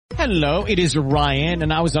Hello, it is Ryan,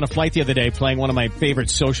 and I was on a flight the other day playing one of my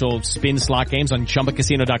favorite social spin slot games on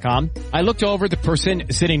ChumbaCasino.com. I looked over at the person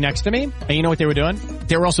sitting next to me, and you know what they were doing?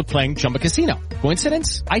 They were also playing Chumba Casino.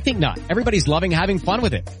 Coincidence? I think not. Everybody's loving having fun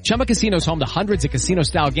with it. Chumba Casino is home to hundreds of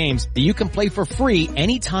casino-style games that you can play for free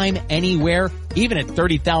anytime, anywhere, even at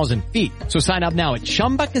 30,000 feet. So sign up now at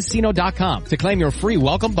ChumbaCasino.com to claim your free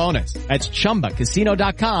welcome bonus. That's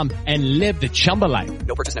ChumbaCasino.com and live the Chumba life.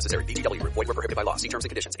 No purchase necessary. VGW. Void where prohibited by law. See terms and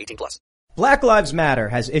conditions. 18+. Black Lives Matter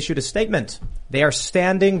has issued a statement. They are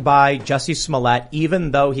standing by Jussie Smollett,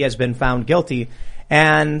 even though he has been found guilty.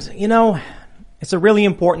 And, you know, it's a really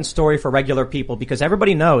important story for regular people because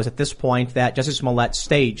everybody knows at this point that Jussie Smollett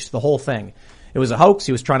staged the whole thing. It was a hoax.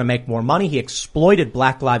 He was trying to make more money. He exploited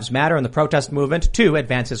Black Lives Matter and the protest movement to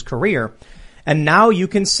advance his career. And now you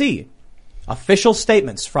can see official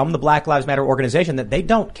statements from the Black Lives Matter organization that they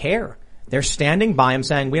don't care. They're standing by him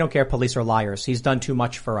saying, we don't care, police are liars. He's done too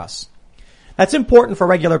much for us. That's important for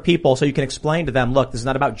regular people so you can explain to them, look, this is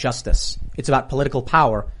not about justice. It's about political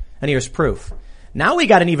power. And here's proof. Now we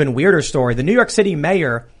got an even weirder story. The New York City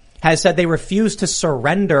mayor has said they refuse to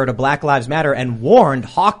surrender to Black Lives Matter and warned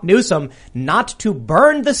Hawk Newsome not to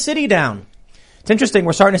burn the city down. It's interesting.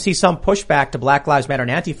 We're starting to see some pushback to Black Lives Matter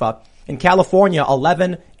and Antifa. In California,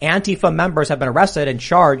 11 Antifa members have been arrested and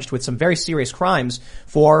charged with some very serious crimes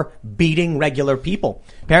for beating regular people.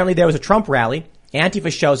 Apparently there was a Trump rally.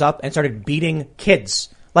 Antifa shows up and started beating kids,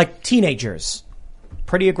 like teenagers.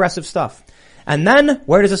 Pretty aggressive stuff. And then,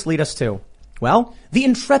 where does this lead us to? Well, the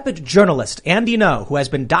intrepid journalist Andy Ngo, who has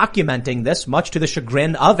been documenting this much to the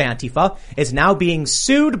chagrin of Antifa, is now being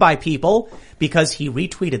sued by people because he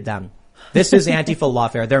retweeted them. This is Antifa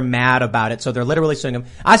lawfare. They're mad about it, so they're literally suing him.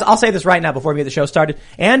 I'll say this right now before we get the show started.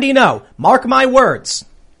 Andy Ngo, mark my words.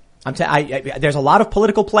 There's a lot of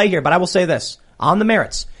political play here, but I will say this. On the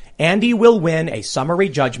merits, Andy will win a summary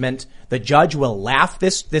judgment. The judge will laugh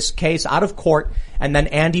this case out of court, and then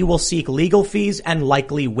Andy will seek legal fees and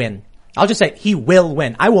likely win. I'll just say he will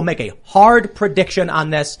win. I will make a hard prediction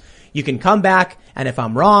on this. You can come back, and if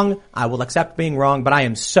I'm wrong, I will accept being wrong, but I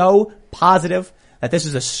am so positive that this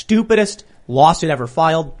is the stupidest lawsuit ever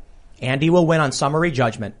filed. Andy will win on summary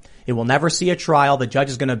judgment. It will never see a trial. The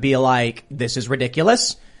judge is going to be like, this is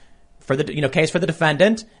ridiculous for the, case for the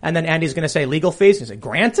defendant. And then Andy's going to say legal fees. He's like,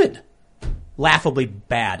 granted. Laughably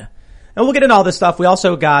bad. And we'll get into all this stuff. We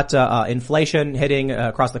also got inflation hitting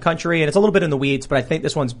across the country, and it's a little bit in the weeds, but I think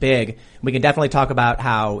this one's big. We can definitely talk about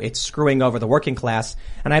how it's screwing over the working class.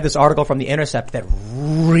 And I have this article from The Intercept that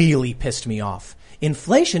really pissed me off.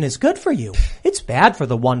 Inflation is good for you. It's bad for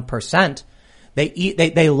the 1%.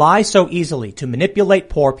 They lie so easily to manipulate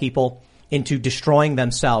poor people into destroying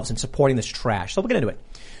themselves and supporting this trash. So we'll get into it.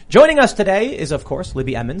 Joining us today is, of course,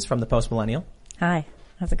 Libby Emmons from the Post Millennial. Hi.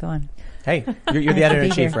 How's it going? Hey, you're the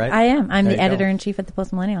editor-in-chief, right? I am. I'm the editor-in-chief at the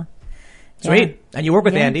Post Millennial. Sweet. Yeah. And you work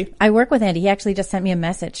with Andy? I work with Andy. He actually just sent me a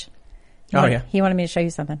message. Yeah. He wanted me to show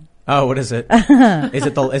you something. Oh, what is it? Is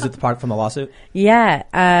it the part from the lawsuit? Yeah.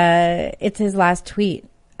 It's his last tweet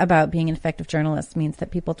about being an effective journalist means that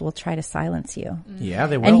people will try to silence you. Yeah,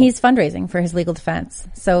 they will. And he's fundraising for his legal defense.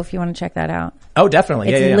 So if you want to check that out. Oh, definitely.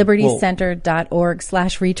 It's yeah.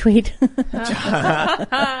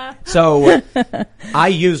 libertycenter.org/retweet. So I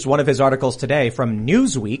used one of his articles today from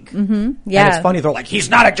Newsweek. Mm-hmm. Yeah. And it's funny. They're like, he's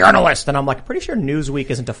not a journalist. And I'm like, pretty sure Newsweek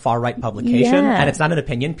isn't a far-right publication. Yeah. And it's not an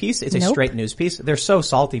opinion piece. It's a straight news piece. They're so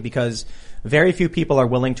salty because very few people are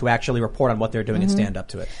willing to actually report on what they're doing and stand up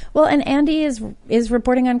to it. Well, and Andy is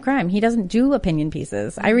reporting on crime. He doesn't do opinion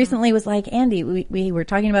pieces. I recently was like, Andy, we were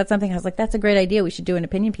talking about something. I was like, that's a great idea. We should do an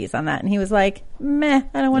opinion piece on that. And he was like, meh,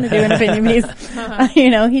 I don't want to do an opinion piece.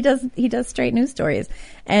 He does straight news stories.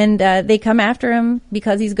 And they come after him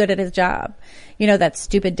because he's good at his job. You know, that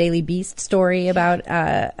stupid Daily Beast story about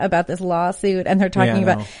this lawsuit, and they're talking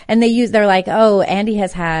about, and they're like, oh, Andy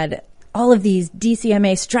has had all of these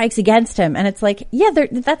DCMA strikes against him. And it's like, yeah,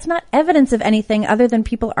 that's not evidence of anything other than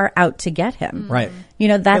people are out to get him. Right. You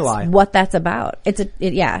know, that's what that's about. It's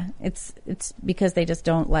because they just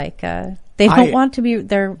don't like, they don't want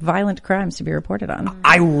their violent crimes to be reported on.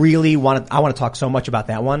 I want to talk so much about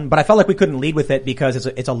that one, but I felt like we couldn't lead with it because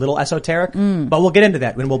it's a little esoteric, but we'll get into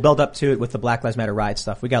that when we'll build up to it with the Black Lives Matter riot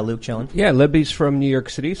stuff. We got Luke chilling. Yeah, Libby's from New York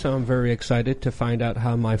City, so I'm very excited to find out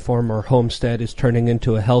how my former homestead is turning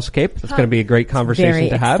into a hellscape. It's going to be a great conversation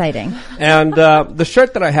to have. Very exciting. And the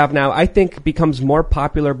shirt that I have now, I think, becomes more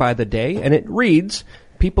popular by the day, and it reads,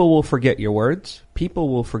 People will forget your words. People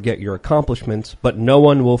will forget your accomplishments, but no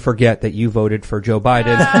one will forget that you voted for Joe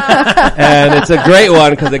Biden. And it's a great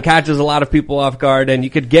one because it catches a lot of people off guard, and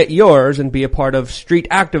you could get yours and be a part of street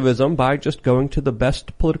activism by just going to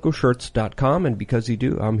thebestpoliticalshirts.com. And because you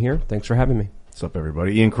do, I'm here. Thanks for having me. What's up,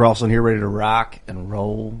 everybody? Ian Crossland here, ready to rock and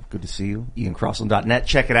roll. Good to see you. IanCrossland.net.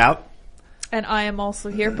 Check it out. And I am also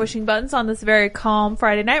here pushing buttons on this very calm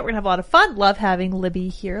Friday night. We're going to have a lot of fun. Love having Libby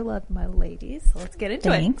here. Love my ladies. So let's get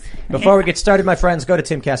into it. Before we get started, my friends, go to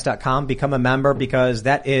timcast.com, become a member, because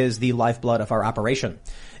that is the lifeblood of our operation.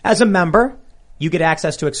 As a member, you get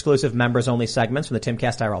access to exclusive members-only segments from the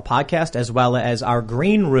Timcast IRL podcast, as well as our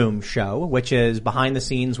Green Room show, which is behind the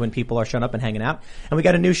scenes when people are showing up and hanging out. And we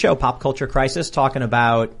got a new show, Pop Culture Crisis, talking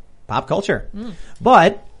about pop culture.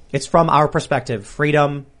 But it's from our perspective,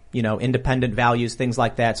 freedom, independent values, things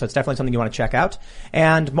like that. So it's definitely something you want to check out.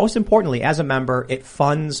 And most importantly, as a member, it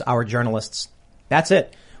funds our journalists. That's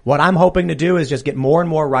it. What I'm hoping to do is just get more and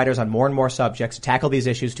more writers on more and more subjects, to tackle these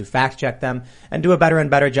issues, to fact check them, and do a better and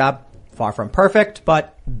better job. Far from perfect,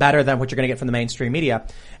 but better than what you're going to get from the mainstream media.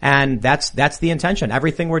 And that's the intention.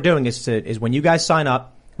 Everything we're doing is when you guys sign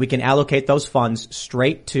up, we can allocate those funds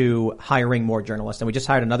straight to hiring more journalists. And we just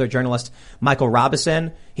hired another journalist, Michael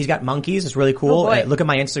Robison. He's got monkeys. It's really cool. Look at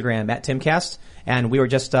my Instagram at Timcast. And we were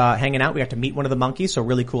just hanging out. We got to meet one of the monkeys. So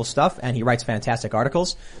really cool stuff. And he writes fantastic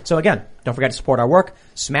articles. So again, don't forget to support our work.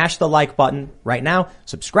 Smash the like button right now.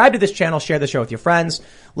 Subscribe to this channel. Share the show with your friends.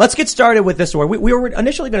 Let's get started with this story. We were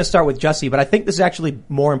initially going to start with Jussie, but I think this is actually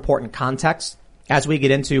more important context as we get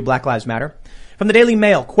into Black Lives Matter. From the Daily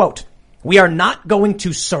Mail, quote, "We are not going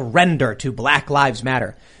to surrender to Black Lives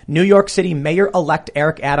Matter. New York City Mayor-elect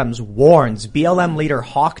Eric Adams warns BLM leader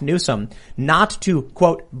Hawk Newsom not to,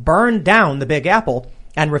 quote, burn down the Big Apple,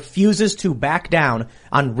 and refuses to back down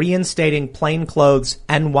on reinstating plainclothes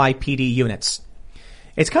NYPD units."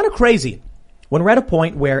 It's kind of crazy when we're at a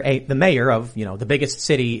point where the mayor of, the biggest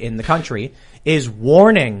city in the country is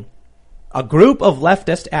warning a group of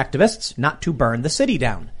leftist activists not to burn the city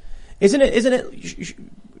down.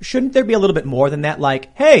 Shouldn't there be a little bit more than that?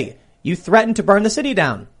 Like, hey, you threatened to burn the city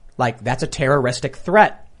down. Like, that's a terroristic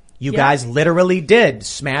threat. You guys literally did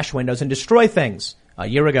smash windows and destroy things a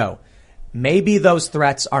year ago. Maybe those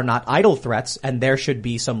threats are not idle threats, and there should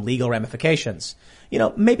be some legal ramifications.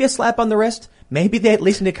 Maybe a slap on the wrist. Maybe they at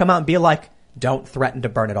least need to come out and be like, don't threaten to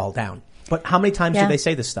burn it all down. But how many times do they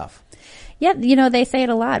say this stuff? Yeah, they say it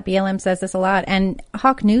a lot. BLM says this a lot. And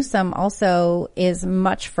Hawk Newsom also is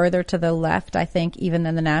much further to the left, I think, even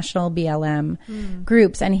than the national BLM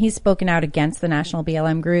groups. And he's spoken out against the national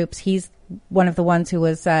BLM groups. He's one of the ones who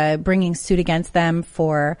was bringing suit against them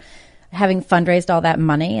for having fundraised all that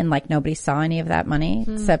money, and nobody saw any of that money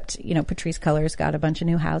except, Patrisse Cullors got a bunch of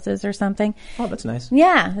new houses or something. Oh, that's nice.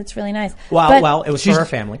 Yeah, that's really nice. Well, it was for her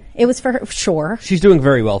family. It was for her, sure. She's doing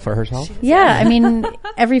very well for herself. Yeah, I mean,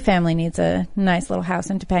 every family needs a nice little house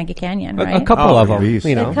in Topanga Canyon, right? A couple of them, geez.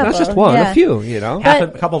 couple, not just one, a few,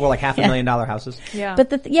 A couple were like $500,000 houses. Yeah.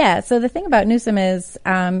 But so the thing about Newsom is,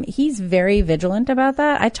 he's very vigilant about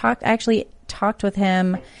that. I actually talked with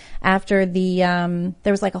him after there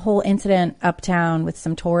was a whole incident uptown with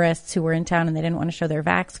some tourists who were in town and they didn't want to show their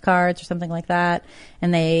Vax cards or something like that.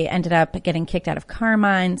 And they ended up getting kicked out of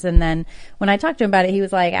Carmine's. And then when I talked to him about it, he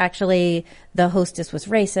was like, actually, the hostess was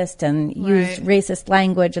racist and used racist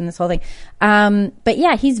language and this whole thing. But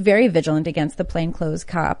yeah, he's very vigilant against the plainclothes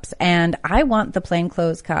cops. And I want the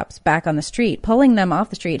plainclothes cops back on the street. Pulling them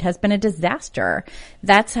off the street has been a disaster.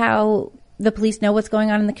 That's how the police know what's going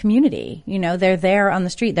on in the community. They're there on the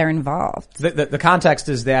street. They're involved. The context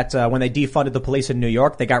is that when they defunded the police in New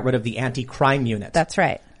York, they got rid of the anti-crime unit. That's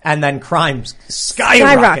right. And then crime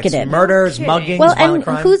skyrocketed. Murders, muggings, violent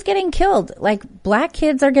crime. Who's getting killed? Black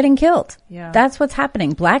kids are getting killed. Yeah. That's what's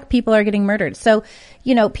happening. Black people are getting murdered. So,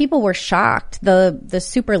 people were shocked. The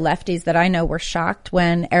super lefties that I know were shocked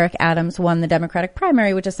when Eric Adams won the Democratic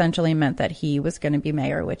primary, which essentially meant that he was going to be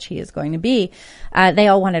mayor, which he is going to be. They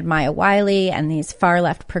all wanted Maya Wiley and these far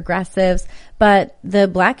left progressives. But the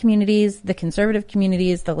black communities, the conservative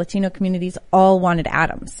communities, the Latino communities all wanted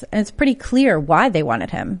Adams. And it's pretty clear why they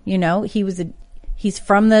wanted him. He's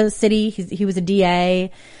from the city. He was a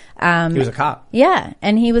DA. He was a cop. Yeah.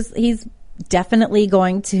 And he's definitely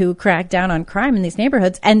going to crack down on crime in these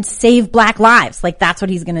neighborhoods and save black lives. That's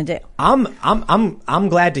what he's going to do. I'm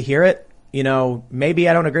glad to hear it. Maybe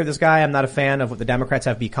I don't agree with this guy. I'm not a fan of what the Democrats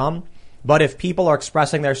have become. But if people are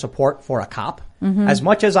expressing their support for a cop, as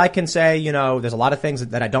much as I can say, there's a lot of things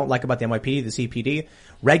that I don't like about the NYPD, the CPD,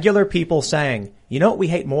 regular people saying, what we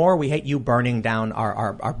hate more? We hate you burning down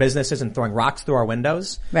our businesses and throwing rocks through our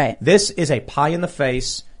windows. Right. This is a pie in the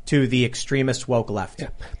face to the extremist woke left.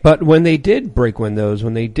 But when they did break windows,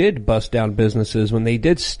 when they did bust down businesses, when they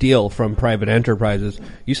did steal from private enterprises,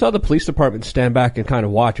 you saw the police department stand back and kind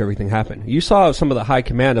of watch everything happen. You saw some of the high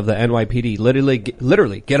command of the NYPD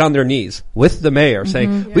literally get on their knees with the mayor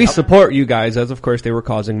saying, we support you guys, as of course they were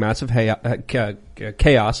causing massive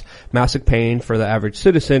chaos, massive pain for the average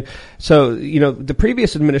citizen. So, the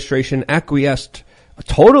previous administration acquiesced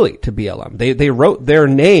totally to BLM. They wrote their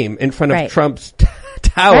name in front of Trump's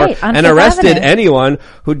tower and arrested anyone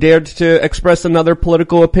who dared to express another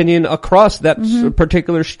political opinion across that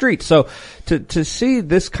particular street. So to see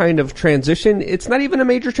this kind of transition, it's not even a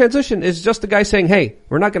major transition. It's just the guy saying, hey,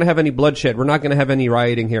 we're not going to have any bloodshed. We're not going to have any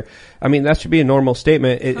rioting here. I mean, that should be a normal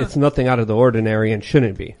statement. It's nothing out of the ordinary and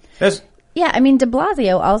shouldn't be. Yeah, I mean, de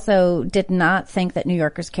Blasio also did not think that New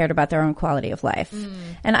Yorkers cared about their own quality of life.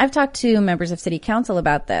 And I've talked to members of city council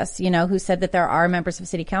about this, who said that there are members of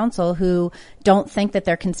city council who don't think that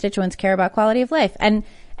their constituents care about quality of life. And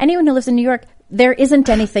anyone who lives in New York, there isn't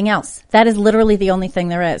anything else. That is literally the only thing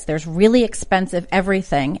there is. There's really expensive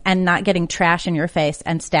everything and not getting trash in your face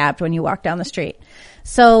and stabbed when you walk down the street.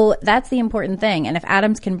 So that's the important thing. And if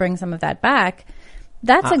Adams can bring some of that back,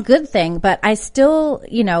 that's a good thing, but I still,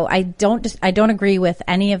 I don't agree with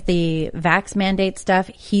any of the vax mandate stuff.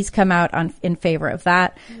 He's come out in favor of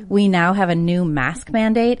that. We now have a new mask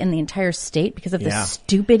mandate in the entire state because of this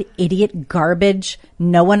stupid idiot garbage.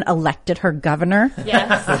 No one elected her governor.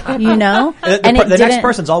 Yes. The next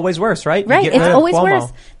person's always worse, right? Right. It's always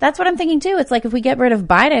worse. That's what I'm thinking too. It's like if we get rid of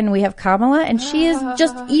Biden, we have Kamala and she is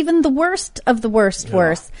just even the worst of the worst.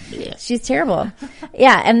 She's terrible.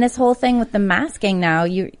 Yeah. And this whole thing with the masking now,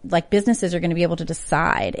 businesses are going to be able to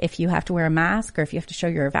decide if you have to wear a mask or if you have to show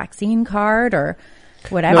your vaccine card or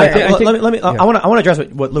whatever. I want to address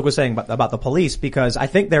what Luke was saying about the police, because I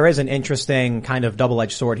think there is an interesting kind of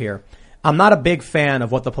double-edged sword here. I'm not a big fan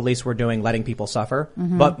of what the police were doing, letting people suffer.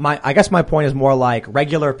 But I guess my point is more like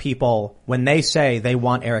regular people, when they say they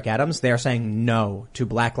want Eric Adams, they are saying no to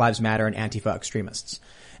Black Lives Matter and Antifa extremists.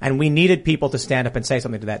 And we needed people to stand up and say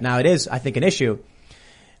something to that. Now, it is, I think, an issue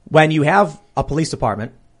when you have a police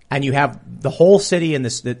department and you have the whole city and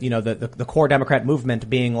the core Democrat movement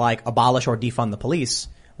being like abolish or defund the police.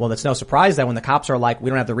 Well, it's no surprise that when the cops are like, we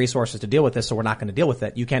don't have the resources to deal with this, so we're not going to deal with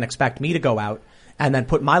it. You can't expect me to go out and then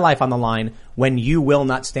put my life on the line when you will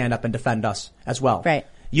not stand up and defend us as well. Right.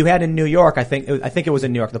 You had in New York, I think it was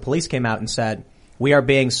in New York, the police came out and said, we are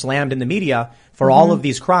being slammed in the media for all of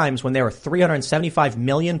these crimes when there were 375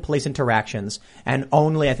 million police interactions and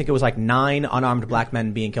only, I think it was like 9 unarmed black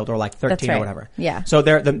men being killed, or like 13 or whatever. Yeah. So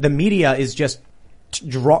the media is just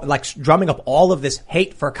drumming up all of this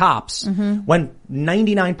hate for cops when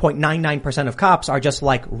 99.99% of cops are just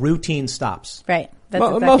like routine stops. Right.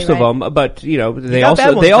 That's most of them, but they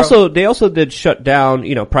also did shut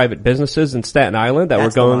down private businesses in Staten Island that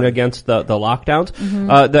were going against the lockdowns.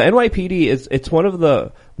 The NYPD it's one of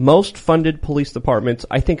the most funded police departments,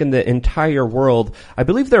 I think, in the entire world. I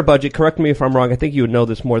believe their budget, correct me if I'm wrong, I think you would know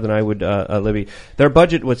this more than I would, Libby. Their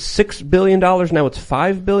budget was $6 billion, now it's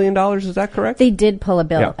 $5 billion, is that correct? They did pull a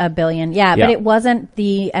billion, but it wasn't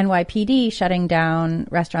the NYPD shutting down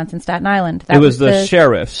restaurants in Staten Island. It was the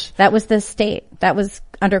sheriffs. That was the state. That was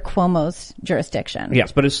under Cuomo's jurisdiction.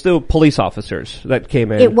 Yes, but it's still police officers that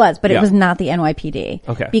came in. It was, but it was not the NYPD.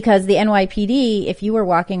 Okay. Because the NYPD, if you were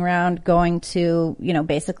walking around going to,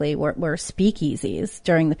 basically were speakeasies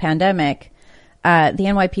during the pandemic, the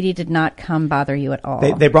NYPD did not come bother you at all.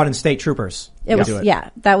 They brought in state troopers.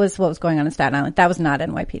 That was what was going on in Staten Island. That was not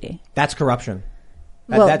NYPD. That's corruption.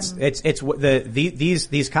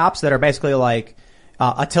 These cops that are basically like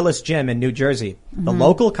Attila's Gym in New Jersey. The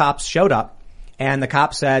local cops showed up. And the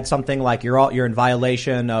cop said something like, you're in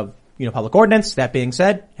violation of, public ordinance. That being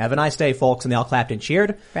said, have a nice day, folks. And they all clapped and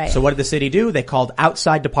cheered. Right. So what did the city do? They called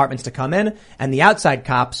outside departments to come in, and the outside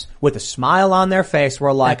cops, with a smile on their face,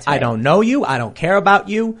 were like, I don't know you. I don't care about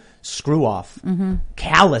you. Screw off.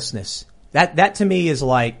 Callousness. That to me is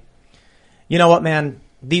like, you know what, man?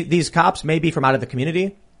 These cops may be from out of the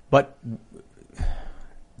community, but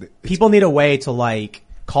people need a way to like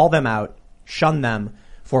call them out, shun them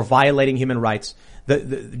for violating human rights. The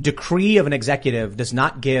decree of an executive does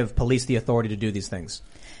not give police the authority to do these things.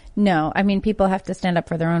 No, I mean, people have to stand up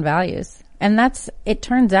for their own values. And it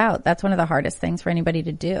turns out that's one of the hardest things for anybody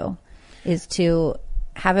to do, is to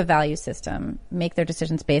have a value system, make their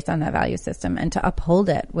decisions based on that value system, and to uphold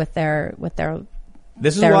it with their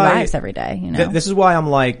lives every day. This is why I'm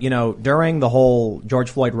like, during the whole George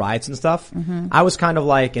Floyd riots and stuff, I was kind of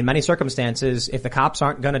like, in many circumstances, if the cops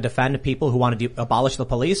aren't going to defend people who want to abolish the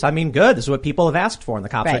police, I mean, good. This is what people have asked for, and the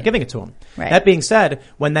cops are giving it to them. Right. That being said,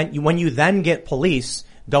 when you then get police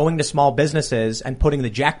going to small businesses and putting the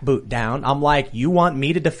jackboot down. I'm like, you want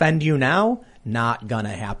me to defend you now? Not gonna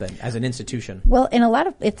happen as an institution. Well, in a lot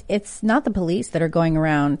of it's not the police that are going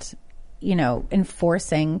around,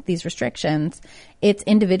 enforcing these restrictions. It's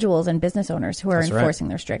individuals and business owners who are enforcing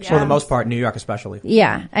the restrictions. For the most part, New York especially.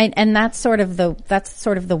 Yeah, and that's sort of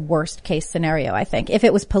the worst case scenario. I think if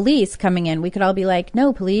it was police coming in, we could all be like,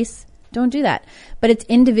 no, police, don't do that. But it's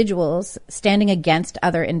individuals standing against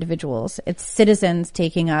other individuals. It's citizens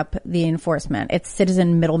taking up the enforcement. It's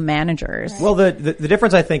citizen middle managers. Well, the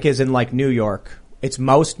difference I think is in like New York, it's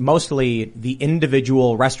mostly the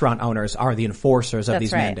individual restaurant owners are the enforcers of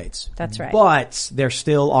these mandates. That's right. But there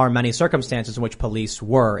still are many circumstances in which police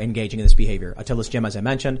were engaging in this behavior. Attila's Gym, as I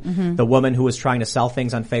mentioned, the woman who was trying to sell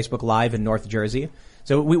things on Facebook Live in North Jersey.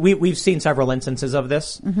 So we've seen several instances of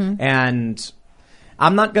this, and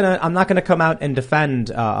I'm not gonna come out and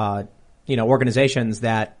defend organizations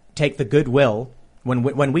that take the goodwill.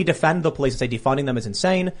 When we defend the police and say defunding them is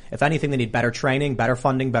insane, if anything, they need better training, better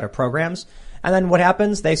funding, better programs. And then what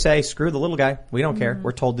happens? They say, screw the little guy. We don't care.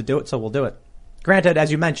 We're told to do it, so we'll do it. Granted,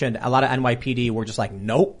 as you mentioned, a lot of NYPD were just like,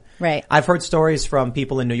 nope. Right. I've heard stories from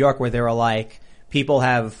people in New York where they were like, people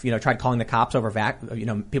have, tried calling the cops over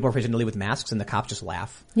people are refusing to leave with masks and the cops just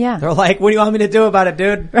laugh. Yeah. They're like, what do you want me to do about it,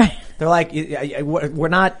 dude? Right. They're like, we're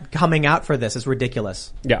not coming out for this. It's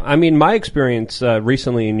ridiculous. Yeah, I mean, my experience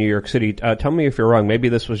recently in New York City, tell me if you're wrong, maybe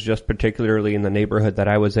this was just particularly in the neighborhood that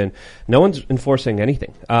I was in. No one's enforcing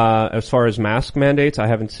anything. As far as mask mandates, I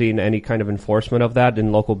haven't seen any kind of enforcement of that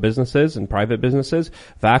in local businesses and private businesses.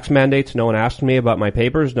 Vax mandates, no one asked me about my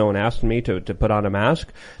papers. No one asked me to put on a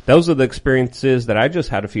mask. Those are the experiences that I just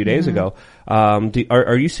had a few days ago.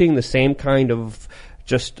 Are you seeing the same kind of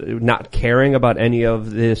just not caring about any of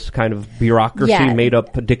this kind of bureaucracy made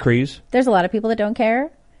up decrees? There's a lot of people that don't care.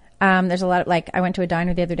 There's a lot of, I went to a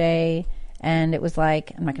diner the other day and it was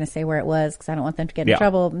like, I'm not going to say where it was because I don't want them to get in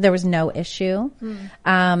trouble. There was no issue.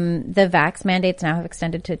 The vax mandates now have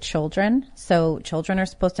extended to children. So children are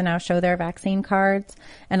supposed to now show their vaccine cards,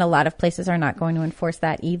 and a lot of places are not going to enforce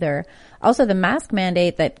that either. Also, the mask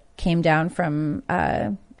mandate that came down from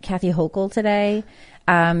Kathy Hochul today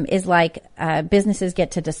is like businesses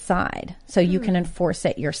get to decide. So you can enforce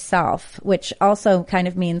it yourself, which also kind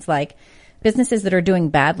of means like businesses that are doing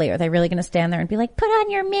badly, are they really going to stand there and be like, put on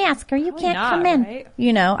your mask or you can't come in? Right?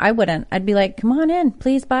 I wouldn't. I'd be like, come on in,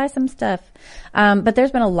 please buy some stuff. But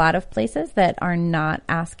there's been a lot of places that are not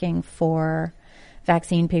asking for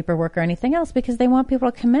vaccine paperwork or anything else because they want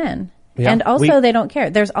people to come in. Yeah, and also they don't care.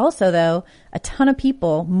 There's also, though, a ton of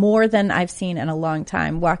people, more than I've seen in a long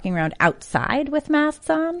time, walking around outside with masks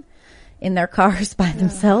on, in their cars by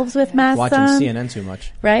themselves with masks watching on. Watching CNN too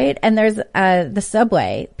much. Right? And there's the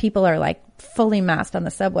subway. People are like fully masked on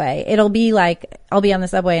the subway. It'll be like, I'll be on the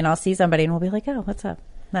subway and I'll see somebody and we'll be like, oh, what's up?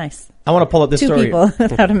 Nice. I want to pull up this Two story. people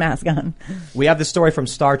without a mask on. We have this story from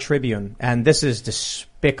Star Tribune, and this is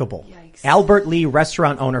despicable. Yikes. Albert Lee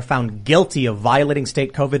restaurant owner found guilty of violating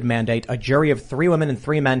state COVID mandate. A jury of 3 women and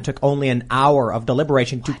 3 men took only an hour of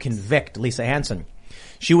deliberation to convict Lisa Hansen.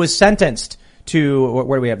 She was sentenced to,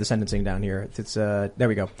 where do we have the sentencing down here? It's there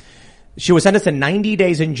we go. She was sentenced to 90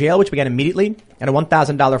 days in jail, which began immediately, and a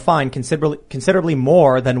 $1,000 fine, considerably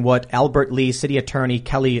more than what Albert Lee City Attorney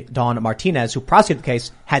Kelly Dawn Martinez, who prosecuted the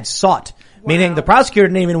case, had sought. Wow. Meaning the prosecutor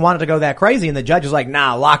didn't even want it to go that crazy, and the judge was like,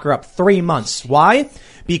 nah, lock her up 3 months. Why?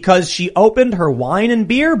 Because she opened her wine and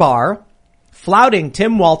beer bar, flouting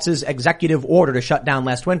Tim Walz's executive order to shut down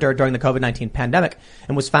last winter during the COVID-19 pandemic,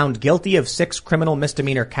 and was found guilty of 6 criminal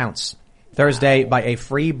misdemeanor counts Thursday by a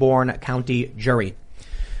Freeborn County jury.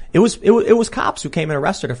 It was cops who came and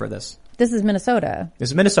arrested her for this. This is Minnesota. This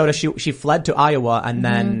is Minnesota. She fled to Iowa, and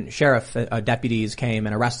then sheriff deputies came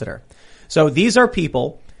and arrested her. So these are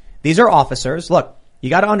people, these are officers. Look, you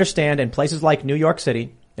got to understand, in places like New York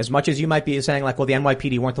City, as much as you might be saying like, well, the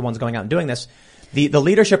NYPD weren't the ones going out and doing this, the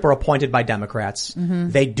leadership are appointed by Democrats.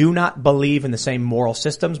 They do not believe in the same moral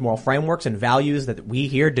systems, moral frameworks, and values that we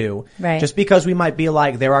here do. Right. Just because we might be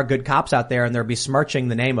like, there are good cops out there and they're besmirching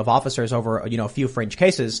the name of officers over, a few fringe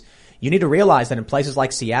cases, you need to realize that in places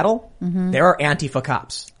like Seattle, there are Antifa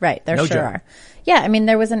cops. Right, there sure are. Yeah, I mean,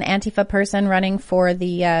 there was an Antifa person running for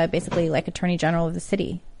the, basically like Attorney General of the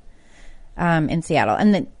city, in Seattle.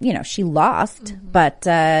 And then, she lost,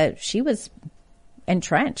 but, she was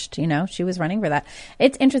entrenched, she was running for that.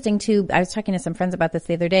 It's interesting too. I was talking to some friends about this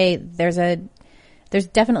the other day. There's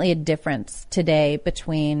definitely a difference today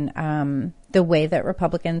between, the way that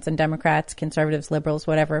Republicans and Democrats, conservatives, liberals,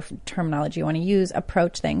 whatever terminology you want to use,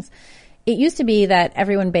 approach things. It used to be that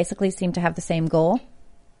everyone basically seemed to have the same goal.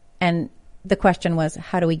 And the question was,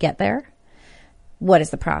 how do we get there? What is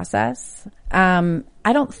the process?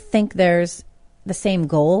 I don't think there's the same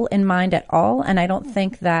goal in mind at all. And I don't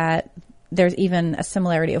think that there's even a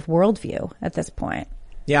similarity of worldview at this point.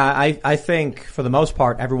 Yeah, I think for the most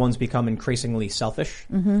part, everyone's become increasingly selfish.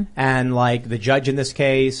 Mm-hmm. And like the judge in this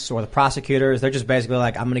case or the prosecutors, they're just basically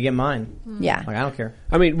like, I'm going to get mine. Yeah. Like, I don't care.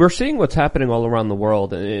 I mean, we're seeing what's happening all around the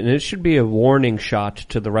world, and it should be a warning shot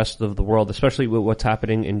to the rest of the world, especially with what's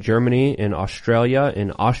happening in Germany, in Australia,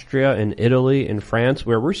 in Austria, in Italy, in France,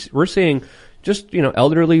 where we're seeing just,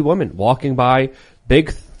 elderly women walking by,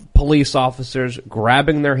 big police officers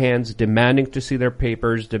grabbing their hands, demanding to see their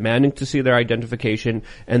papers, demanding to see their identification,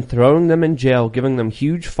 and throwing them in jail, giving them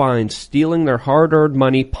huge fines, stealing their hard-earned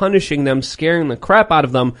money, punishing them, scaring the crap out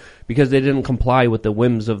of them because they didn't comply with the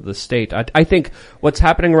whims of the state. I think what's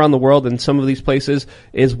happening around the world in some of these places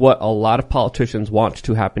is what a lot of politicians want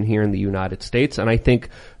to happen here in the United States, and I think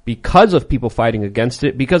because of people fighting against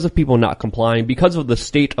it, because of people not complying, because of the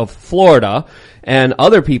state of Florida and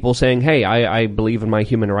other people saying, hey, I believe in my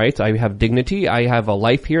human rights, I have dignity, I have a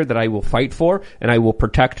life here that I will fight for and I will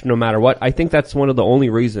protect no matter what. I think that's one of the only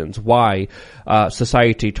reasons why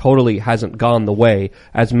society totally hasn't gone the way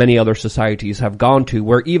as many other societies have gone to,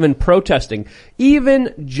 where even protesting,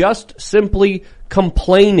 even just simply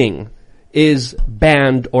complaining is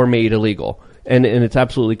banned or made illegal. And it's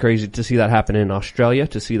absolutely crazy to see that happen in Australia,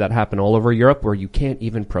 to see that happen all over Europe, where you can't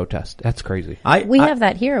even protest. That's crazy. We have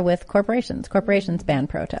that here with corporations. Corporations ban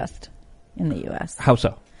protest in the U.S. How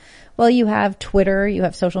so? Well, you have Twitter, you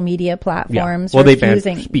have social media platforms. Yeah. Well, they ban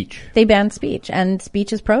speech. They ban speech, and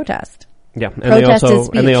speech is protest. Yeah, and Protest is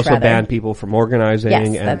speech, they also rather. ban people from organizing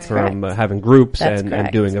and from having groups and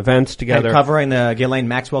doing events together. And covering the Ghislaine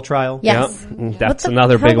Maxwell trial. Yes. Yeah, that's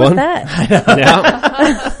another big was one. That?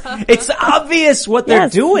 Yeah. It's obvious what they're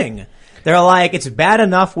Yes. doing. They're like, it's bad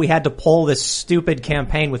enough we had to pull this stupid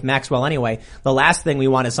campaign with Maxwell anyway. The last thing we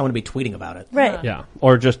want is someone to be tweeting about it. Right. Yeah,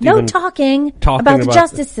 or just No even talking about the about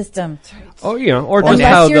justice system. or just Unless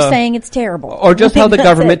how you're saying it's terrible. or just how the That's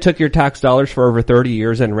government it. took your tax dollars for over 30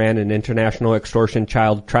 years and ran an international extortion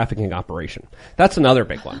child trafficking operation. That's another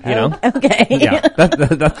big one, you know? Okay. Yeah,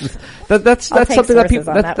 that's I'll take something that people. sources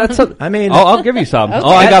on that That's one. I mean, I'll give you some. Okay. Oh,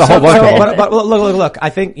 I got a whole bunch of them. But look,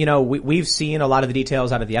 I think, we've seen a lot of the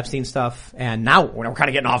details out of the Epstein stuff, and now we're kind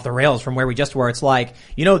of getting off the rails from where we just were. It's like,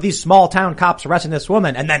 these small town cops arresting this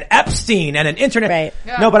woman, and then Epstein and an internet. Right.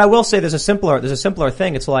 Yeah. No, but I will say there's a simpler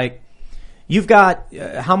thing. It's like, you've got,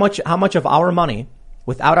 how much of our money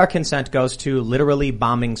without our consent goes to literally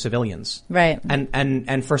bombing civilians. Right.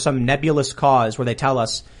 And for some nebulous cause where they tell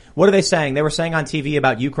us, what are they saying? They were saying on TV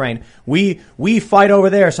about Ukraine, we fight over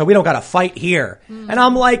there, so we don't got to fight here. And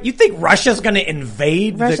I'm like, you think Russia's going to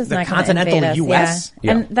invade Russia's the not gonna continental invade us, U.S.?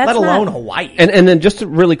 yeah. And that's let alone not- Hawaii. And then just a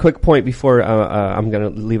really quick point before I'm going to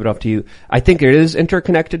leave it up to you. I think it is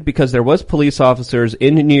interconnected because there was police officers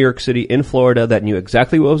in New York City, in Florida, that knew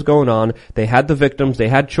exactly what was going on. They had the victims, they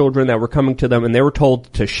had children that were coming to them, and they were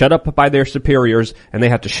told to shut up by their superiors, and they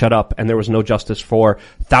had to shut up, and there was no justice for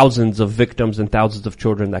thousands of victims and thousands of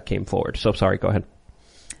children that came forward. So sorry, go ahead.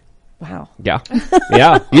 Wow. Yeah.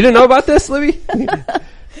 Yeah. You didn't know about this, Libby?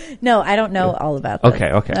 No, I don't know all about this. Okay. I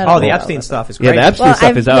don't The know all Epstein about stuff is Yeah, crazy. the Epstein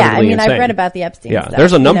stuff is outrightly insane. I've read about the Epstein Yeah, stuff.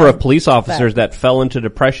 there's a number of police but- officers that fell into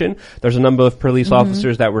depression. There's a number of police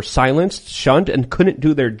officers that were silenced, shunned, and couldn't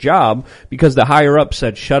do their job because the higher up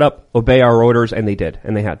said, shut up, obey our orders, and they did,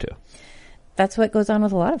 and they had to. That's what goes on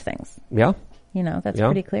with a lot of things. Yeah. That's Yeah.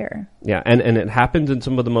 pretty clear. Yeah, and it happens in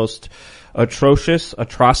some of the most atrocious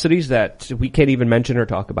atrocities that we can't even mention or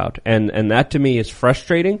talk about. And that to me is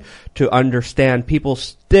frustrating to understand people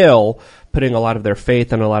still putting a lot of their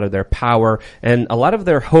faith and a lot of their power and a lot of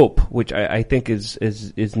their hope, which I think is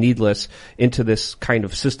needless, into this kind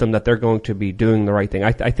of system that they're going to be doing the right thing.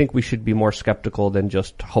 I think we should be more skeptical than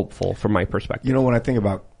just hopeful from my perspective. When I think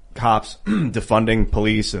about cops defunding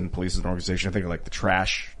police and police as an organization, I think of like the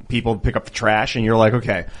trash people pick up the trash, and you're like,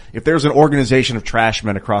 okay, if there's an organization of trash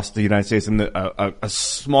men across the United States and a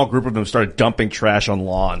small group of them started dumping trash on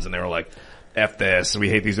lawns, and they were like, F this, we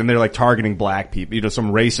hate these, and they're like targeting black people,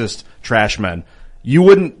 some racist trash men. You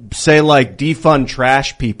wouldn't say like defund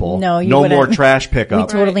trash people. No, you no wouldn't. more trash pickup.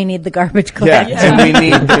 We totally need the garbage Yeah, collector. and we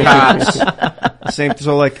need the cops. Same.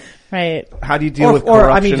 So like, Right. how do you deal with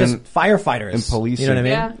corruption just firefighters and policing? You know what I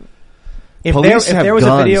mean? Yeah. If Police there have was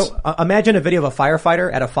guns. a video, imagine a video of a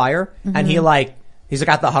firefighter at a fire, and he's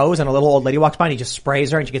got the hose, and a little old lady walks by, and he just sprays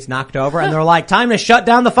her, and she gets knocked over, and they're like, "Time to shut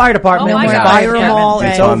down the fire department, Oh my God. fire them all, Right.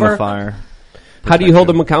 it's on over." the fire. How do you hold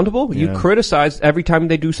them accountable? You criticize every time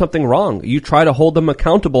they do something wrong. You try to hold them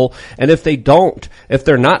accountable, and if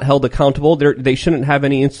they're not held accountable, they shouldn't have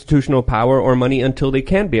any institutional power or money until they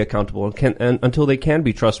can be accountable, and until they can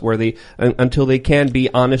be trustworthy, and until they can be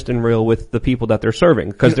honest and real with the people that they're serving.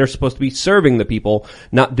 Because they're supposed to be serving the people,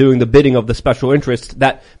 not doing the bidding of the special interests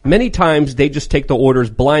that many times they just take the orders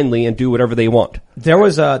blindly and do whatever they want. There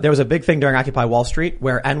was a big thing during Occupy Wall Street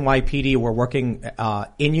where NYPD were working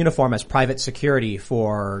in uniform as private security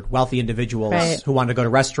for wealthy individuals who wanted to go to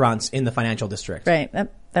restaurants in the financial district. Right.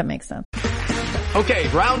 That makes sense. Okay,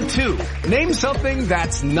 round 2. Name something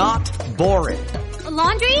that's not boring. A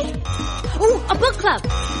laundry? Ooh, a book club.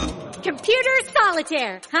 Computer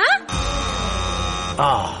solitaire, huh?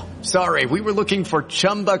 Ah, sorry, we were looking for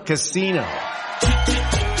Chumba Casino.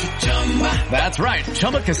 That's right.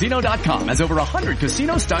 ChumbaCasino.com has over 100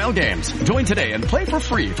 casino-style games. Join today and play for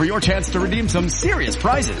free for your chance to redeem some serious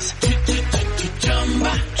prizes.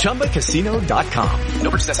 ChumbaCasino.com.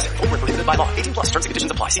 No purchase necessary. Void where prohibited by law. 18 plus terms and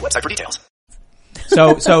conditions apply. See website for details.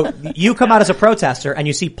 So you come out as a protester and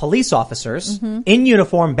you see police officers in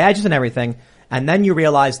uniform, badges and everything, and then you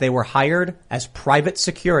realize they were hired as private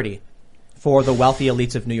security for the wealthy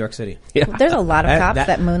elites of New York City. Yeah. There's a lot of cops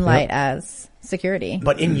that moonlight as security.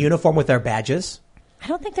 But in uniform with their badges? I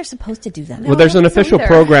don't think they're supposed to do that. Well, there's an official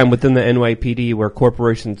program within the NYPD where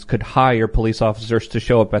corporations could hire police officers to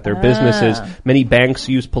show up at their businesses. Many banks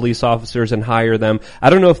use police officers and hire them. I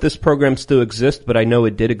don't know if this program still exists, but I know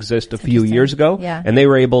it did exist a few years ago. Yeah. And they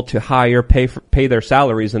were able to pay their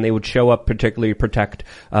salaries, and they would show up particularly protect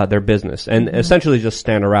their business and essentially just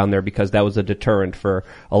stand around there because that was a deterrent for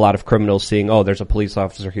a lot of criminals seeing, oh, there's a police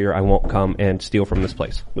officer here, I won't come and steal from this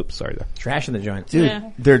place. Oops, sorry there. Trash in the joint.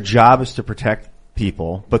 Dude, their job is to protect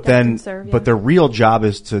people, but but their real job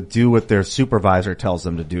is to do what their supervisor tells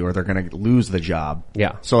them to do, or they're going to lose the job.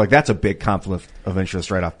 Yeah. So like that's a big conflict of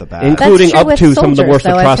interest right off the bat. Including up to some of the worst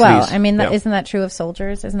atrocities. Well. I mean, isn't that true of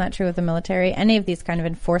soldiers? Isn't that true of the military? Any of these kind of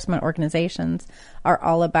enforcement organizations are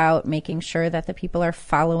all about making sure that the people are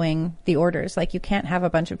following the orders. Like you can't have a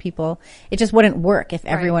bunch of people. It just wouldn't work if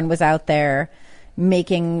everyone was out there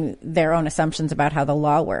making their own assumptions about how the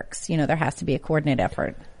law works. You know, there has to be a coordinated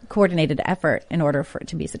effort in order for it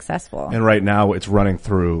to be successful. And right now it's running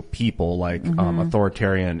through people like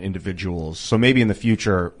authoritarian individuals. So maybe in the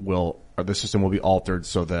future the system will be altered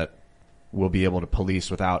so that we'll be able to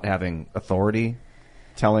police without having authority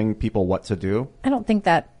telling people what to do. I don't think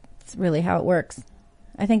that's really how it works.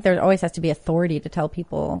 I think there always has to be authority to tell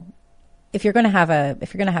people if you're going to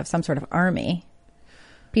have some sort of army,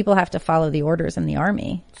 people have to follow the orders in the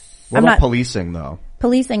army. What about policing though?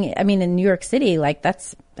 Policing, I mean, in New York City, like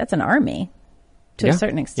that's an army to a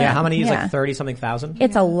certain extent. Yeah, how many is like 30-something thousand?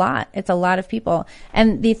 It's a lot. It's a lot of people.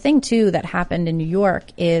 And the thing too that happened in New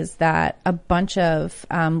York is that a bunch of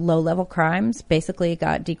low-level crimes basically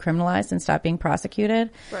got decriminalized and stopped being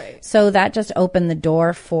prosecuted. Right. So that just opened the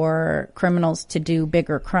door for criminals to do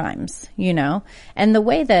bigger crimes, you know? And the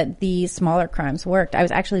way that the smaller crimes worked, I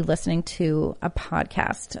was actually listening to a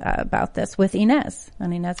podcast about this with Inez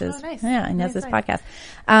on Inez's podcast.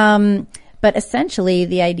 But essentially,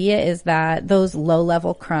 the idea is that those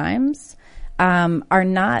low-level crimes are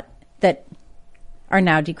now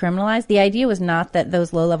decriminalized. The idea was not that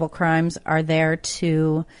those low-level crimes are there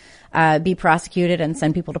to be prosecuted and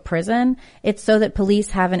send people to prison. It's so that police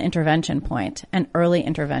have an intervention point, an early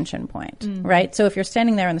intervention point, right? So if you're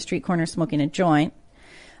standing there on the street corner smoking a joint,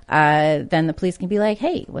 then the police can be like,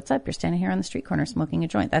 hey, what's up? You're standing here on the street corner smoking a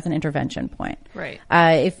joint. That's an intervention point. Right.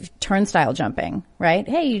 If turnstile jumping, right?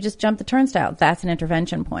 Hey, you just jumped the turnstile. That's an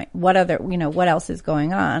intervention point. What else is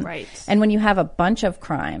going on? Right. And when you have a bunch of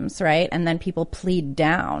crimes, right? And then people plead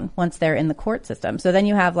down once they're in the court system. So then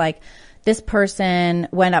you have like, this person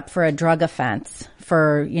went up for a drug offense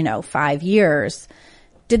for, 5 years.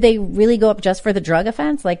 Did they really go up just for the drug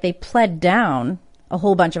offense? Like they pled down a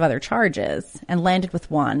whole bunch of other charges and landed with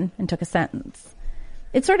one and took a sentence.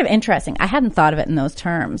 It's sort of interesting. I hadn't thought of it in those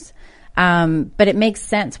terms. But it makes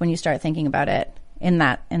sense when you start thinking about it in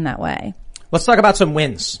that way. Let's talk about some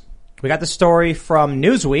wins. We got the story from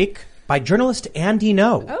Newsweek by journalist Andy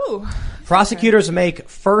No. Oh. Prosecutors make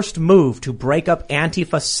first move to break up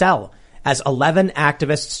Antifa cell as 11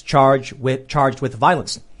 activists charged with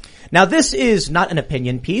violence. Now, this is not an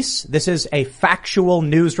opinion piece. This is a factual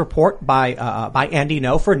news report by Andy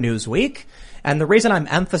No for Newsweek. And the reason I'm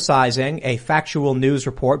emphasizing a factual news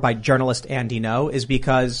report by journalist Andy No is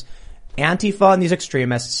because Antifa and these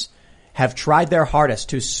extremists have tried their hardest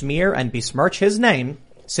to smear and besmirch his name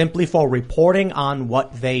simply for reporting on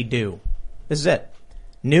what they do. This is it.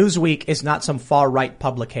 Newsweek is not some far-right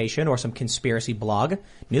publication or some conspiracy blog.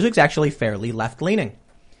 Newsweek's actually fairly left-leaning.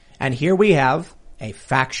 And here we have a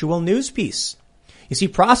factual news piece. You see,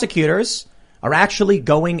 prosecutors are actually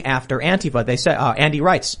going after Antifa. They say, Andy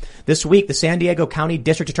writes, this week, the San Diego County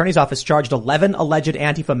District Attorney's Office charged 11 alleged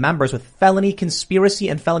Antifa members with felony conspiracy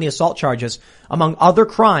and felony assault charges, among other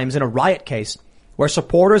crimes, in a riot case where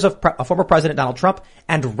supporters of former President Donald Trump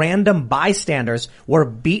and random bystanders were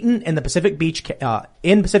beaten in Pacific Beach,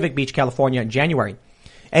 California in January.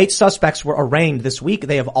 8 suspects were arraigned this week.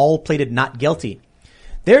 They have all pleaded not guilty.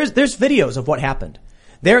 There's videos of what happened.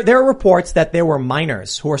 There are reports that there were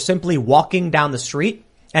minors who were simply walking down the street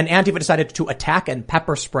and Antifa decided to attack and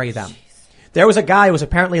pepper spray them. There was a guy who was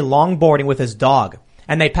apparently longboarding with his dog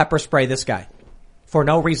and they pepper spray this guy for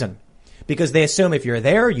no reason because they assume if you're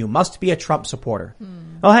there, you must be a Trump supporter.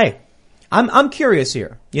 Oh, hey, I'm curious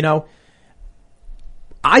here. You know,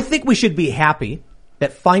 I think we should be happy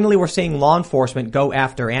that finally we're seeing law enforcement go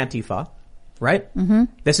after Antifa. Right? Mm-hmm.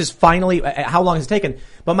 This is finally, how long has it taken?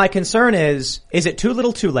 But my concern is it too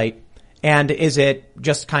little too late? And is it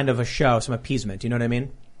just kind of a show, some appeasement? You know what I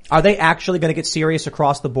mean? Are they actually going to get serious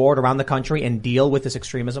across the board around the country and deal with this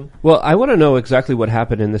extremism? Well, I want to know exactly what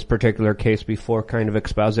happened in this particular case before kind of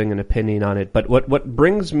espousing an opinion on it. But what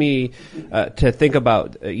brings me to think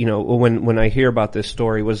about, when I hear about this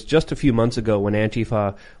story was just a few months ago when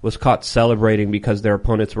Antifa was caught celebrating because their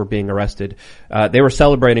opponents were being arrested. They were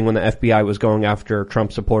celebrating when the FBI was going after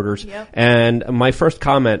Trump supporters. Yep. And my first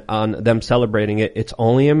comment on them celebrating it's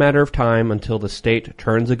only a matter of time until the state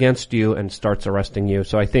turns against you and starts arresting you.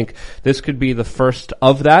 So I think this could be the first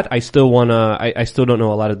of that. I still don't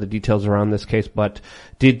know a lot of the details around this case, but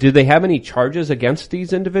did they have any charges against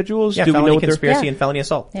these individuals? Yeah, felony conspiracy and felony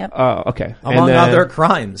assault. Yep. Okay. Among other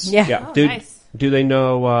crimes. Yeah. Nice. Do they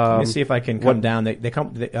know, let me see if I can come down.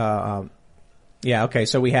 Okay.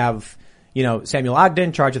 So we have, Samuel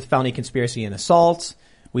Ogden charged with felony conspiracy and assault.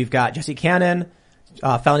 We've got Jesse Cannon,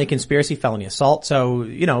 felony conspiracy, felony assault. So,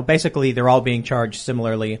 basically they're all being charged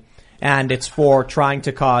similarly. And it's for trying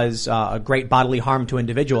to cause great bodily harm to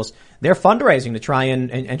individuals. They're fundraising to try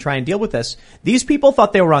and try and deal with this. These people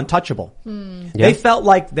thought they were untouchable. Yeah. They felt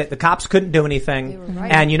like that the cops couldn't do anything.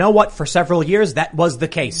 Right. And you know what? For several years, that was the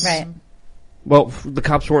case. Right. Well, the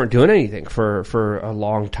cops weren't doing anything for a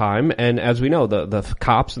long time, and as we know, the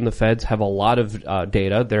cops and the feds have a lot of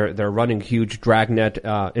data. They're running huge dragnet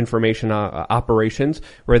information operations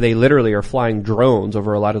where they literally are flying drones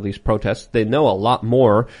over a lot of these protests. They know a lot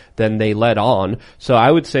more than they let on. So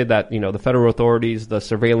I would say that the federal authorities, the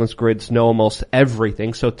surveillance grids know almost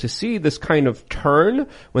everything. So to see this kind of turn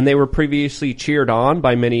when they were previously cheered on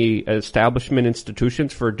by many establishment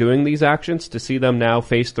institutions for doing these actions, to see them now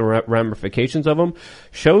face the ramifications of them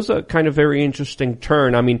shows a kind of very interesting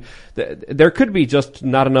turn. I mean, there could be just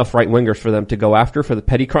not enough right-wingers for them to go after for the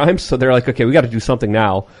petty crimes. So they're like, okay, we got to do something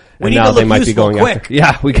now. And now they might be going after.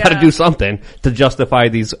 Yeah, we got to do something to justify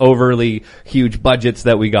these overly huge budgets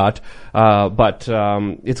that we got. But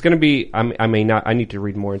it's going to be, I need to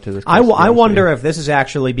read more into this. I wonder if this is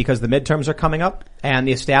actually because the midterms are coming up and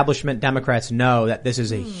the establishment Democrats know that this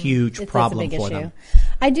is a huge problem for them.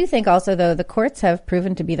 I do think also, though, the courts have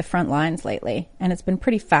proven to be the front lines lately, and it's been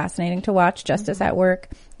pretty fascinating to watch justice at work.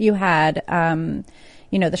 You had,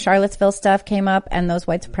 the Charlottesville stuff came up, and those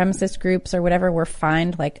white supremacist groups or whatever were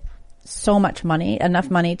fined like so much money,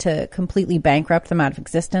 enough money to completely bankrupt them out of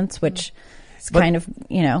existence, which is kind of,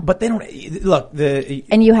 But they don't, look,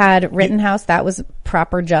 and you had Rittenhouse, that was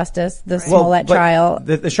proper justice, the Smollett trial,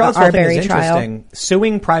 the Charlottesville thing is interesting.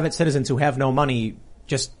 Suing private citizens who have no money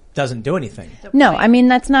just doesn't do anything. No, I mean,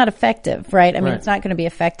 that's not effective, right? I mean, it's not going to be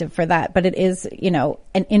effective for that, but it is,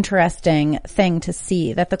 an interesting thing to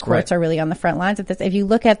see that the courts are really on the front lines of this. If you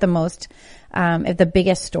look at the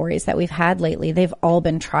biggest stories that we've had lately, they've all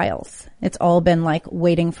been trials. It's all been like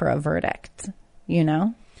waiting for a verdict,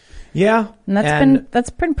 Yeah. And that's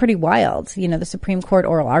been pretty wild. The Supreme Court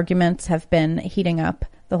oral arguments have been heating up,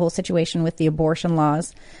 the whole situation with the abortion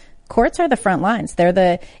laws. Courts are the front lines.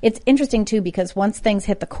 It's interesting too, because once things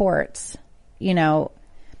hit the courts,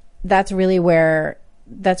 that's really where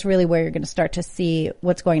you're going to start to see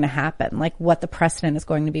what's going to happen, like what the precedent is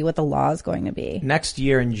going to be, what the law is going to be. Next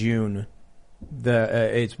year in June,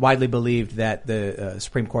 it's widely believed that the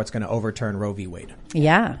Supreme Court's going to overturn Roe v. Wade.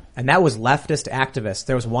 Yeah. And that was leftist activists.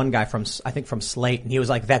 There was one guy from Slate, and he was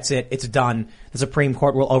like, that's it. It's done. The Supreme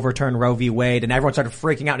Court will overturn Roe v. Wade. And everyone started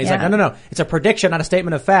freaking out. And he's like, no. It's a prediction, not a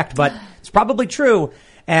statement of fact, but it's probably true.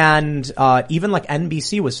 And even like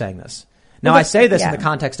NBC was saying this. Now, I say this in the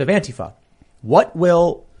context of Antifa.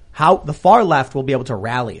 How the far left will be able to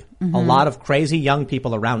rally a lot of crazy young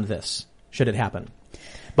people around this, should it happen.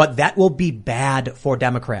 but that will be bad for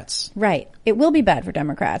Democrats. Right. It will be bad for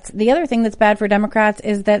Democrats. The other thing that's bad for Democrats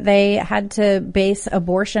is that they had to base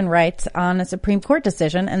abortion rights on a Supreme Court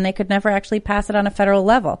decision, and they could never actually pass it on a federal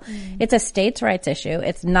level. It's a states' rights issue.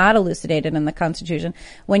 It's not elucidated in the Constitution.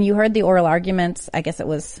 When you heard the oral arguments, I guess it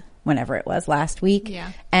was whenever it was last week,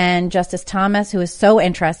 and Justice Thomas, who is so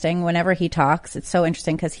interesting whenever he talks, it's so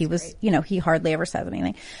interesting because he was, he hardly ever says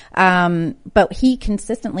anything. But he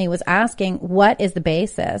consistently was asking, what is the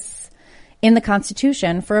basis in the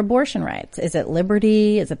Constitution for abortion rights? Is it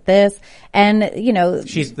liberty? Is it this? And,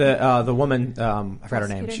 she's the woman, I forgot her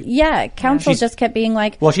name. Counsel just kept being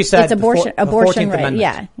like, well, she said it's abortion the 14th right.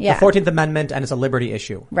 Amendment. Yeah. The 14th Amendment, and it's a liberty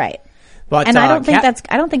issue. Right. But, and I don't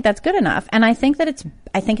think that's good enough. And I think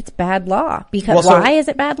it's bad law. Because why is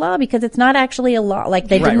it bad law? Because it's not actually a law. Like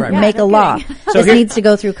they didn't make a law. So this needs to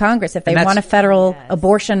go through Congress. If they want a federal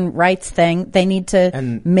abortion rights thing, they need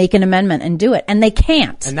to make an amendment and do it. And they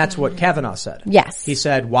can't. And that's what Kavanaugh said. Yes. He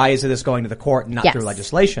said, why is this going to the court and not through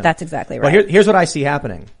legislation? That's exactly right. Well, here's what I see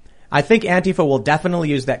happening. I think Antifa will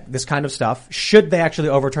definitely use this kind of stuff. Should they actually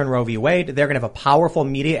overturn Roe v. Wade, they're going to have a powerful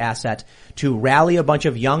media asset to rally a bunch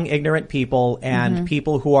of young, ignorant people and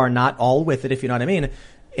people who are not all with it, if you know what I mean,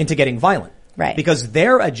 into getting violent. Right. Because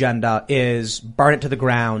their agenda is burn it to the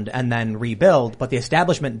ground and then rebuild. But the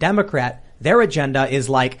establishment Democrat, their agenda is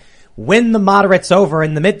like win the moderates over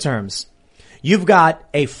in the midterms. You've got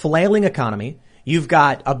a flailing economy. You've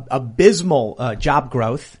got abysmal job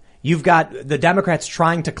growth. You've got the Democrats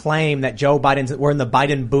trying to claim that we're in the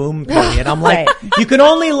Biden boom period. I'm like, you can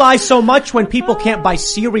only lie so much when people can't buy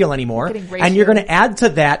cereal anymore. And you're going to add to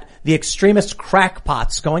that the extremist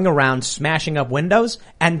crackpots going around smashing up windows,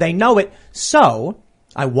 and they know it. So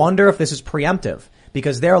I wonder if this is preemptive.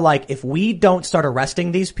 Because they're like, if we don't start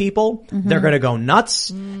arresting these people, they're going to go nuts,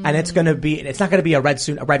 and it's not going to be a red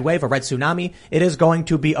wave, a red tsunami. It is going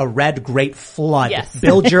to be a red great flood. Yes.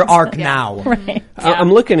 Build your ark now. Right.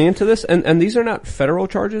 I'm looking into this, and these are not federal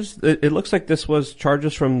charges. It looks like this was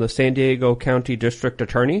charges from the San Diego County District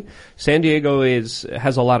Attorney. San Diego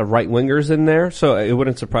has a lot of right wingers in there, so it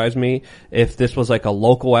wouldn't surprise me if this was like a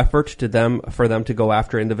local effort for them to go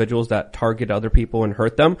after individuals that target other people and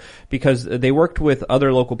hurt them, because they worked with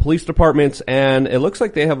other local police departments, and it looks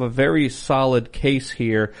like they have a very solid case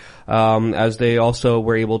here, as they also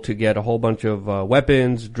were able to get a whole bunch of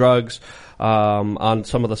weapons, drugs, on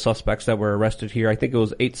some of the suspects that were arrested here. I think it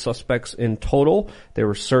was 8 suspects in total. There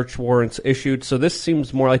were search warrants issued. So this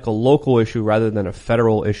seems more like a local issue rather than a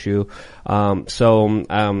federal issue. I think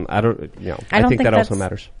that also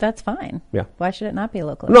matters. That's fine. Yeah. Why should it not be a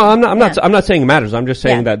local No, issue? I'm not saying it matters. I'm just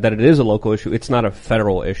saying that it is a local issue. It's not a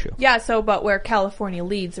federal issue. Yeah, but where California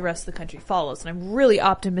leads, the rest of the country follows. And I'm really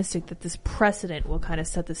optimistic that this precedent will kind of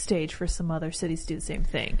set the stage for some other cities to do the same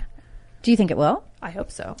thing. Do you think it will? I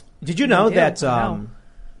hope so. Did you know that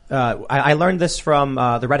I learned this from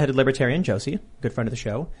the redheaded libertarian Josie, good friend of the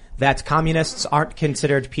show, that communists aren't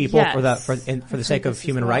considered people for the sake of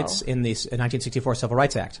human rights in the 1964 Civil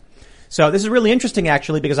Rights Act. So this is really interesting,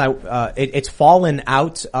 actually, because it's fallen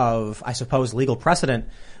out of, I suppose, legal precedent.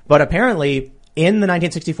 But apparently, in the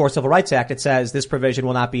 1964 Civil Rights Act, it says this provision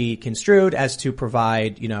will not be construed as to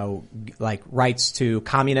provide, like rights to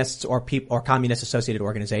communists or communist associated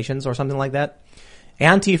organizations or something like that.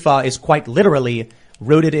 Antifa is quite literally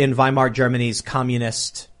rooted in Weimar Germany's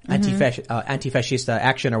communist anti-fascista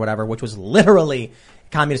action or whatever, which was literally a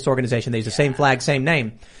communist organization. They use the same flag, same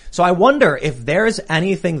name. So I wonder if there's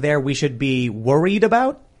anything there we should be worried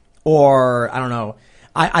about, or I don't know.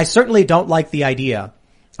 I certainly don't like the idea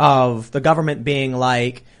of the government being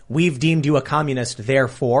like, we've deemed you a communist,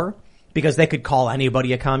 therefore, because they could call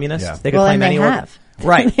anybody a communist. Yeah. They could claim anyone. Have.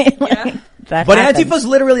 Right. That But happens. Antifa's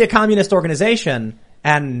literally a communist organization,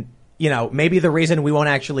 and, maybe the reason we won't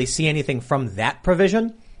actually see anything from that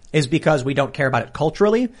provision is because we don't care about it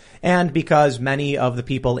culturally, and because many of the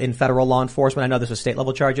people in federal law enforcement, I know this was state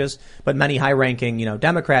level charges, but many high-ranking,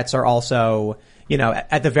 Democrats are also,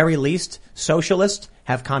 at the very least, socialist,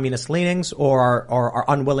 have communist leanings, or are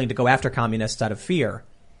unwilling to go after communists out of fear.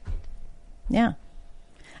 Yeah.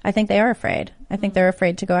 I think they are afraid. I think they're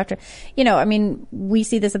afraid to go after, we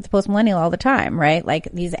see this at the Post-Millennial all the time, right? Like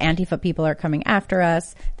these Antifa people are coming after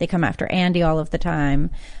us. They come after Andy all of the time.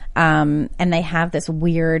 And they have this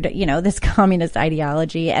weird, this communist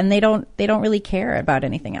ideology, and they don't really care about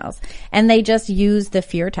anything else. And they just use the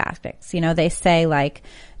fear tactics. They say like,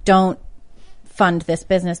 don't fund this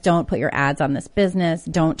business, don't put your ads on this business,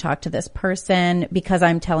 don't talk to this person because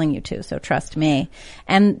I'm telling you to, so trust me.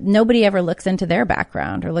 And nobody ever looks into their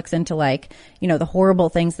background or looks into the horrible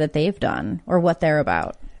things that they've done or what they're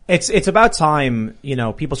about. It's about time,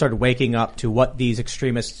 people started waking up to what these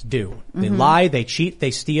extremists do. They lie, they cheat,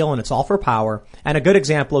 they steal, and it's all for power. And a good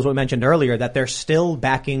example is what we mentioned earlier, that they're still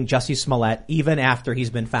backing Jussie Smollett even after he's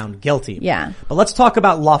been found guilty. Yeah. But let's talk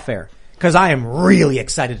about lawfare, because I am really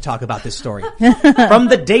excited to talk about this story. From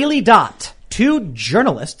the Daily Dot, 2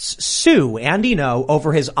 journalists sue Andy Ngo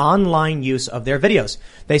over his online use of their videos.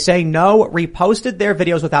 They say Ngo reposted their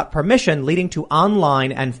videos without permission, leading to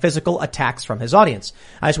online and physical attacks from his audience.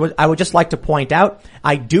 I would just like to point out,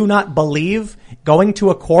 I do not believe going to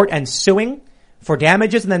a court and suing for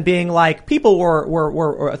damages and then being like, people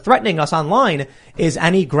were threatening us online is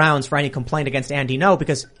any grounds for any complaint against Andy Ngo,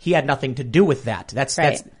 because he had nothing to do with that. That's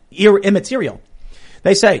immaterial.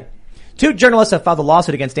 They say, 2 journalists have filed a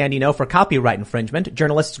lawsuit against Andy Ngo for copyright infringement.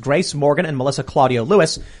 Journalists Grace Morgan and Melissa Claudio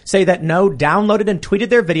Lewis say that Ngo downloaded and tweeted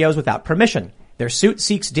their videos without permission. Their suit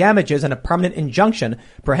seeks damages and a permanent injunction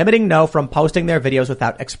prohibiting Ngo from posting their videos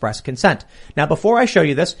without express consent. Now, before I show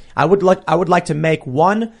you this, I would like to make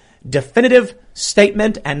one definitive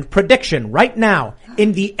statement and prediction right now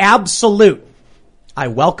in the absolute. I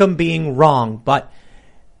welcome being wrong, but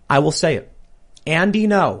I will say it. Andy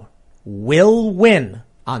Ngo will win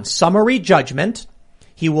on summary judgment.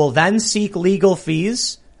 He will then seek legal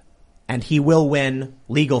fees, and he will win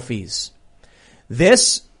legal fees.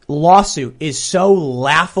 This lawsuit is so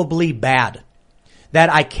laughably bad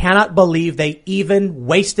that I cannot believe they even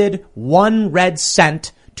wasted 1 red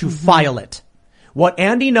cent to file it. What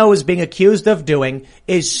Andy Ngo is being accused of doing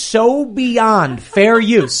is so beyond fair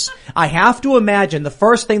use. I have to imagine the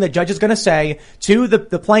first thing the judge is going to say to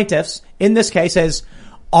the plaintiffs in this case is,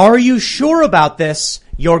 are you sure about this?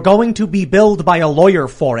 You're going to be billed by a lawyer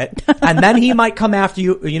for it. And then he might come after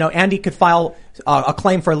you. Andy could file a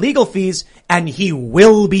claim for legal fees, and he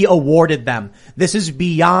will be awarded them. This is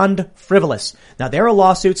beyond frivolous. Now, there are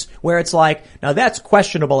lawsuits where it's like, now that's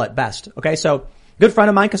questionable at best. Okay, so good friend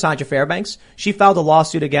of mine, Cassandra Fairbanks, she filed a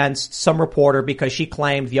lawsuit against some reporter because she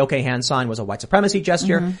claimed the OK hand sign was a white supremacy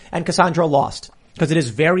gesture, and Cassandra lost because it is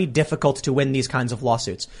very difficult to win these kinds of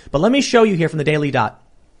lawsuits. But let me show you here from the Daily Dot.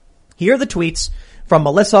 Here are the tweets from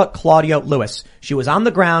Melissa Claudio Lewis. She was on the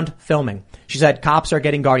ground filming. She said cops are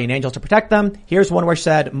getting guardian angels to protect them. Here's one where she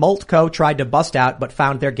said Moltco tried to bust out but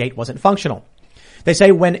found their gate wasn't functional. They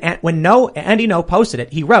say when Andy Ngo posted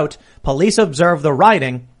it, he wrote, police observed the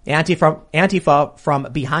rioting Antifa from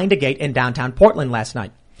behind a gate in downtown Portland last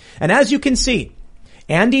night. And as you can see,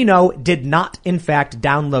 Andy Ngo did not in fact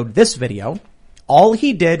download this video. All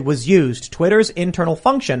he did was use Twitter's internal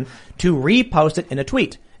function to repost it in a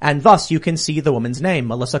tweet. And thus you can see the woman's name,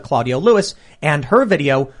 Melissa Claudio Lewis, and her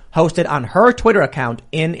video hosted on her Twitter account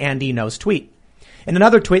in Andy Ngo's tweet. In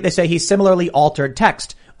another tweet, they say he similarly altered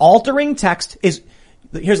text. Altering text is,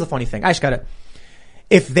 here's the funny thing. I just got it.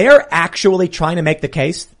 If they're actually trying to make the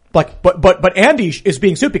case, like, but Andy is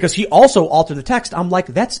being sued because he also altered the text, I'm like,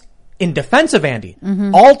 that's in defense of Andy.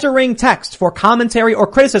 Altering text for commentary or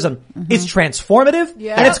criticism is transformative,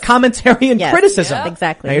 and it's commentary and criticism. Yeah,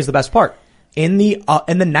 exactly. Now here's the best part. In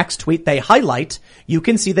the next tweet they highlight, you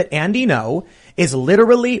can see that Andy Ngo is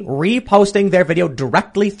literally reposting their video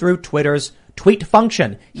directly through Twitter's tweet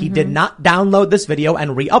function. He did not download this video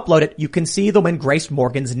and re-upload it. You can see the woman Grace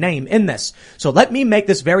Morgan's name in this. So let me make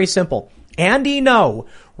this very simple. Andy Ngo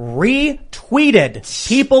retweeted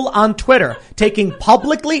people on Twitter taking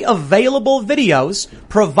publicly available videos,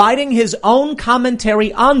 providing his own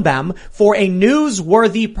commentary on them for a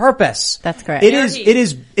newsworthy purpose. That's correct. It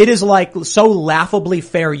is like so laughably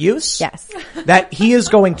fair use. Yes. That he is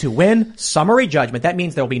going to win summary judgment. That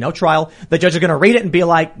means there will be no trial. The judge is going to read it and be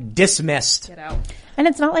like, dismissed. Get out. And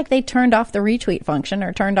it's not like they turned off the retweet function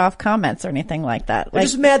or turned off comments or anything like that. They're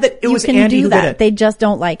just mad that it was you can Andy do who that. did it. They just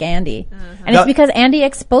don't like Andy. And it's because Andy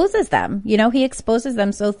exposes them. He exposes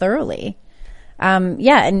them so thoroughly.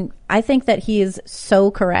 And I think that he is so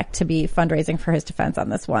correct to be fundraising for his defense on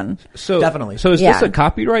this one. So Definitely. So is this a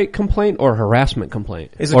copyright complaint or harassment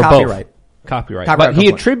complaint? It's a or copyright. Both? Copyright. Copyright But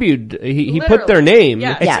he complaint. he put their name.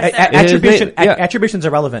 Yeah. Attribution's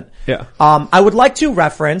irrelevant. Yeah. I would like to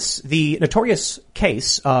reference the notorious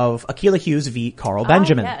case of Akilah Hughes v. Carl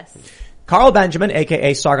Benjamin. Yes. Carl Benjamin,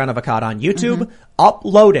 aka Sargon of Akkad on YouTube,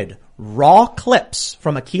 uploaded raw clips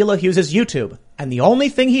from Akilah Hughes' YouTube. And the only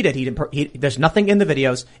thing he did, there's nothing in the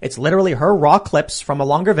videos. It's literally her raw clips from a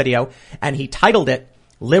longer video. And he titled it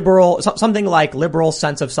something like liberal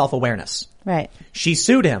sense of self-awareness. Right. She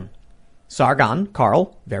sued him. Sargon,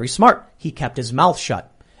 Carl, very smart. He kept his mouth shut.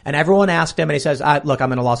 And everyone asked him, and he says, look,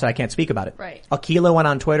 I'm in a lawsuit. I can't speak about it. Right. Akilah went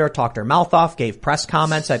on Twitter, talked her mouth off, gave press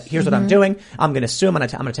comments, said, here's what I'm doing. I'm going to sue him. I'm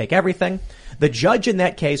going to take everything. The judge in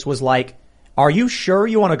that case was like, are you sure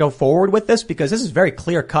you want to go forward with this? Because this is very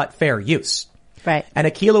clear-cut fair use. Right. And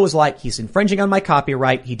Akilah was like, he's infringing on my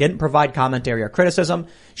copyright. He didn't provide commentary or criticism.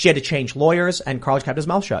 She had to change lawyers, and Carl kept his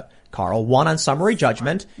mouth shut. Carl won on summary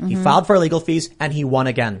judgment. He filed for legal fees, and he won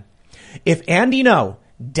again. If Andy Ngo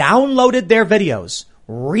downloaded their videos,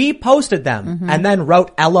 reposted them, and then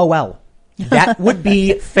wrote LOL, that would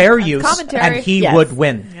be fair use, commentary. and he Yes. would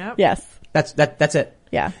win. Yep. Yes. That's it.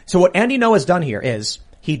 Yeah. So what Andy Ngo has done here is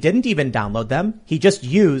he didn't even download them. He just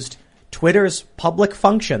used Twitter's public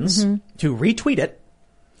functions to retweet it.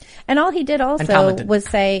 And all he did also commented. was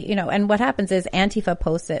say, and what happens is Antifa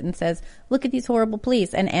posts it and says, look at these horrible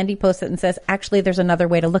police. And Andy posts it and says, actually, there's another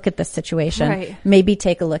way to look at this situation. Right. Maybe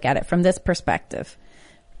take a look at it from this perspective,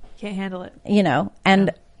 Can't handle it.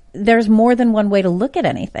 and there's more than one way to look at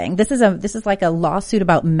anything. This is like a lawsuit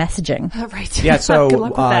about messaging. Right. Yeah, Good so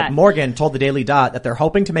luck with that. Morgan told the Daily Dot that they're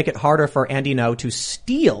hoping to make it harder for Andy Ngo to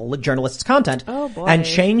steal journalists' content Oh, boy. and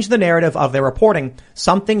change the narrative of their reporting,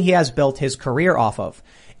 something he has built his career off of.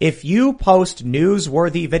 If you post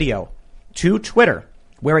newsworthy video to Twitter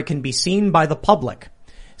where it can be seen by the public,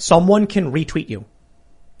 someone can retweet you.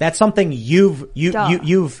 That's something you've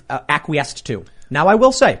acquiesced to. Now, I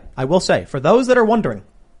will say, for those that are wondering,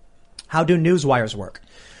 how do news wires work?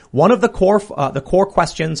 One of the core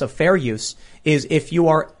questions of fair use is if you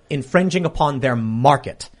are infringing upon their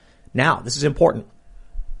market. Now, this is important.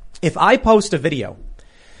 If I post a video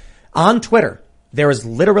on Twitter, there is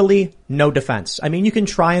literally no defense. I mean, you can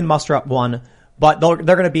try and muster up one, but they're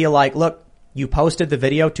going to be like, look, you posted the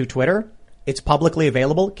video to Twitter. It's publicly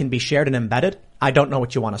available. It can be shared and embedded. I don't know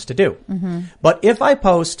what you want us to do. But if I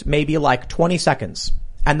post maybe like 20 seconds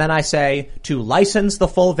and then I say to license the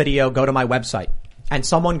full video, go to my website, and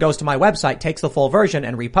someone goes to my website, takes the full version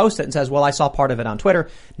and reposts it and says, well, I saw part of it on Twitter.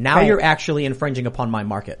 Now Right. you're actually infringing upon my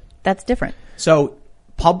market. That's different. So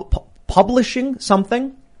publishing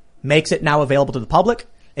something makes it now available to the public.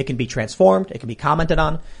 It can be transformed. It can be commented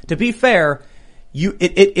on. To be fair,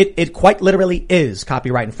 it quite literally is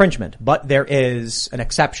copyright infringement, but there is an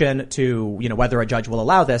exception to, whether a judge will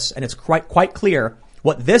allow this. And it's quite clear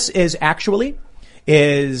what this is actually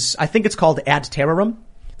is, I think it's called ad terrorum.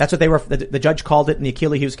 That's what the judge called it in the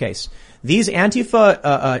Akilah Hughes case. These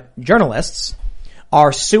Antifa, journalists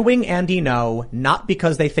are suing Andy Ngo not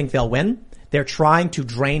because they think they'll win. They're trying to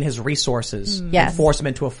drain his resources Yes. and force him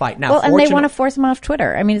into a fight. Now, Well, and they want to force him off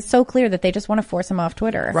Twitter. I mean, it's so clear that they just want to force him off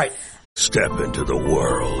Twitter. Right. Step into the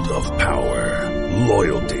world of power,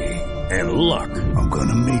 loyalty, and luck. I'm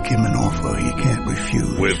gonna make him an offer he can't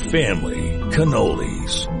refuse. With family,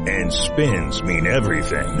 cannolis, and spins mean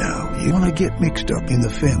everything. Now, you wanna get mixed up in the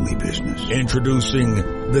family business. Introducing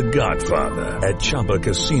The Godfather at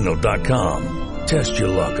ChumbaCasino.com. Test your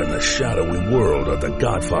luck in the shadowy world of The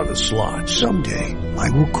Godfather slot. Someday, I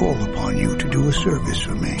will call upon you to do a service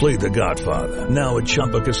for me. Play The Godfather now at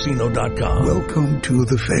ChumbaCasino.com. Welcome to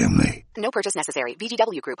the family. No purchase necessary.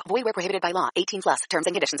 VGW Group. Void where prohibited by law. 18+. Terms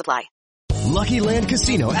and conditions apply. Lucky Land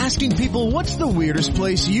Casino, asking people, what's the weirdest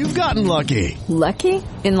place you've gotten lucky? Lucky?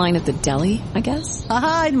 In line at the deli, I guess?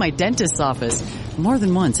 Aha, in my dentist's office. More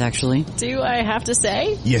than once, actually. Do I have to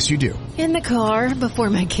say? Yes, you do. In the car before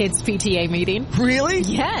my kids' PTA meeting. Really?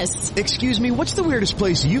 Yes. Excuse me, what's the weirdest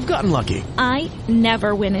place you've gotten lucky? I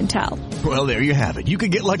never win and tell. Well, there you have it. You can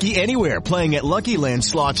get lucky anywhere, playing at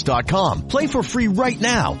LuckyLandSlots.com. Play for free right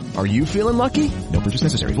now. Are you feeling lucky? No purchase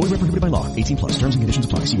necessary. Void where prohibited by law. 18+. Terms and conditions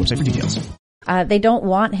apply. See website for details. They don't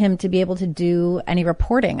want him to be able to do any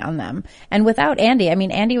reporting on them. And without Andy, I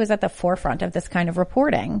mean, Andy was at the forefront of this kind of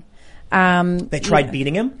reporting. They tried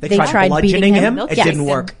beating him. They tried beating bludgeoning him. It Yes. didn't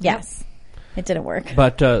work. Yes. It didn't work.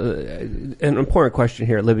 But an important question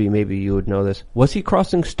here, Libby, maybe you would know this. Was he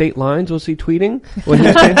crossing state lines? Was he tweeting? When he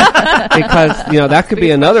did? Because, that could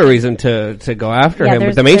be another reason to go after him.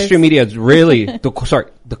 But the mainstream media is really,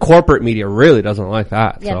 the corporate media really doesn't like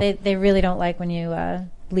that. Yeah, so. they really don't like when you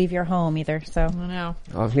leave your home either. So I know.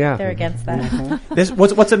 Oh, yeah. They're against that.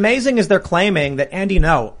 What's amazing is they're claiming that Andy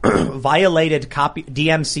Ngo violated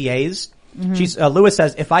DMCA's. Lewis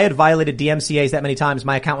says, if I had violated DMCA's that many times,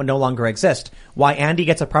 my account would no longer exist. Why Andy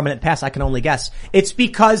gets a permanent pass, I can only guess. It's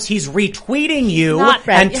because he's retweeting you,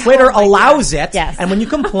 and Twitter allows it. Yes. And when you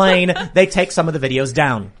complain, they take some of the videos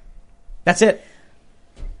down. That's it.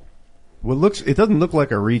 Well, it doesn't look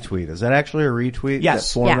like a retweet. Is that actually a retweet?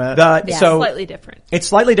 Yes. That format? It's So slightly different. It's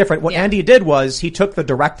slightly different. What Andy did was he took the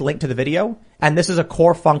direct link to the video, and this is a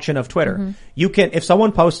core function of Twitter. You can, if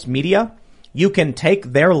someone posts media, you can take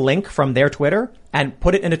their link from their Twitter and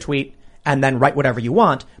put it in a tweet and then write whatever you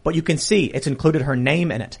want, but you can see it's included her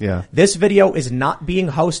name in it. Yeah. This video is not being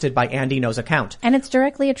hosted by Andy Ngo's account. And it's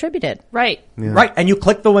directly attributed. Right. Yeah. Right. And you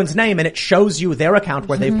click the one's name and it shows you their account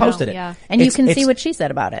where they've posted it. Yeah. And you can see what she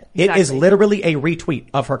said about it. It is literally a retweet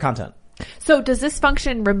of her content. So does this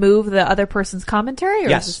function remove the other person's commentary? Or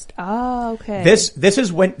Yes. Is this, oh, okay. This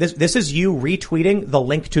is you retweeting the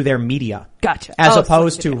link to their media. Gotcha. As Oh,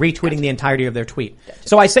 opposed so- to retweeting the entirety of their tweet.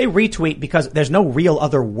 So I say retweet because there's no real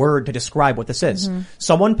other word to describe what this is. Mm-hmm.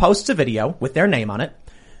 Someone posts a video with their name on it.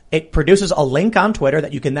 It produces a link on Twitter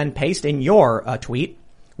that you can then paste in your tweet,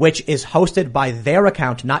 which is hosted by their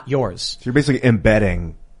account, not yours. So you're basically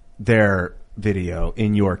embedding their video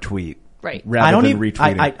in your tweet. Right. Rather than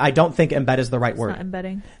retweeting. I don't think embed is the right word. Not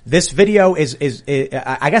embedding. This video is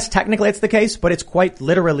I guess technically it's the case, but it's quite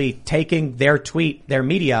literally taking their tweet, their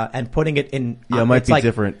media, and putting it in. Yeah, it might it's be like,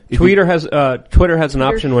 different. Twitter has an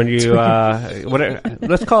option when you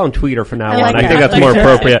let's call him Tweeter for now I like on. I that. think that's more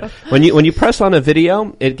appropriate. When you press on a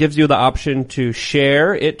video, it gives you the option to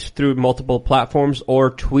share it through multiple platforms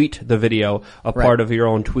or tweet the video, a part of your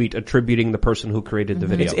own tweet attributing the person who created the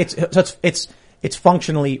video. It's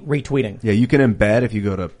functionally retweeting. Yeah, you can embed if you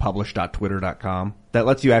go to publish.twitter.com. That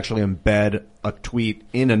lets you actually embed a tweet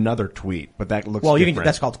in another tweet, but that looks different.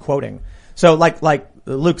 That's called quoting. So like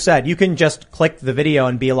Luke said, you can just click the video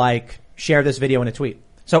and be like, share this video in a tweet.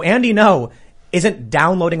 So Andy Ngo isn't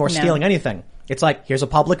downloading or stealing anything. It's like, here's a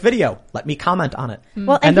public video. Let me comment on it.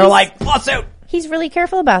 Well, and they're like, lawsuit. He's really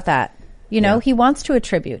careful about that. You know, he wants to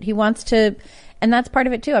attribute. He wants to, and that's part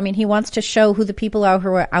of it too. I mean, he wants to show who the people are who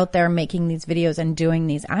are out there making these videos and doing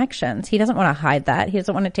these actions. He doesn't want to hide that. He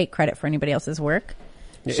doesn't want to take credit for anybody else's work.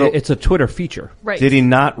 So it's a Twitter feature. Right. Did he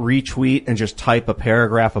not retweet and just type a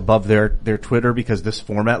paragraph above their Twitter because this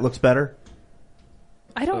format looks better?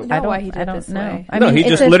 I don't know why he did this way. I mean, he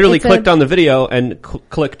just literally clicked on the video and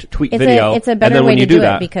clicked tweet video. It's a better and then way when you to do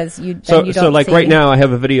that, it because you so don't like see. right now I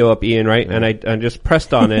have a video up, Ian, right? And I just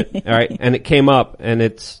pressed on it, all right, and it came up and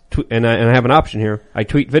it's and I have an option here. I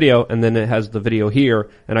tweet video and then it has the video here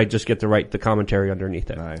and I just get to write the commentary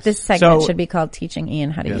underneath it. Nice. This segment should be called Teaching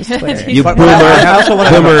Ian How to Use Twitter. You But boomer. I also want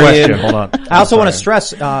to have a question. Hold on. I also want to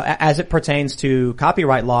stress, as it pertains to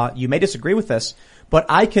copyright law, you may disagree with this, but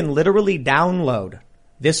I can literally download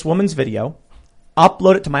this woman's video,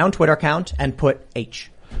 upload it to my own Twitter account, and put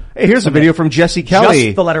H. Hey, here's a video from Jesse Kelly.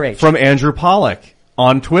 Just the letter H. From Andrew Pollack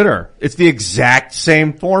on Twitter. It's the exact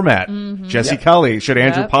same format. Jesse Kelly. Should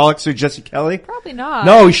Andrew Pollack sue Jesse Kelly? Probably not.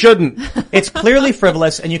 No, he shouldn't. It's clearly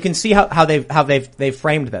frivolous, and you can see how they've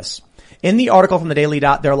framed this. In the article from the Daily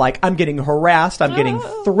Dot, they're like, I'm getting harassed, I'm getting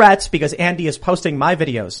threats because Andy is posting my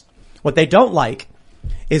videos. What they don't like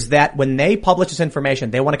is that when they publish this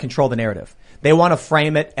information, they want to control the narrative. They want to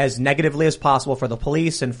frame it as negatively as possible for the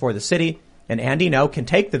police and for the city. And Andy Ngo can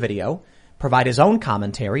take the video, provide his own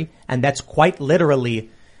commentary, and that's quite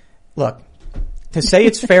literally, look, to say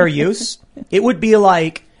it's fair use, it would be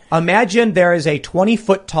like, imagine there is a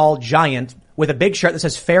 20-foot tall giant with a big shirt that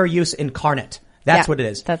says fair use incarnate. That's what it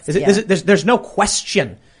is. There's no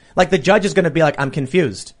question. Like the judge is going to be like, I'm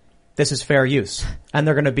confused. This is fair use. And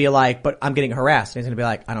they're going to be like, but I'm getting harassed. And he's going to be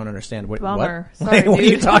like, I don't understand. What Sorry, are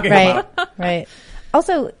you talking about? Right.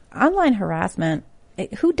 Also, online harassment.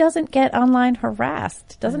 Who doesn't get online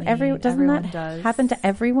harassed? Doesn't that happen to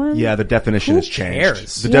everyone? Yeah, the definition has changed.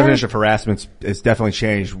 Cares? The definition of harassment is definitely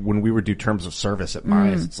changed. When we would do terms of service at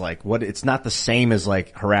Mars, it's like, it's not the same as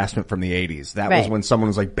like harassment from the 80s. That was when someone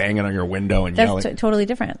was like banging on your window and yelling. That's totally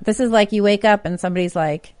different. This is like you wake up and somebody's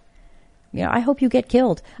like, you know, I hope you get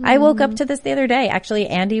killed. I woke up to this the other day. Actually,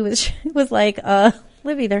 Andy was like,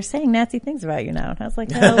 Libby, they're saying nasty things about you now. And I was like,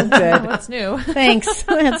 oh, good. That's new. Thanks.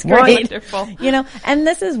 That's great. Wonderful. You know, and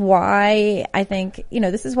this is why I think, you know,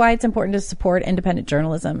 this is why it's important to support independent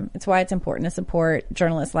journalism. It's why it's important to support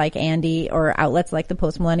journalists like Andy or outlets like the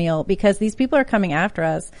Post Millennial, because these people are coming after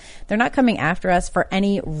us. They're not coming after us for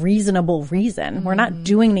any reasonable reason. We're not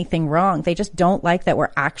doing anything wrong. They just don't like that we're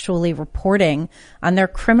actually reporting on their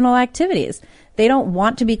criminal activities. They don't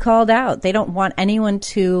want to be called out. They don't want anyone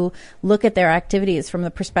to look at their activities from the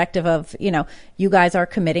perspective of, you know, you guys are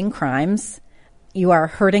committing crimes. You are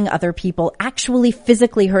hurting other people, actually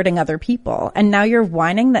physically hurting other people. And now you're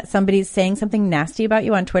whining that somebody's saying something nasty about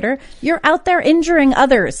you on Twitter. You're out there injuring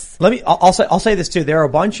others. I'll say this too. There are a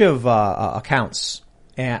bunch of accounts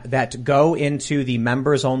that go into the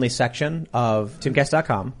members only section of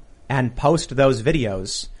timcast.com and post those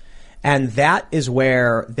videos. And that is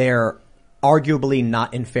where they're arguably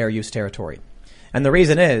not in fair use territory. And the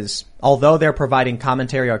reason is, although they're providing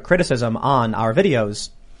commentary or criticism on our videos,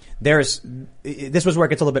 this was where it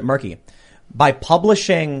gets a little bit murky. By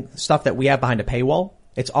publishing stuff that we have behind a paywall,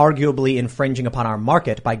 it's arguably infringing upon our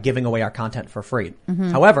market by giving away our content for free.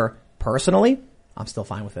 Mhm. However, personally, I'm still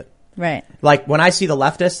fine with it. Right. Like when I see the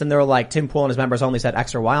leftists and they're like, Tim Pool and his members only said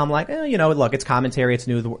X or Y, I'm like, look, it's commentary, it's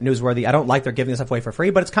newsworthy. I don't like they're giving this stuff away for free,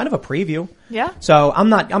 but it's kind of a preview. Yeah. So I'm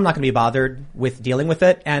not going to be bothered with dealing with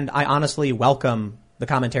it, and I honestly welcome the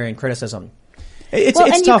commentary and criticism. It's and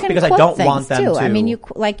tough you can because I quote don't things, want them too. to. I mean,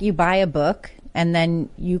 you buy a book and then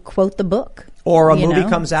you quote the book. Or a you movie know?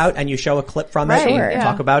 comes out and you show a clip from Right, it sure, and yeah.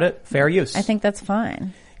 talk about it. Fair use. I think that's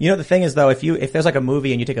fine. You know, the thing is though, if there's like a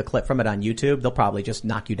movie and you take a clip from it on YouTube, they'll probably just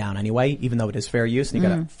knock you down anyway, even though it is fair use and you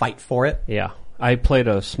gotta fight for it. Yeah. I played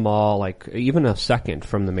a small, even a second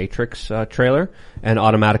from the Matrix trailer, and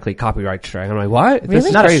automatically copyright strike. I'm like, what? Really? This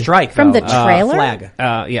is Not crazy. a strike, From though. the trailer? Flag.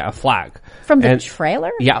 Yeah, a flag. From the And- trailer?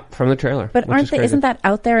 Yeah, from the trailer. But which is crazy. isn't that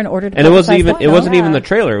out there in order to And it wasn't publicize even the it wasn't film? even the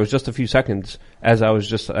trailer. It was just a few seconds as I was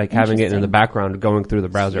just having it in the background going through the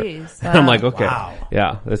browser. Jeez. And I'm like, okay, Wow.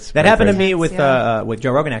 yeah, that's That happened to crazy. me with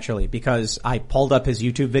Joe Rogan actually, because I pulled up his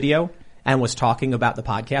YouTube video and was talking about the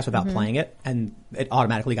podcast without playing it, and it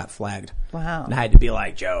automatically got flagged. Wow. And I had to be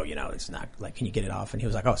like, Joe, it's not like, can you get it off? And he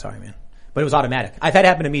was like, oh, sorry, man. But it was automatic. I've had it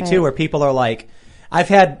happen to me too, Right. where people are like, I've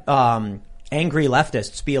had angry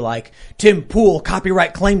leftists be like, Tim Pool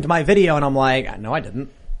copyright claimed my video, and I'm like, no, I didn't.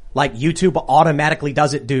 Like YouTube automatically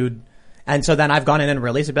does it, dude. And so then I've gone in and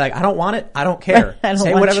released it, be like, I don't want it. I don't care. I don't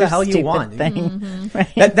Say want whatever your the hell you stupid want. thing.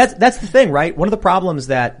 Right. That's the thing, right? One of the problems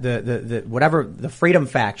that the freedom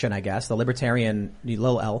faction, I guess, the libertarian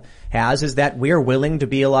little L has, is that we're willing to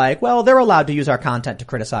be like, well, they're allowed to use our content to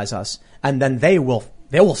criticize us, and then they will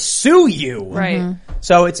sue you. Right.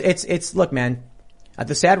 So it's look, man,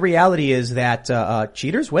 the sad reality is that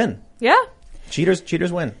cheaters win. Yeah.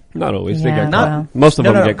 Cheaters win. Not always. Yeah, They get well. caught. Most of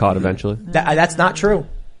No, them no, get caught eventually. That's not true.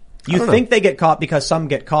 I You don't think know. they get caught because some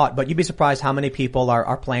get caught, but you'd be surprised how many people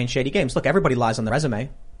are playing shady games. Look, everybody lies on their resume.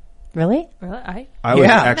 Really? Really? I was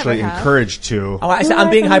Yeah. actually Never have. encouraged to. Oh, I'm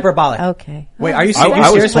being hyperbolic. Okay. Wait, are you I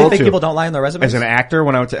was seriously told think to. people don't lie on their resumes? As an actor,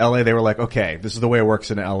 when I went to LA, they were like, okay, this is the way it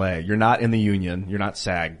works in LA. You're not in the union. You're not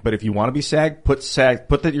SAG. But if you want to be SAG, put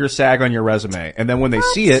your SAG on your resume. And then when they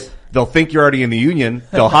see it, they'll think you're already in the union.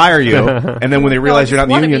 They'll hire you. And then when they realize you're not in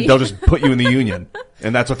the wanna union, be. they'll just put you in the union.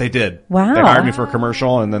 And that's what they did. Wow. They hired me for a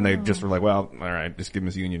commercial, and then they just were like, well, all right, just give him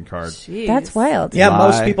his union card. Jeez. That's wild. Yeah, Lie.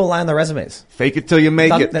 most people lie on their resumes. Fake it till you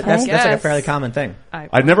make it. That's like a Yes. fairly common thing.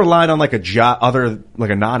 I've never lied on like a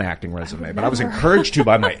a non-acting resume, but I was encouraged to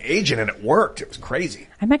by my agent, and it worked. It was crazy.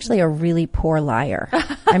 I'm actually a really poor liar.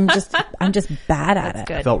 I'm just bad at it.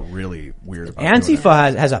 Good. I felt really weird about doing that.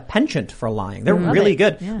 Antifa has a penchant for lying. They're really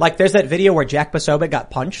good. Yeah. Like there's that video where Jack Posobiec got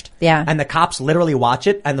punched. Yeah. And the cops literally watch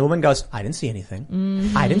it, and the woman goes, I didn't see anything.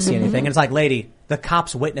 I didn't see anything. And it's like, lady, the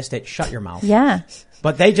cops witnessed it. Shut your mouth. Yeah.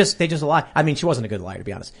 But they just lie. I mean, she wasn't a good liar, to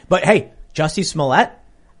be honest. But hey, Jussie Smollett,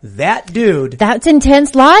 that dude. That's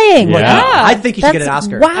intense lying. Yeah. I think he should get an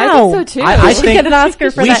Oscar. Wow. I think so too. I She should think get an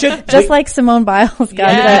Oscar for we that. should- Just like Simone Biles got the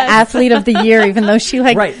Yes. Athlete of the Year, even though she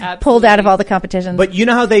Right. pulled out of all the competitions. But you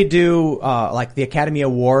know how they do, like the Academy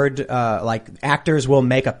Award, like actors will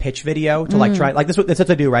make a pitch video to like try, like that's what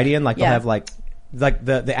they do, right, Ian? Like they'll Yeah. have like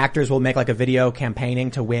the actors will make like a video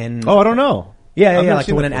campaigning to win. Oh, I don't know. Yeah, I've never like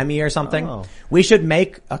to seen win that an before. Emmy or something. Oh. We should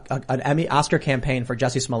make an Emmy Oscar campaign for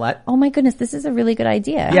Jussie Smollett. oh my goodness, this is a really good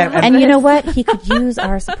idea. Yeah, and you know what? He could use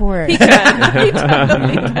our support.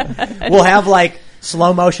 We'll have like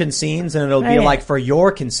slow motion scenes, and it'll be Right. like, for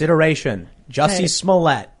your consideration, Jussie Right.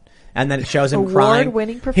 Smollett, and then it shows him crying.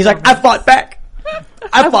 Award-winning He's like, I fought back.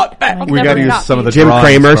 I fought back. I'll We got never to use not some of be. the Jim drawings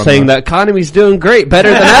Cramer from saying the economy's doing great, better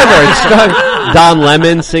than ever. It's strong. Don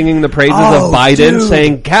Lemon singing the praises Oh, of Biden, dude.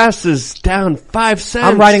 saying gas is down 5 cents.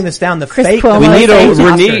 I'm writing this down. The Chris fake. Cuomo We need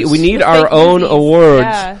Oscars. we need The our fake own movies. awards.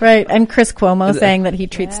 Yeah. Right, and Chris Cuomo saying that he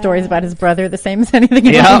treats stories about his brother the same as anything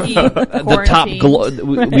Yeah, else. the top.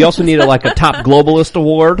 We also need a top globalist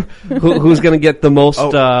award. Who's going to get the most?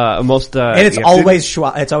 Most. And it's always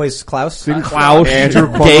it's always Klaus. Klaus. Andrew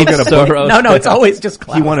Cuomo Dave get a book? Soros. No, it's always just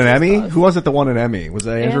Klaus. He won an Emmy? Who was it that won an Emmy? Was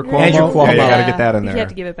that Andrew Cuomo? Andrew Cuomo. Yeah, you gotta Yeah. get that in there. You had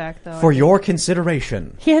to give it back though. For your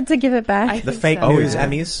consideration. He had to give it back. The fake so. news Yeah.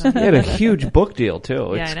 Emmys. He had a huge book deal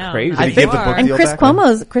too. Yeah, It's I know. crazy. I think- And Chris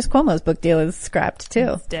Cuomo's book deal is scrapped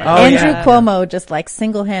too. dead. Oh, Andrew yeah. Cuomo just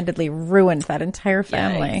single-handedly ruined that entire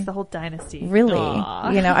family. Yikes, the whole dynasty. Really, Aw.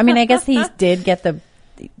 I mean, I guess he did get the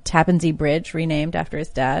Tappan Zee Bridge renamed after his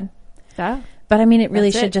dad. Yeah. But I mean, it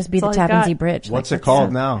really That's should it. just be That's the all he's Tappan Zee got. Bridge. What's Like, it called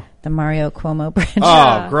that's now? The Mario Cuomo Bridge.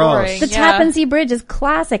 Oh, gross. boring. The Yeah. Tappan Zee Bridge is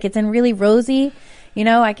classic. It's in really rosy.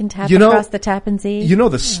 I can tap across the Tappan Zee. You know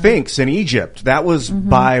the Sphinx in Egypt, that was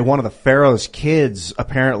by one of the pharaoh's kids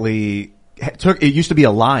apparently it used to be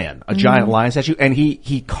a lion, a giant lion statue, and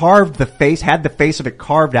he carved had the face of it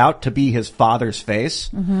carved out to be his father's face,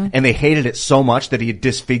 and they hated it so much that he had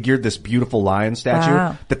disfigured this beautiful lion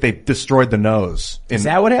statue that they destroyed the nose. Is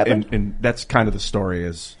that what happened? And that's kind of the story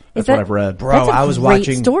that's what I've read. Bro, I was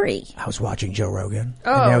watching Joe Rogan,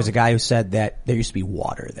 and there was a guy who said that there used to be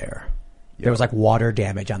water there. There was like water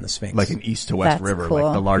damage on the Sphinx. Like an east to west river. Cool.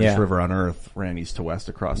 Like the largest river on earth ran east to west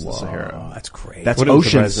across the Sahara. Oh, that's crazy. That's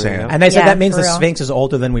ocean sand. And they said that means the Sphinx is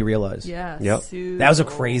older than we realize. Yeah. Yep. That was a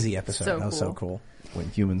crazy episode. So that was so cool. When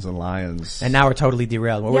humans and lions. And now we're totally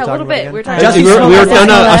derailed. What were we talking a little bit. about? We're Again? talking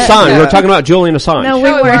Assange. We were talking about Julian Assange. No, we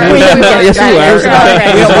Yes,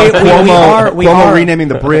 we Cuomo are renaming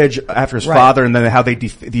the bridge after his father, and then how the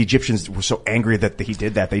Egyptians were so angry that he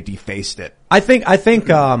did that, they defaced it. I think, I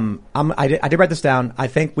did write this down. I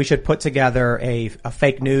think we should put together a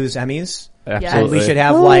fake news Emmys. Absolutely. We should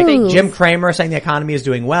have like Jim Cramer saying the economy is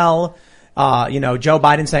doing well. Joe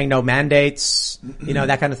Biden saying no mandates,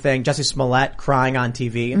 that kind of thing. Jussie Smollett crying on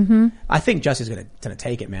TV. I think Jussie's gonna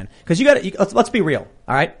take it, man. Cause let's be real.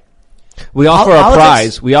 All right. We offer a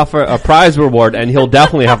prize. We offer a prize reward, and he'll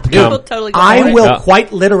definitely have to come. I will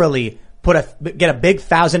quite literally get a big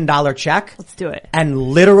 $1,000 check. Let's do it. And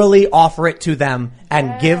literally offer it to them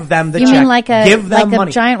and give them the check. You mean like give them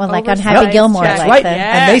money. A giant one, like on Happy Gilmore? That's like right. the,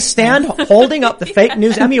 And they stand holding up the fake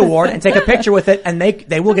news Emmy Award and take a picture with it, and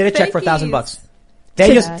they will get a check for $1,000.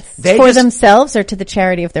 They for themselves or to the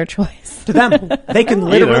charity of their choice? To them. They can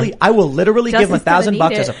literally, I will literally give them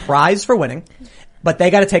 $1,000 as a prize for winning. But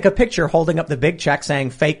they got to take a picture holding up the big check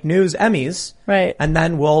saying fake news Emmys. Right. And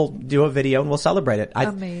then we'll do a video and we'll celebrate it.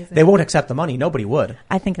 Amazing. They won't accept the money. Nobody would.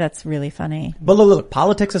 I think that's really funny. But look,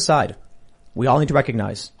 politics aside, we all need to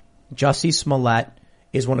recognize Jussie Smollett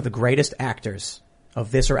is one of the greatest actors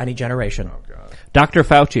of this or any generation. Oh, God. Dr.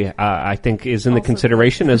 Fauci, I think, is in the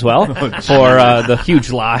consideration as well for the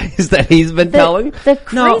huge lies that he's been telling. The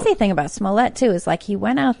crazy thing about Smollett, too, is like he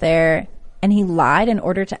went out there and he lied in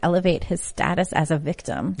order to elevate his status as a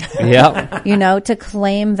victim. Yeah. To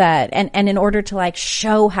claim that, and in order to like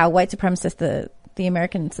show how white supremacist the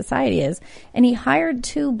American society is. And he hired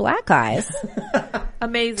 2 black guys.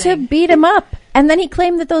 Amazing. To beat him up. And then he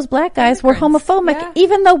claimed that those black guys were homophobic,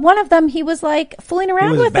 even though one of them he was like fooling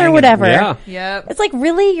around with or whatever. Yeah. Yep. It's like,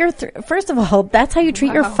 really? First of all, that's how you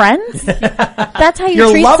treat your friends? That's how you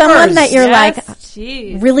Your treat lovers. someone that you're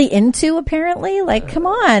Jeez. really into, apparently? Like, come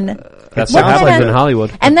on. That's what happens in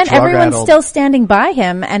Hollywood. And then everyone's still standing by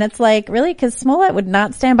him, and it's like, really? Because Smollett would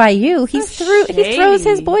not stand by you. He throws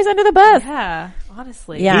his boys under the bus. Yeah,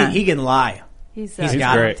 honestly. Yeah. He can lie. He's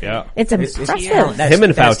got great, it. yeah. It's impressive. Him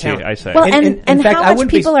and Fauci, I say. Well, In and fact, how much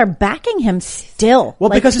people are backing him still. Well,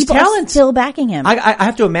 because his people are talent. still backing him. I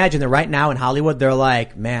have to imagine that right now in Hollywood, they're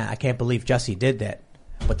like, man, I can't believe Jussie did that.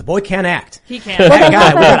 But the boy can't act. He can't.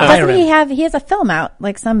 Doesn't he has a film out,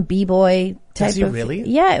 like some B-boy type Does he of, really?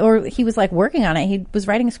 Yeah, or he was like working on it. He was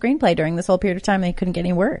writing a screenplay during this whole period of time and he couldn't get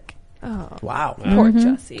any work. Oh, wow. Poor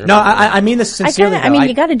Jussie. No, I mean this sincerely.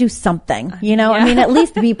 You got to do something, I mean, at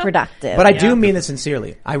least be productive. But I do mean this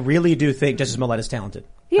sincerely. I really do think Jussie Smollett is talented.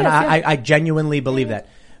 And I genuinely believe that.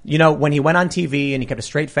 When he went on TV and he kept a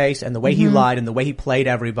straight face and the way he lied and the way he played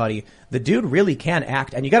everybody, the dude really can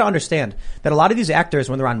act. And you got to understand that a lot of these actors,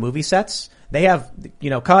 when they're on movie sets, they have,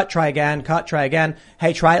 cut, try again.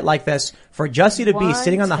 Hey, try it like this. For Jussie to be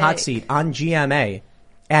sitting on the hot seat on GMA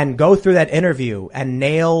and go through that interview and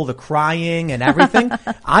nail the crying and everything,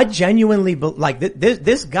 I genuinely like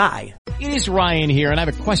this guy. It is Ryan here, and I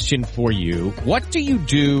have a question for you. What do you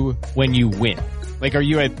do when you win? Like, are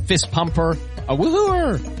you a fist pumper, a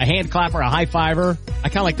woohooer, a hand clapper, a high fiver? I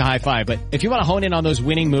kind of like the high five, but if you want to hone in on those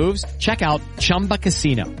winning moves, check out Chumba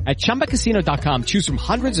Casino. At ChumbaCasino.com, choose from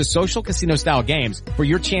hundreds of social casino style games for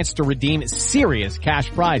your chance to redeem serious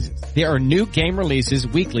cash prizes. There are new game releases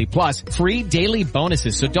weekly, plus free daily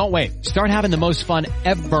bonuses. So don't wait. Start having the most fun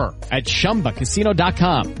ever at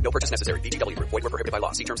ChumbaCasino.com. No purchase necessary. VGW Group. Void where prohibited by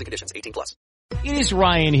law. See terms and conditions. 18+. It is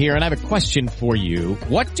Ryan here, and I have a question for you.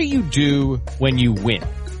 What do you do when you win?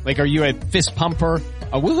 Like, are you a fist pumper,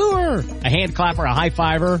 a woohooer, a hand clapper, a high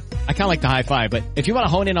fiver? I kind of like the high five, but if you want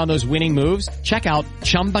to hone in on those winning moves, check out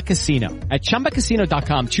Chumba Casino. At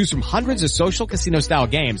ChumbaCasino.com, choose from hundreds of social casino style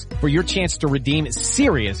games for your chance to redeem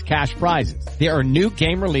serious cash prizes. There are new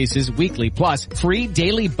game releases weekly, plus free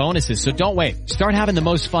daily bonuses. So don't wait. Start having the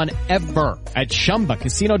most fun ever at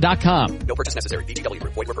ChumbaCasino.com. No purchase necessary. VGW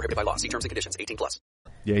Group. Void where prohibited by law. See terms and conditions. 18+.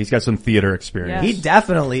 Yeah, he's got some theater experience. He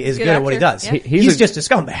definitely is good at what he does. Yeah. He's just a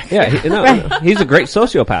scumbag. Yeah, he's a great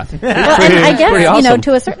sociopath. Well, and I guess, awesome.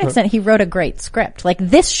 To a certain extent, he wrote a great script. Like,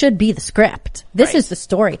 this should be the script. This is the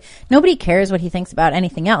story. Nobody cares what he thinks about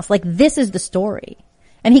anything else. Like, this is the story.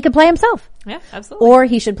 And he could play himself. Yeah, absolutely. Or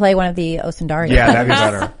he should play one of the Osundari. Yeah, that'd be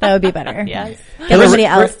better. That would be better. Yes. Get somebody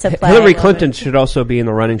else to play. Hillary Clinton should also be in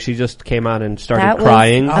the running. She just came out and started That was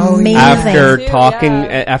crying amazing. after Too, talking,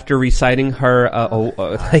 after reciting her,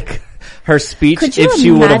 her speech Could you if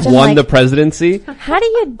she would have imagine, won like, the presidency. How do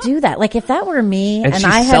you do that? Like, if that were me And she's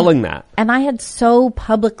I had, selling that. and I had so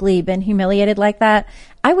publicly been humiliated like that,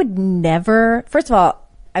 I would never, first of all,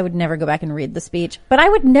 I would never go back and read the speech, but I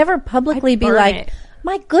would never publicly be burn like, it.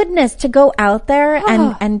 my goodness, to go out there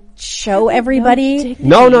and show everybody.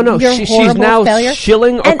 No. your She's horrible now failure.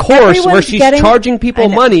 shilling a And course where everyone's she's getting- charging people I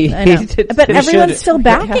know, money. I know. But everyone's still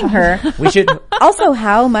backing her. We should. Also,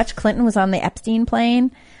 how much Clinton was on the Epstein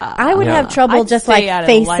plane. I would have trouble I'd just stay like out of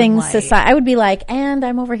facing limelight. society. I would be like, and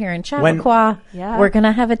I'm over here in Chappaqua. Yeah. We're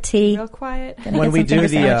gonna have a tea. Real quiet. When we do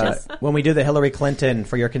the Hillary Clinton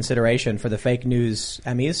for your consideration for the fake news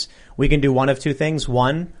Emmys, we can do one of two things.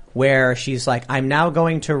 One, where she's like, I'm now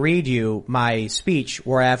going to read you my speech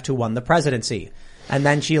where I have to won the presidency. And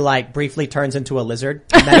then she like briefly turns into a lizard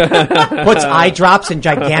and then puts eye drops in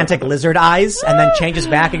gigantic lizard eyes and then changes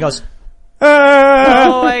back and goes,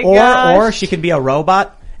 Oh my gosh. or she could be a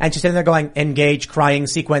robot and she's sitting there going, engage crying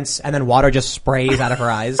sequence, and then water just sprays out of her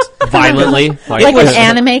eyes. Violently. like an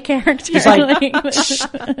anime character. She's like,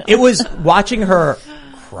 it was watching her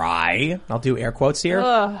cry. I'll do air quotes here.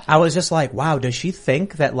 Ugh. I was just like, wow, does she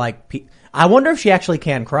think that like, I wonder if she actually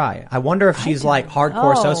can cry. I wonder if she's like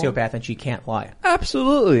hardcore know. sociopath and she can't lie.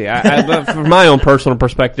 Absolutely. But from my own personal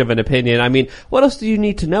perspective and opinion, I mean, what else do you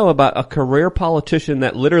need to know about a career politician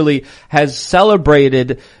that literally has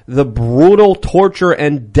celebrated the brutal torture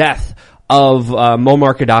and death of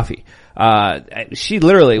Muammar Gaddafi? She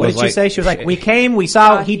literally What was did like, she say? She was like, we came, we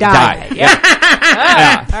saw, he died.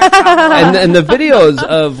 And the videos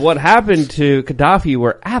of what happened to Gaddafi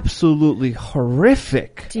were absolutely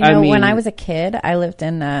horrific. Do you know, when I was a kid, I lived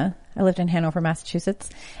in Hanover, Massachusetts,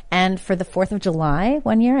 and for the 4th of July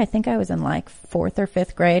one year, I think I was in like 4th or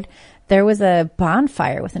 5th grade, there was a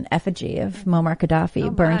bonfire with an effigy of Muammar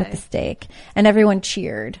Gaddafi burned at the stake, and everyone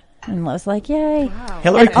cheered. And I was like, yay. Wow.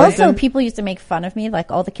 Hillary and also Clinton- people used to make fun of me,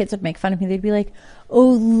 like all the kids would make fun of me. They'd be like,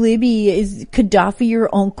 oh, Libby, is Gaddafi your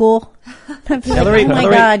uncle? I'd be like, oh my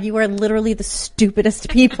God, you are literally the stupidest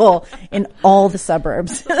people in all the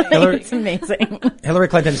suburbs. It's amazing. Hillary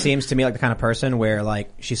Clinton seems to me like the kind of person where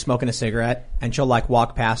like she's smoking a cigarette and she'll like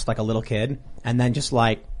walk past like a little kid and then just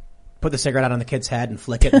like put the cigarette out on the kid's head and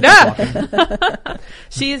flick it and keep walking.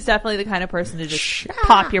 She is definitely the kind of person to just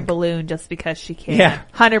pop your balloon just because she can. Yeah.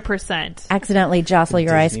 100%. Accidentally jostle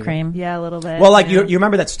your ice cream. Yeah, a little bit. Well, like you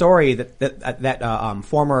remember that story that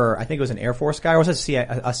former, I think it was an Air Force guy or was it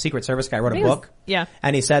a Secret Service guy wrote a book? Yeah.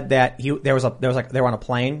 And he said that they were on a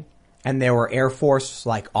plane and there were Air Force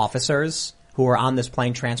like officers who were on this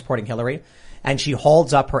plane transporting Hillary. And she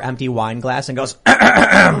holds up her empty wine glass and goes,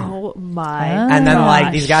 oh my and then gosh.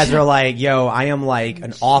 like these guys are like, yo, I am like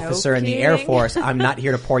an officer in the Air Force. I'm not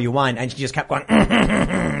here to pour you wine. And she just kept going,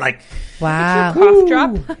 like, wow. Cough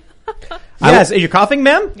drop. Yes, are you coughing,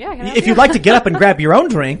 ma'am? Yeah, can I if you'd like to get up and grab your own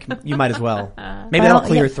drink, you might as well. Maybe that'll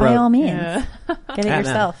clear your throat. By all means. Get it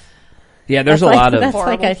yourself. Yeah, there's That's a lot of... That's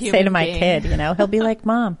like I horrible say to my human kid, being. you know, he'll be like,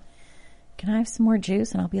 Mom, can I have some more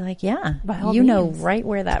juice? And I'll be like, yeah. By all You know means. right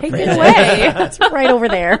where that Take fridge it is. away. It's right over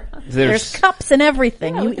there. There's cups and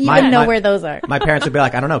everything. You even know where those are. My parents would be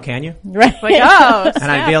like, I don't know, can you? Right. Like, oh,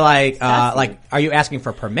 And I'd be like, are you asking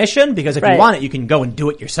for permission? Because if you Right. want it, you can go and do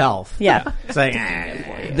it yourself. Yeah. It's like,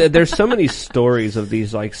 There's so many stories of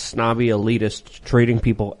these like snobby elitists treating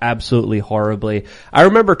people absolutely horribly. I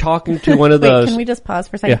remember talking to one of Wait, those... can we just pause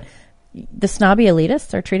for a second? Yeah. The snobby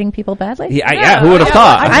elitists are treating people badly? Yeah, who would have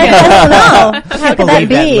thought? I don't know. How could that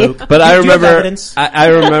be? But I Do you have remember, evidence? I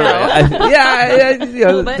remember,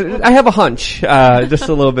 I have a hunch, just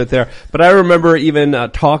a little bit there. But I remember even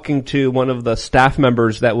talking to one of the staff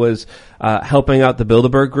members that was helping out the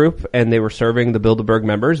Bilderberg group, and they were serving the Bilderberg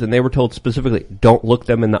members, and they were told specifically, don't look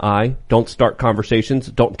them in the eye, don't start conversations,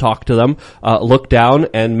 don't talk to them, look down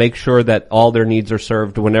and make sure that all their needs are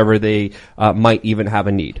served whenever they might even have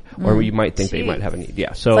a need, or you might think they might have a need.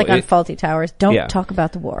 Yeah, so It's like on Faulty Towers. Don't yeah. talk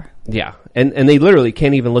about the war. Yeah, and they literally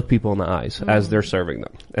can't even look people in the eyes as they're serving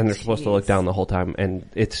them, and they're supposed to look down the whole time, and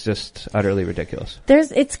it's just utterly ridiculous.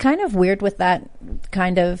 It's kind of weird with that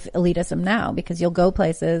kind of elitism now, because you'll go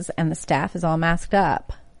places and the staff is all masked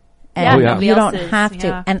up and you don't have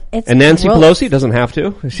to. And it's Nancy gross. Pelosi doesn't have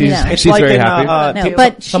to. She's like very in, happy.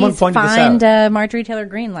 But someone she's pointed this fined out. Marjorie Taylor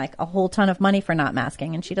Greene like a whole ton of money for not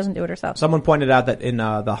masking, and she doesn't do it herself. Someone pointed out that in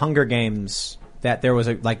the Hunger Games that there was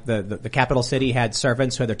the capital city had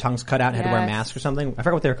servants who had their tongues cut out and had to wear masks or something. I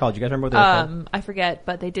forgot what they were called. Do you guys remember what they were called? I forget,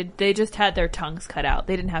 but they just had their tongues cut out.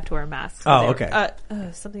 They didn't have to wear masks. Oh, okay.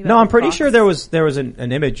 Something about no, I'm pretty Fox. sure there was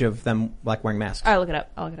an image of them like wearing masks. I'll look it up.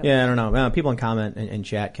 Yeah, I don't know. People in comment and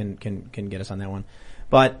chat can get us on that one.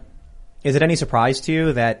 But is it any surprise to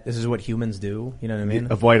you that this is what humans do? You know what I mean?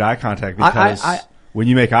 Avoid eye contact because when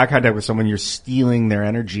you make eye contact with someone, you're stealing their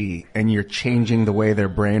energy and you're changing the way their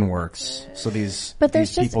brain works. So these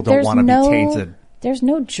people don't want to be tainted. There's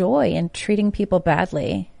no joy in treating people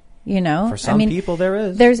badly, you know? For some people there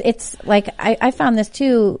is. It's like, I found this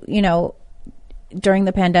too, you know, during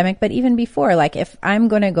the pandemic, but even before, like if I'm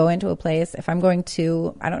going to go into a place, if I'm going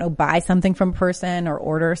to, I don't know, buy something from a person or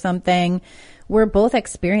order something, we're both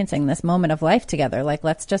experiencing this moment of life together. Like,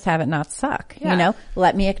 let's just have it not suck. Yeah. You know,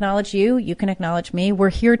 let me acknowledge you. You can acknowledge me. We're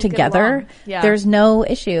here together. Yeah. There's no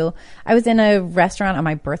issue. I was in a restaurant on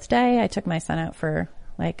my birthday. I took my son out for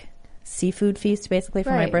like seafood feast basically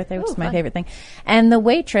for my birthday, which is my favorite thing. And the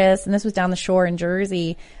waitress, and this was down the shore in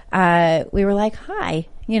Jersey, we were like, hi,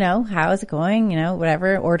 you know, how's it going? You know,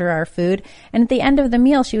 whatever, order our food. And at the end of the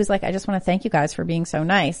meal, she was like, I just want to thank you guys for being so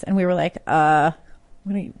nice. And we were like,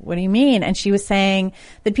 what do you mean? And she was saying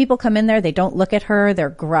that people come in there, they don't look at her, they're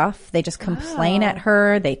gruff, they just complain at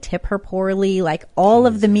her, they tip her poorly, like all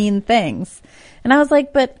of the mean things. And I was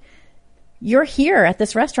like, but you're here at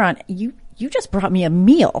this restaurant, you just brought me a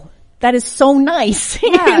meal. That is so nice.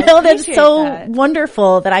 Yeah, you know, that's so that.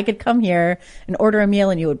 wonderful that I could come here and order a meal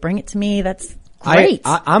and you would bring it to me. That's great.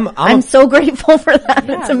 I'm so grateful for that.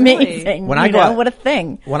 Yeah, it's amazing. Really. What a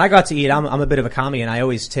thing. When I got to eat, I'm a bit of a commie, and I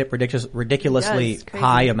always tip ridiculously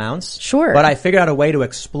high amounts. Sure. But I figured out a way to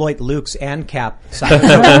exploit Luke's and Cap side. So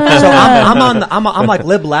I'm like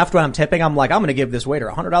lib left when I'm tipping. I'm like, I'm going to give this waiter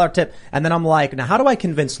a $100 tip, and then I'm like, now how do I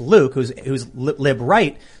convince Luke, who's lib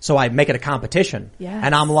right, so I make it a competition? Yes.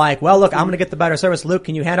 And I'm like, well, look, I'm going to get the better service. Luke,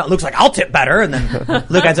 can you handle it? Luke's like, I'll tip better, and then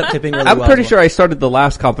Luke ends up tipping really well. I'm pretty sure I started the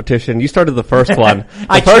last competition. You started the first one.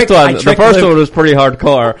 The first one was pretty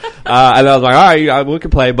hardcore. And I was like, all right, we can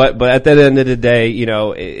play. But at the end of the day, you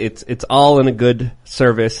know, it's all in a good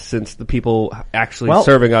service since the people actually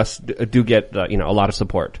serving us do get, you know, a lot of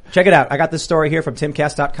support. Check it out. I got this story here from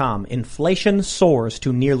timcast.com. Inflation soars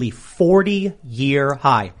to nearly 40-year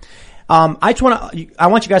high. I want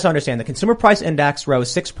you guys to understand the consumer price index rose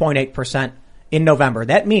 6.8% in November.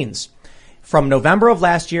 That means from November of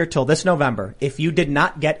last year till this November, if you did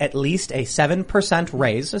not get at least a 7%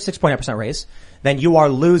 raise, a 6.8% raise, then you are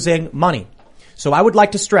losing money. So I would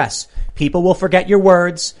like to stress, people will forget your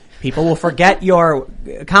words, people will forget your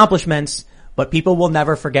accomplishments, but people will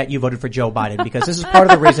never forget you voted for Joe Biden, because this is part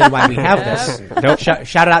of the reason why we have this.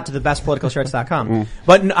 Shout it out to the bestpoliticalshirts.com.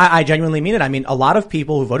 But I genuinely mean it. I mean, a lot of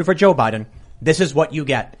people who voted for Joe Biden, this is what you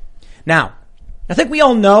get. Now, I think we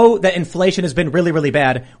all know that inflation has been really, really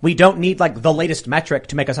bad. We don't need like the latest metric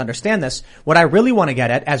to make us understand this. What I really want to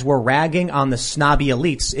get at, as we're ragging on the snobby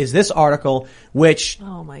elites, is this article, which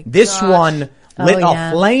one lit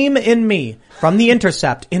a flame in me from The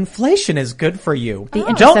Intercept. Inflation is good for you.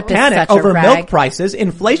 Don't panic over milk prices.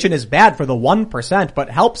 Inflation is bad for the 1%, but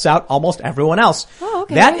helps out almost everyone else. Oh,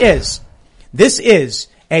 okay. This is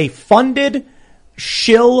a funded,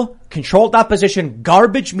 shill, controlled opposition,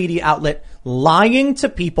 garbage media outlet lying to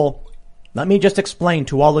people. Let me just explain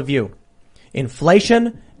to all of you.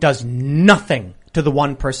 Inflation does nothing to the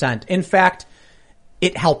 1%. In fact,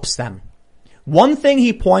 it helps them. One thing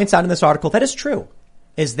he points out in this article that is true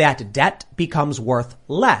is that debt becomes worth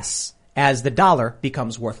less as the dollar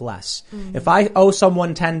becomes worth less. Mm-hmm. If I owe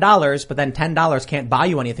someone $10, but then $10 can't buy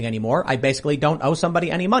you anything anymore, I basically don't owe somebody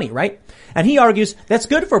any money, right? And he argues that's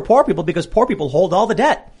good for poor people because poor people hold all the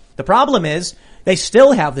debt. The problem is they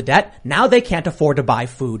still have the debt. Now they can't afford to buy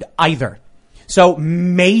food either. So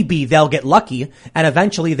maybe they'll get lucky and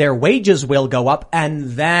eventually their wages will go up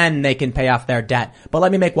and then they can pay off their debt. But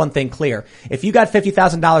let me make one thing clear. If you got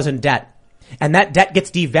 $50,000 in debt and that debt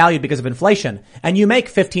gets devalued because of inflation and you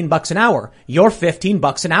make $15 an hour, your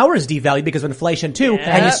 $15 an hour is devalued because of inflation too,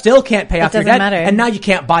 and you still can't pay off your debt, and now you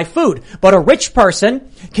can't buy food. But a rich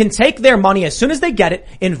person can take their money as soon as they get it,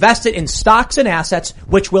 invest it in stocks and assets,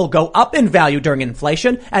 which will go up in value during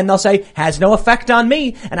inflation, and they'll say, has no effect on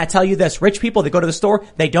me. And I tell you this, rich people, they go to the store,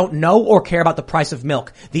 they don't know or care about the price of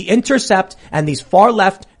milk. The Intercept and these far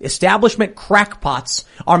left establishment crackpots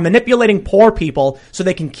are manipulating poor people so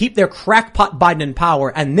they can keep their crackpot Biden in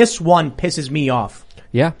power, and this one pisses me off.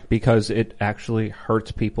 Yeah, because it actually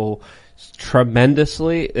hurts people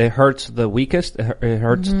tremendously. It hurts the weakest. It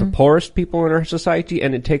hurts the poorest people in our society,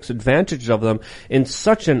 and it takes advantage of them in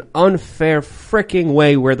such an unfair freaking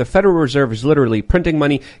way where the Federal Reserve is literally printing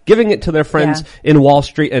money, giving it to their friends in Wall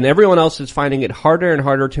Street, and everyone else is finding it harder and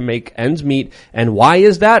harder to make ends meet. And why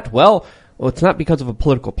is that? Well, it's not because of a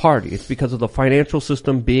political party. It's because of the financial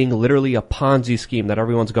system being literally a Ponzi scheme that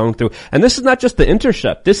everyone's going through. And this is not just The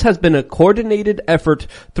Intercept. This has been a coordinated effort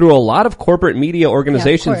through a lot of corporate media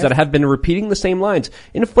organizations that have been repeating the same lines.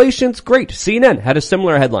 Inflation's great. CNN had a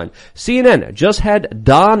similar headline. CNN just had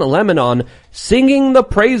Don Lemon on singing the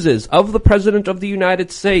praises of the President of the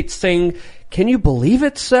United States, saying, "Can you believe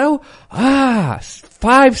it so?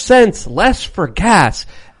 5 cents less for gas."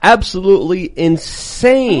 Absolutely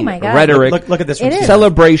insane rhetoric. Look at this one.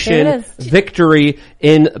 Celebration, victory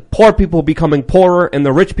in poor people becoming poorer and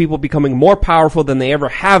the rich people becoming more powerful than they ever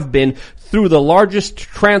have been through the largest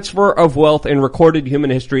transfer of wealth in recorded human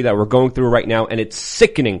history that we're going through right now. And it's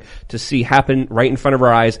sickening to see happen right in front of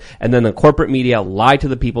our eyes. And then the corporate media lie to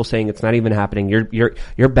the people saying it's not even happening.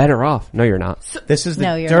 You're better off. No, you're not. This is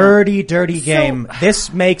the dirty game.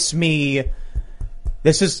 This makes me...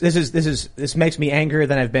 This makes me angrier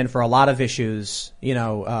than I've been for a lot of issues. You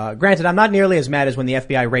know, granted, I'm not nearly as mad as when the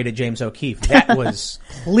FBI raided James O'Keefe. That was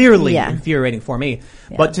clearly infuriating for me.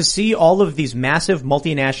 Yeah. But to see all of these massive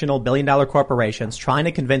multinational billion-dollar corporations trying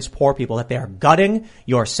to convince poor people that they are gutting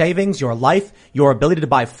your savings, your life, your ability to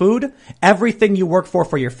buy food, everything you work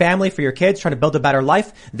for your family, for your kids, trying to build a better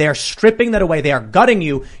life, they're stripping that away. They are gutting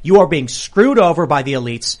you. You are being screwed over by the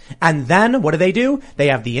elites. And then what do? They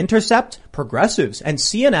have The Intercept, progressives, and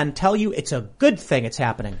CNN tell you it's a good thing it's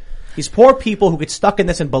happening. These poor people who get stuck in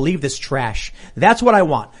this and believe this trash. That's what I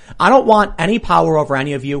want. I don't want any power over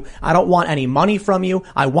any of you. I don't want any money from you.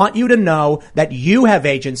 I want you to know that you have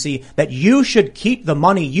agency, that you should keep the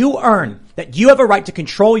money you earn, that you have a right to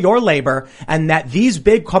control your labor, and that these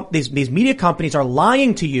these media companies are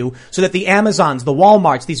lying to you so that the Amazons, the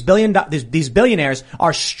Walmarts, these billionaires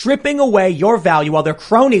are stripping away your value while their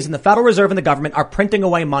cronies in the Federal Reserve and the government are printing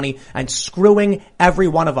away money and screwing every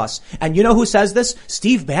one of us. And you know who says this?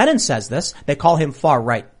 Steve Bannon says this. They call him far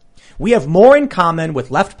right. We have more in common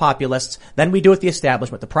with left populists than we do with the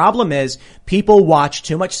establishment. The problem is people watch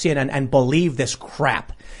too much CNN and believe this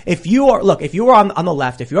crap. If you are on the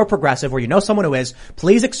left, if you're progressive or you know someone who is,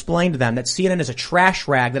 please explain to them that CNN is a trash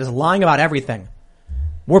rag that is lying about everything.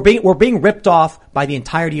 We're being ripped off by the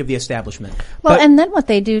entirety of the establishment. Well, and then what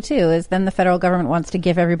they do too is then the federal government wants to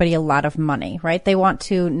give everybody a lot of money, right? They want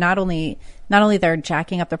to not only they're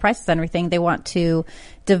jacking up the prices and everything, they want to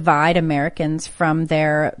divide Americans from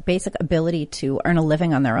their basic ability to earn a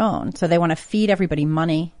living on their own. So they want to feed everybody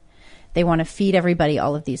money. They want to feed everybody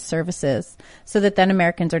all of these services so that then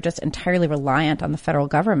Americans are just entirely reliant on the federal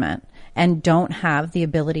government and don't have the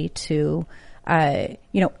ability to,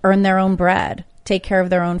 earn their own bread, take care of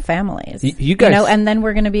their own families. You guys, and then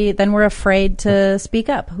we're afraid to speak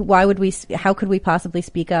up. How could we possibly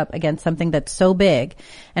speak up against something that's so big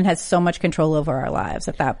and has so much control over our lives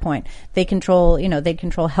at that point? They control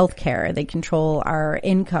healthcare. They control our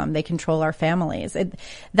income. They control our families.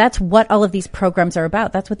 That's what all of these programs are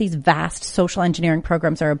about. That's what these vast social engineering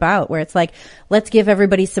programs are about, where it's like, let's give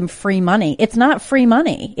everybody some free money. It's not free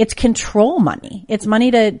money. It's control money. It's money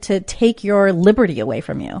to take your liberty away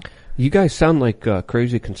from you. You guys sound like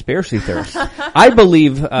crazy conspiracy theorists. I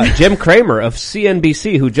believe Jim Cramer of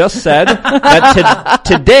CNBC, who just said that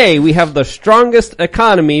today we have the strongest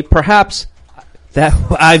economy, perhaps, that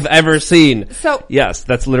I've ever seen. So, yes,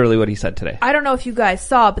 that's literally what he said today. I don't know if you guys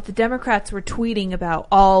saw, but the Democrats were tweeting about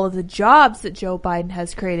all of the jobs that Joe Biden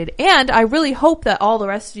has created. And I really hope that all the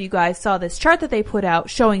rest of you guys saw this chart that they put out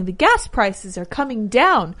showing the gas prices are coming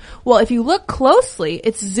down. Well, if you look closely,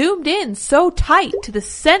 it's zoomed in so tight to the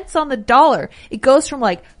cents on the dollar. It goes from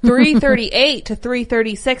like 3.38 to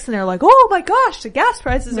 3.36, and they're like, oh my gosh, the gas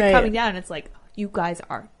prices are coming down. And it's like, you guys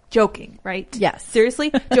are joking, right? Yes. Seriously?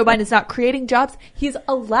 Joe Biden is not creating jobs. He's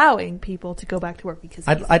allowing people to go back to work because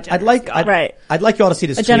I'd like you all to see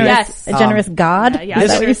this. A generous God. Yeah,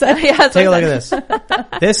 is that what you said? Yeah, take a look at this.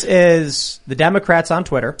 This is the Democrats on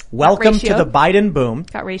Twitter. Welcome to the Biden boom.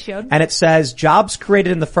 Got ratioed. And it says jobs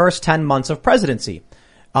created in the first 10 months of presidency.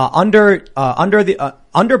 Under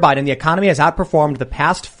Biden, the economy has outperformed the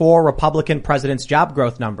past 4 Republican presidents' job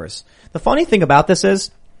growth numbers. The funny thing about this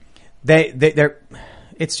is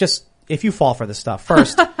it's just, if you fall for this stuff,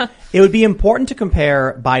 first, it would be important to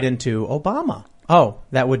compare Biden to Obama. Oh,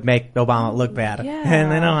 that would make Obama look bad. Yeah.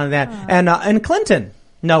 And they don't want that. And Clinton.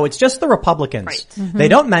 No, it's just the Republicans. Right. Mm-hmm. They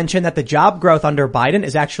don't mention that the job growth under Biden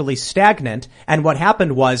is actually stagnant. And what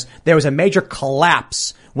happened was there was a major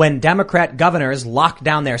collapse when Democrat governors locked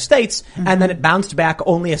down their states, and then it bounced back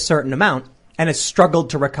only a certain amount and has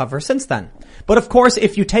struggled to recover since then. But of course,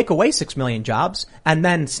 if you take away 6 million jobs and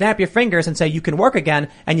then snap your fingers and say you can work again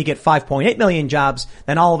and you get 5.8 million jobs,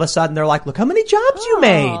 then all of a sudden they're like, look how many jobs you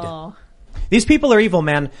made. These people are evil,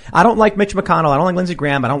 man. I don't like Mitch McConnell. I don't like Lindsey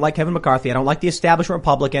Graham. I don't like Kevin McCarthy. I don't like the establishment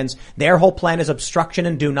Republicans. Their whole plan is obstruction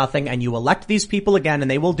and do nothing. And you elect these people again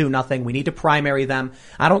and they will do nothing. We need to primary them.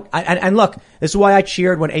 And look, this is why I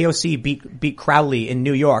cheered when AOC beat Crowley in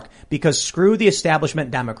New York, because screw the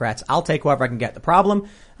establishment Democrats. I'll take whoever I can get. The problem,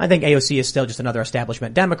 I think AOC is still just another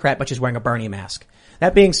establishment Democrat, but she's wearing a Bernie mask.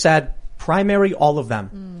 That being said, primary all of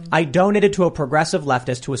them. I donated to a progressive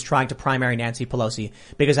leftist who was trying to primary Nancy Pelosi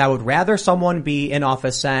because I would rather someone be in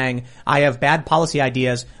office saying, I have bad policy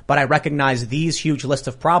ideas, but I recognize these huge list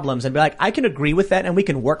of problems, and be like, I can agree with that and we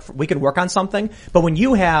can work on something. But when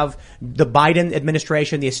you have the Biden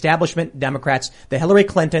administration, the establishment Democrats, the Hillary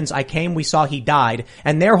Clintons, we saw, he died,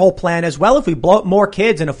 and their whole plan is, well, if we blow up more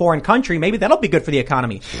kids in a foreign country, maybe that'll be good for the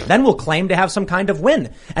economy. Then we'll claim to have some kind of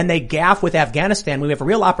win. And they gaffe with Afghanistan. When we have a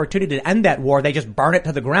real opportunity to end that war, they just burn it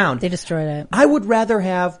to the ground. They destroyed it. I would rather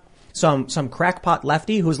have some crackpot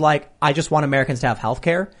lefty who's like, I just want Americans to have health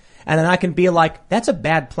care. And then I can be like, that's a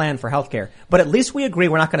bad plan for health care. But at least we agree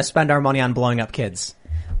we're not going to spend our money on blowing up kids.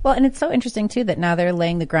 Well, and it's so interesting too that now they're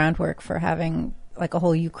laying the groundwork for having like a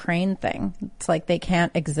whole Ukraine thing. It's like they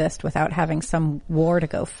can't exist without having some war to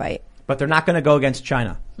go fight. But they're not going to go against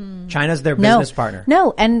China. China's their business partner.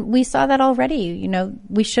 No, and we saw that already. You know,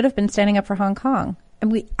 we should have been standing up for Hong Kong.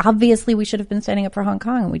 And we should have been standing up for Hong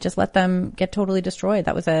Kong, and we just let them get totally destroyed.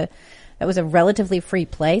 That was a relatively free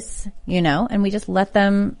place, you know, and we just let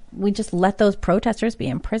those protesters be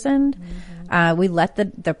imprisoned. We let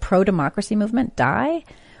the pro-democracy movement die.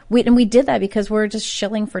 We did that because we're just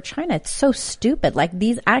shilling for China. It's so stupid. Like,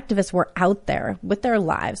 these activists were out there with their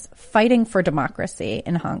lives fighting for democracy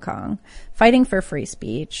in Hong Kong, fighting for free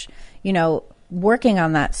speech, you know, working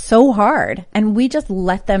on that so hard, and we just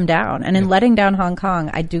let them down. And in letting down Hong Kong,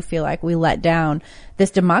 I do feel like we let down this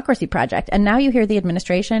democracy project. And now you hear the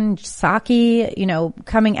administration, Psaki, you know,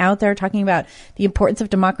 coming out there talking about the importance of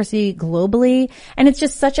democracy globally. And it's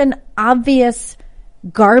just such an obvious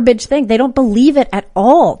garbage thing. They don't believe it at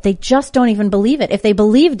all. They just don't even believe it. If they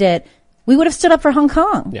believed it, we would have stood up for Hong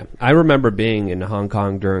Kong. Yeah. I remember being in Hong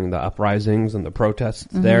Kong during the uprisings and the protests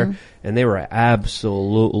there, and they were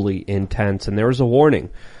absolutely intense. And there was a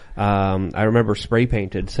warning. I remember spray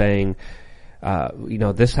painted saying, you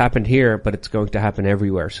know, this happened here, but it's going to happen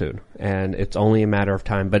everywhere soon. And it's only a matter of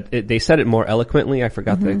time. But they said it more eloquently. I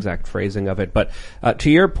forgot the exact phrasing of it. But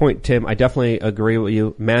to your point, Tim, I definitely agree with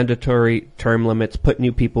you. Mandatory term limits, put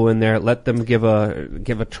new people in there, let them give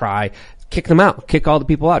a try. Kick them out. Kick all the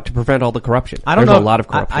people out to prevent all the corruption. There's a lot of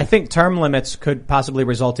corruption. I think term limits could possibly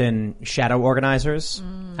result in shadow organizers.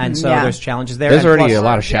 And so there's challenges there. There's already a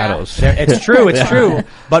lot of shadows. It's true.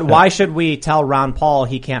 But why should we tell Ron Paul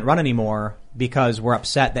he can't run anymore because we're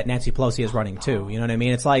upset that Nancy Pelosi is running too? You know what I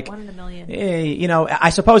mean? It's like, 1 in a million. You know,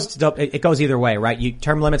 I suppose it goes either way, right?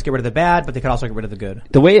 Term limits get rid of the bad, but they could also get rid of the good.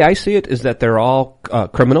 The way I see it is that they're all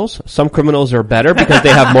criminals. Some criminals are better because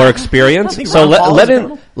they have more experience. So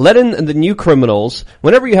let in the new criminals.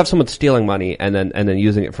 Whenever you have someone stealing money and then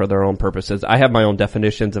using it for their own purposes, I have my own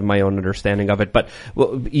definitions and my own understanding of it. But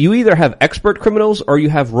you either have expert criminals or you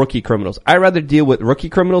have rookie criminals. I rather deal with rookie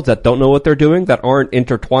criminals that don't know what they're doing, that aren't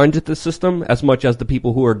intertwined with the system, as much as the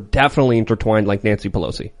people who are definitely intertwined, like Nancy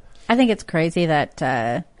Pelosi. I think it's crazy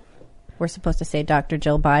that we're supposed to say Dr.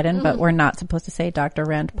 Jill Biden, but we're not supposed to say Dr.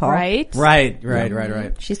 Rand Paul.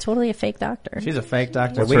 Right. She's totally a fake doctor. She's a fake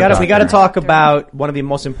doctor. What's We her got doctor? to talk about one of the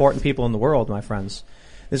most important people in the world, my friends.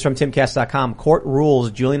 This is from timcast.com. Court rules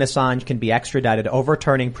Julian Assange can be extradited,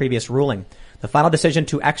 overturning previous ruling. The final decision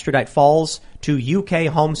to extradite falls to UK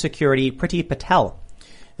Home Secretary Priti Patel.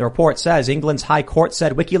 The report says England's High Court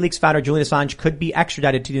said WikiLeaks founder Julian Assange could be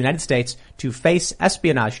extradited to the United States to face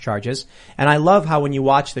espionage charges. And I love how when you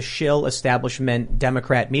watch the shill establishment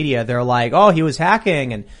Democrat media, they're like, oh, he was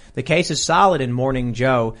hacking and the case is solid, and Morning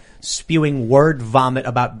Joe spewing word vomit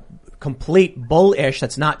about complete bullish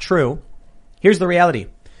that's not true. Here's the reality.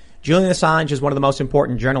 Julian Assange is one of the most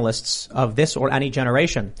important journalists of this or any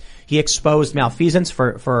generation. He exposed malfeasance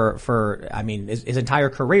for his entire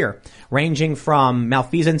career, ranging from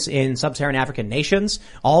malfeasance in sub-Saharan African nations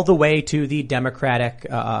all the way to the Democratic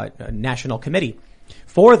National Committee.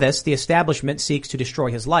 For this, the establishment seeks to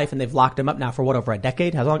destroy his life, and they've locked him up now for over a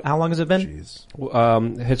decade? How long has it been?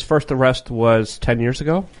 His first arrest was 10 years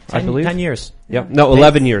ago, I believe. 10 years. Yep. No,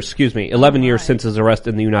 11 years, excuse me. 11 years since his arrest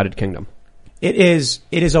in the United Kingdom. It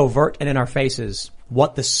is overt and in our faces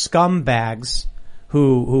what the scumbags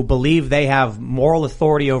who believe they have moral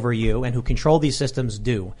authority over you and who control these systems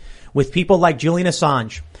do with people like Julian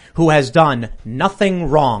Assange, who has done nothing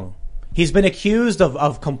wrong. He's been accused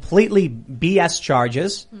of completely BS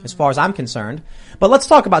charges, as far as I'm concerned. But let's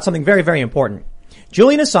talk about something very, very important.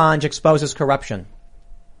 Julian Assange exposes corruption.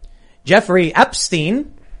 Jeffrey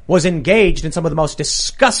Epstein was engaged in some of the most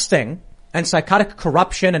disgusting and psychotic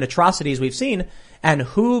corruption and atrocities we've seen. And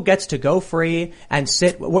who gets to go free and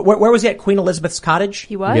sit? Where was he at? Queen Elizabeth's cottage?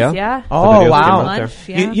 He was, yeah. Oh, wow. Lunch,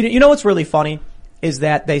 yeah. You know what's really funny? Is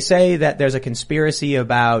that they say that there's a conspiracy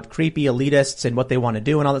about creepy elitists and what they want to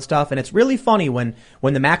do and all that stuff. And it's really funny when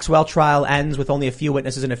the Maxwell trial ends with only a few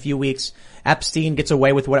witnesses in a few weeks, Epstein gets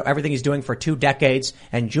away with everything he's doing for 2 decades,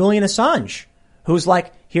 and Julian Assange, who's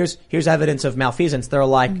like, here's evidence of malfeasance, they're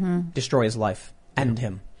like, destroy his life, end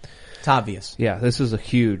him. It's obvious. Yeah, this is a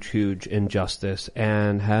huge, huge injustice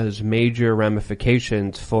and has major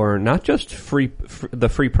ramifications for not just the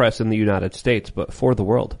free press in the United States, but for the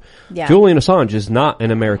world. Yeah. Julian Assange is not an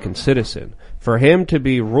American citizen. For him to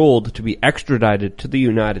be ruled to be extradited to the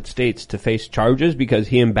United States to face charges because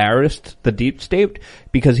he embarrassed the deep state,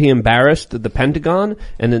 because he embarrassed the Pentagon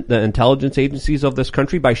and the intelligence agencies of this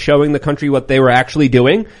country by showing the country what they were actually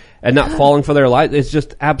doing and not falling for their lies. It's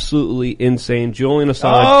just absolutely insane. Julian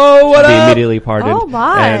Assange should be immediately pardoned. Oh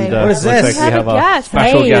my! And, what is this? Looks like we have a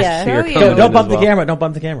special guest here. Don't bump the camera. Don't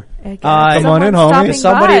bump the camera. Come on in,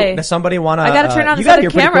 homie. Does somebody want to? I got to turn on the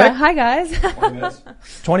second camera. Hi guys.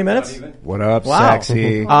 20 minutes? What up, wow.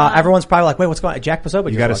 sexy? Everyone's probably like, wait, what's going on? Jack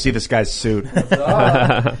Posobiec. You got to see this guy's suit.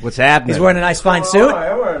 What's happening? He's wearing a nice fine suit. I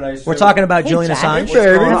am wearing a nice suit. We're talking about Julian Assange.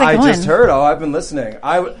 I just heard. I've been listening.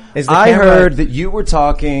 I heard that you were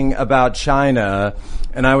talking about China,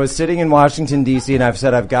 and I was sitting in Washington, D.C., and I've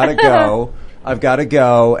said, I've got to go. I've got to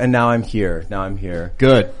go, and now I'm here.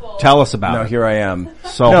 Good. Tell us about it. No, here I am.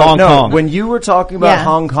 So Hong Kong. When you were talking about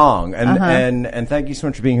Hong Kong, and thank you so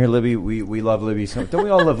much for being here, Libby. We love Libby. So, don't we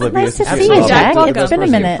all love Libby? Nice to see you, Jack. It's been a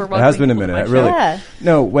minute. It has been a minute. Really. Yeah.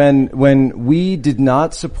 No, when we did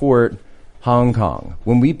not support Hong Kong,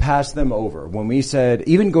 when we passed them over, when we said,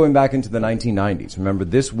 even going back into the 1990s, remember,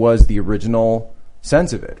 this was the original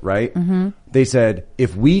sense of it, right? Mm-hmm. They said,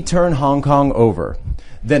 if we turn Hong Kong over,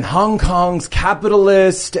 then Hong Kong's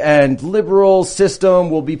capitalist and liberal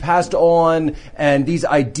system will be passed on, and these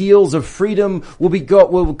ideals of freedom will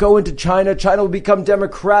go into China. China will become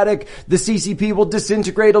democratic. The CCP will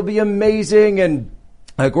disintegrate. It'll be amazing. And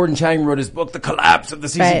Gordon Chang wrote his book, The Collapse of the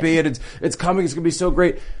CCP, right. And it's coming. It's going to be so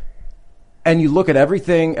great. And you look at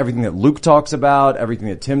everything that Luke talks about, everything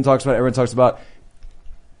that Tim talks about, everyone talks about.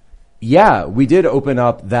 Yeah, we did open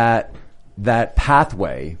up that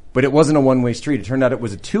pathway, but it wasn't a one-way street. It turned out it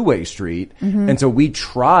was a two-way street. Mm-hmm. And so we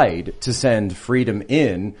tried to send freedom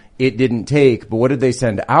in. It didn't take, but what did they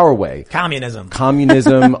send our way? Communism,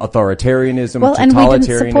 authoritarianism, well, totalitarianism. And we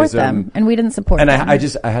didn't support them. And we didn't support them. And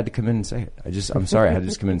I had to come in and say it. I'm sorry, I had to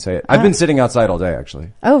just come in and say it. I've been sitting outside all day, actually.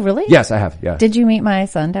 Oh, really? Yes, I have, yeah. Did you meet my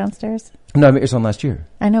son downstairs? No, I met your son last year.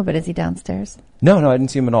 I know, but is he downstairs? No, I didn't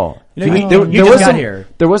see him at all.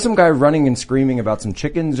 There was some guy running and screaming about some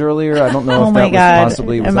chickens earlier. I don't know if that was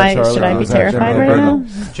possibly. Was that Charlie? Should I be terrified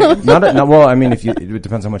right now? Well, I mean, it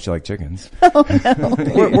depends how much you like chickens. Oh, no.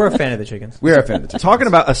 We're a fan of the chickens. We are a fan of the chickens. Talking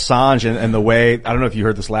about Assange and the way, I don't know if you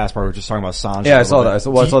heard this last part. We were just talking about Assange. Yeah, I saw that. I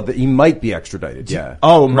saw that he might be extradited. Yeah.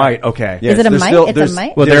 Oh, might. Okay. Yeah, is it a might? It's a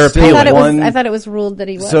might? Well, they're appealing. I thought it was ruled that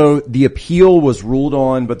he was. So the appeal was ruled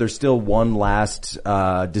on, but there's still one last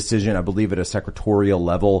decision, I believe, at a secretarial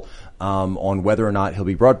level on whether or not he'll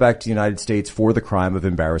be brought back to the United States for the crime of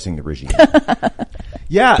embarrassing the regime.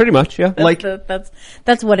 Yeah, pretty much. Yeah,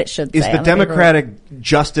 that's what it should say. Is the democratic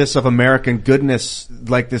justice of American goodness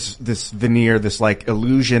like this veneer, this like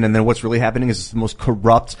illusion, and then what's really happening is the most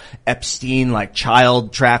corrupt Epstein like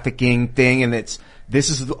child trafficking thing, and this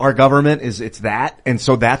is our government, it's that, and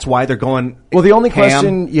so that's why they're going. Well, the only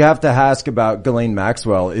question you have to ask about Ghislaine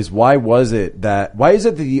Maxwell is why is it that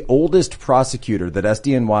the oldest prosecutor that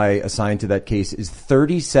SDNY assigned to that case is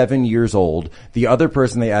 37 years old? The other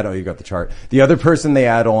person they add, you got the chart. The other person they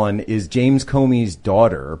add on is James Comey's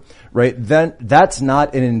daughter, right? Then that's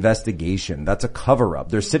not an investigation. That's a cover up.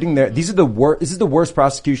 They're sitting there. This is the worst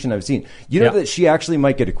prosecution I've seen. You know that she actually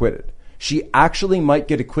might get acquitted. she actually might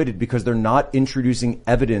get acquitted because they're not introducing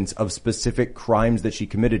evidence of specific crimes that she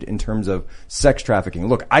committed in terms of sex trafficking.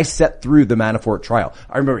 Look, I sat through the Manafort trial.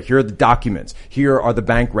 I remember, here are the documents. Here are the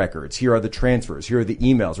bank records. Here are the transfers. Here are the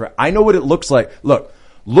emails, right? I know what it looks like.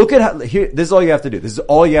 Look at how, here, this is all you have to do. This is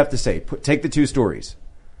all you have to say. Take the two stories.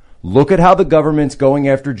 Look at how the government's going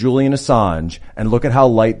after Julian Assange, and look at how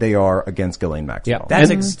light they are against Ghislaine Maxwell.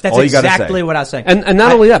 That's exactly what I was saying. And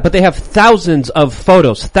not only that, but they have thousands of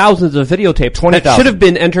photos, thousands of videotapes 20,000. that should have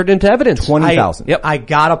been entered into evidence. 20,000. Yep. I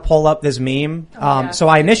gotta pull up this meme. So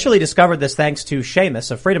I initially discovered this thanks to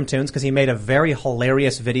Seamus of Freedom Tunes, because he made a very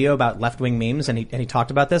hilarious video about left-wing memes, and he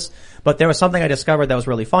talked about this. But there was something I discovered that was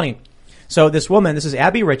really funny. So this woman, this is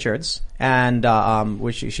Abby Richards, and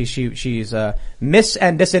she's a mis-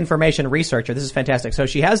 and disinformation researcher. This is fantastic. So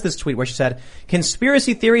she has this tweet where she said,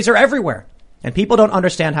 "Conspiracy theories are everywhere, and people don't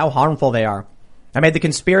understand how harmful they are. I made the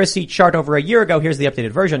conspiracy chart over a year ago. Here's the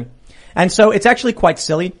updated version." And so it's actually quite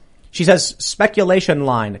silly. She says, speculation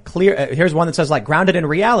line, clear. Here's one that says like grounded in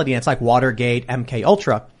reality, and it's like Watergate, MK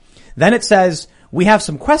Ultra. Then it says, we have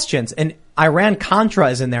some questions, and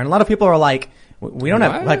Iran-Contra is in there, and a lot of people are like, we don't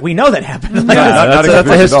have, like, we know that happened. That's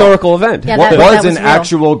a historical event. Yeah, what was an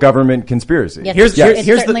actual government conspiracy? Yes, it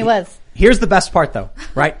certainly was. Here's the best part, though,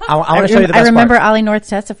 right? I want to show you the best part. I remember Ollie North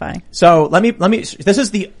testifying. So let me. This is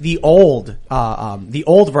the old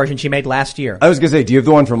version she made last year. I was gonna say, do you have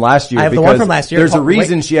the one from last year? I have the one from last year. There's a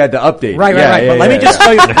reason she had to update. Right. But let me just show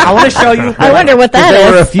you. I want to show you. I wonder what that is.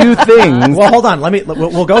 There were a few things. Well, hold on.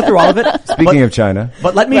 We'll go through all of it. Speaking of China,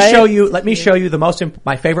 but let me show you. Let me show you the most.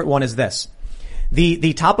 My favorite one is this.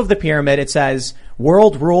 The top of the pyramid, it says,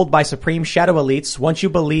 world ruled by supreme shadow elites. Once you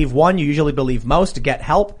believe one, you usually believe most. Get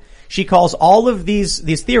help. She calls all of these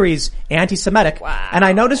theories anti-Semitic. Wow. And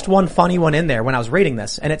I noticed one funny one in there when I was reading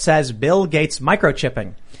this, and it says Bill Gates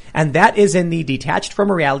microchipping. And that is in the detached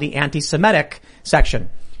from reality anti-Semitic section.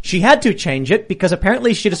 She had to change it because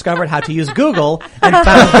apparently she discovered how to use Google and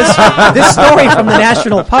found this story from the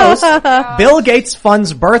National Post. Bill Gates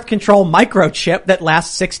funds birth control microchip that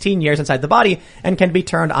lasts 16 years inside the body and can be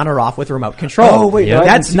turned on or off with remote control. Oh wait,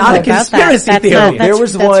 that's not a conspiracy theory. There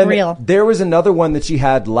was one. Real. There was another one that she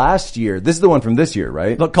had last year. This is the one from this year,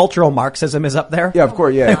 right? Look, cultural Marxism is up there. Yeah, of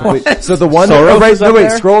course. Yeah. So the one.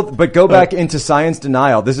 Scroll, but go back into science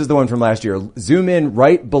denial. This is the one from last year. Zoom in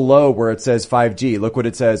right below where it says 5G. Look what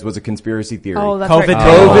it says. Was a conspiracy theory. Oh, that's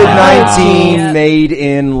COVID-19 made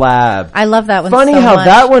in lab. I love that one. Funny so how much.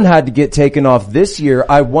 that one had to get taken off this year.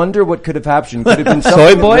 I wonder what could have happened. Could have been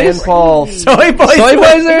Soy boys. Soy boys. Soy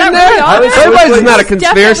boys are in there. Soy boys is not a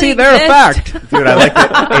conspiracy. They're a fact. Dude, I like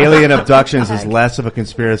that alien abductions is less of a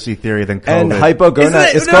conspiracy theory than COVID. And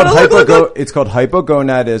it's called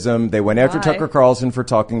hypogonadism. They went after Tucker Carlson for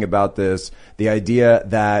talking about this. The idea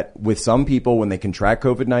that with some people, when they contract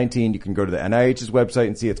COVID-19, you can go to the NIH's website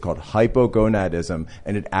and see it's called hypogonadism,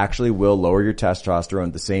 and it actually will lower your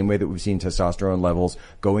testosterone the same way that we've seen testosterone levels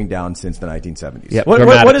going down since the 1970s. Yeah,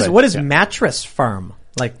 what is mattress firm?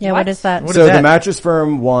 Like, what is that? The Mattress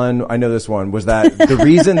Firm one, I know this one, was that the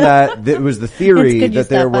reason that it was the theory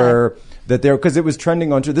that because it was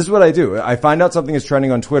trending on Twitter. This is what I do. I find out something is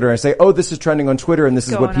trending on Twitter. I say, oh, this is trending on Twitter and this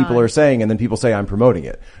is what people are saying. And then people say I'm promoting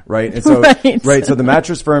it. Right. And so, So the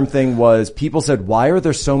Mattress Firm thing was people said, why are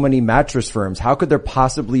there so many mattress firms? How could there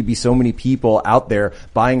possibly be so many people out there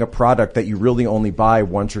buying a product that you really only buy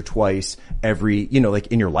once or twice every, like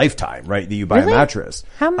in your lifetime, right? That you buy a mattress.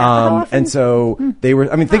 How often? And so they were,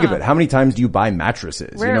 think of it. How many times do you buy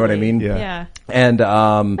mattresses? Rarely. You know what I mean? Yeah. And,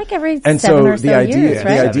 like every and 7 so or so the idea, years,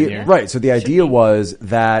 right? the idea, right. So the idea was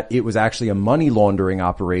that it was actually a money laundering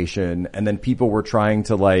operation, and then people were trying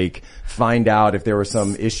to find out if there were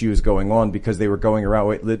some issues going on because they were going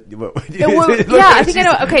around. I think I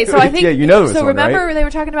know. Okay, so I think you know this so. One, remember right? they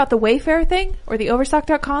were talking about the Wayfair thing or the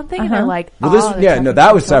Overstock.com thing, and they're like,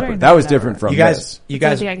 that was separate. That was different from you guys. this. You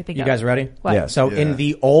guys ready? What? Yeah. So in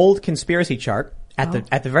the old conspiracy chart,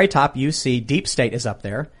 at the very top, you see Deep State is up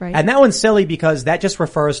there. Right. And that one's silly because that just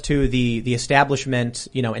refers to the establishment,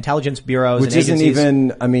 intelligence bureaus Which and agencies.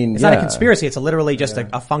 isn't even, it's not a conspiracy. It's literally just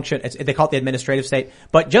a function. They call it the administrative state.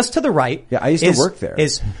 But just to the right. Yeah, I used to work there.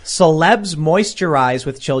 Is celebs moisturize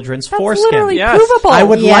with children's foreskin. That's literally provable. I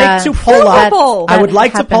would like to pull up. I would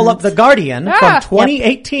like to pull up happens. The Guardian from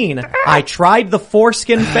 2018. I tried the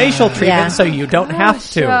foreskin facial treatment so you don't have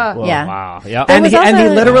to. Wow. Yeah. And he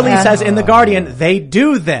literally says in The Guardian, they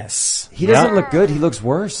do this. He doesn't look good. He looks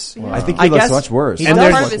worse. I think he looks much worse. He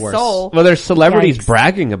does look worse. Soul. Well, there's celebrities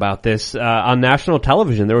bragging about this on national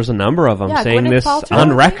television. There was a number of them saying this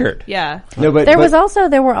on record. Yeah. No, but there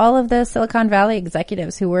were all of the Silicon Valley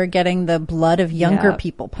executives who were getting the blood of younger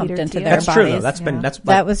people pumped into their that's bodies. True, though.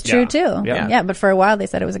 That was true too. Yeah, but for a while they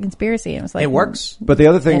said it was a conspiracy. And it was like it works. But the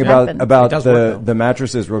other thing about the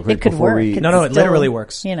mattresses, real quick, before we no, it literally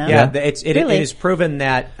works. You know, it is proven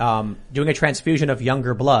that doing a transfusion of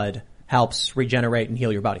younger blood helps regenerate and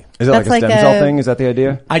heal your body. Is it like a stem cell thing? Is that the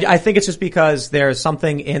idea? I think it's just because there's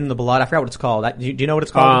something in the blood. I forgot what it's called. Do you know what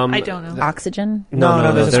it's called? I don't know. Oxygen?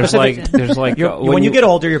 No. There's a specific. There's like when you get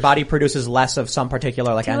older, your body produces less of some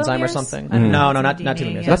particular enzyme or something. No, not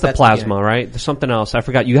telomeres. That's the plasma, right? There's something else. I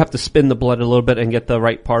forgot. You have to spin the blood a little bit and get the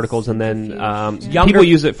right particles, and then people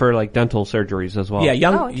use it for like dental surgeries as well. Yeah,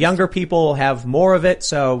 younger people have more of it,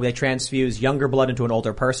 so they transfuse younger blood into an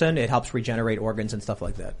older person. It helps regenerate organs and stuff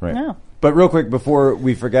like that. Right. No. But real quick, before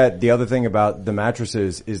we forget, the other thing about the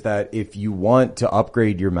mattresses is that if you want to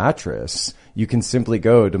upgrade your mattress, you can simply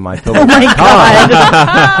go to mypillow.com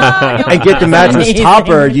and get the mattress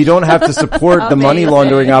topper. You don't have to support the money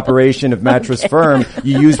laundering operation of Mattress Firm.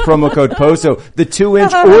 You use promo code POSO. The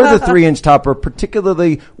 2-inch or the 3-inch topper,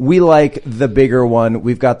 particularly, we like the bigger one.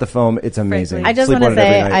 We've got the foam. It's amazing. I just want to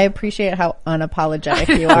say I appreciate how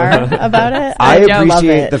unapologetic you are about it. I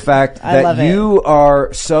appreciate the fact that you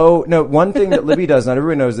are one thing that Libby does, not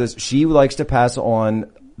everyone knows this, she likes to pass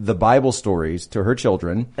on the Bible stories to her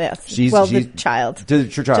children. Yes. The child. To her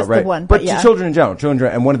child, just right. The one, but to children in general.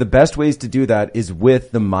 And one of the best ways to do that is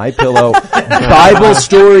with the MyPillow Bible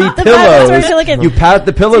story pillows. You pass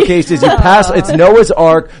the pillowcases, it's Noah's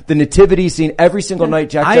Ark, the nativity scene every single night.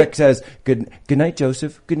 Jack says, good night,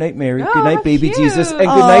 Joseph. Good night, Mary. Good night, baby Jesus. And good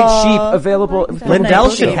night, sheep available. Lindell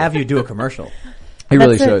should have you do a commercial. He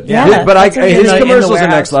really should. Yeah. But his commercials are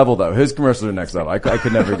next level though. His commercials are next level. I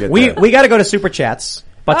could never get there. We gotta go to Super Chats.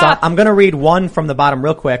 But I'm going to read one from the bottom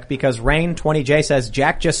real quick because Rain20J says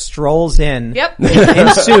Jack just strolls in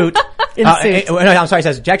in suit.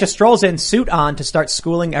 Says Jack just strolls in suit on to start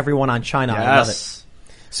schooling everyone on China. Yes. I love it.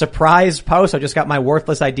 Surprise post. I just got my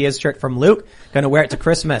Worthless Ideas shirt from Luke. Going to wear it to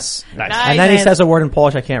Christmas. Nice. And then he says a word in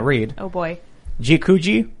Polish I can't read. Oh boy.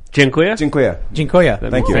 Jikuji. Dziękuję.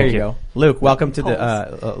 Thank you. There you go. Luke, welcome to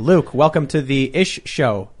the Ish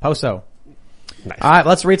Show. Poso. Nice. All right,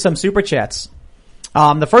 let's read some super chats.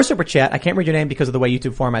 The first super chat, I can't read your name because of the way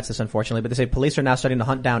YouTube formats this, unfortunately, but they say police are now starting to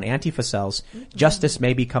hunt down Antifa cells. Justice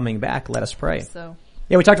may be coming back. Let us pray.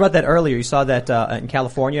 Yeah, we talked about that earlier. You saw that in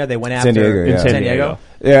California, they went after San Diego.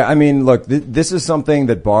 Yeah, I mean, look, this is something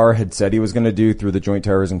that Barr had said he was going to do through the Joint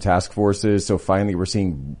Terrorism Task Forces. So finally, we're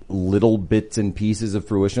seeing little bits and pieces of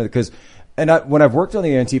fruition because. And when I've worked on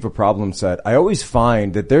the Antifa problem set, I always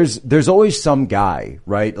find that there's always some guy,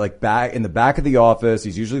 right? Like back in the back of the office,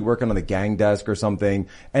 he's usually working on the gang desk or something,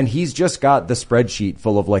 and he's just got the spreadsheet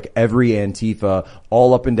full of like every Antifa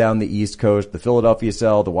all up and down the East Coast, the Philadelphia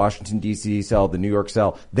cell, the Washington DC cell, the New York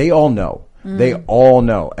cell. They all know. They all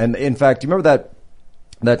know. And in fact, do you remember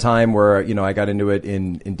that time where, I got into it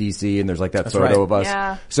in DC and there's like that photo of us.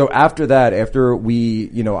 Yeah. So after that, after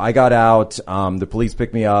we, I got out, the police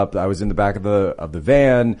picked me up. I was in the back of the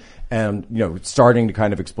van and, starting to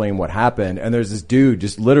kind of explain what happened. And there's this dude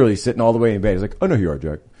just literally sitting all the way in bed. He's like, I know who you are,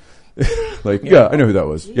 Jack. Yeah, I know who that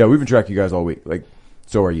was. Yeah, we've been tracking you guys all week. Like,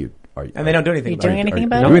 so are you. And they don't do anything about it. Are you doing anything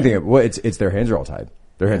about it? Well, it's their hands are all tied.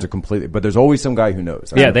 Their hands are completely, but there's always some guy who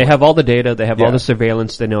knows. Yeah, they have all the data. They have all the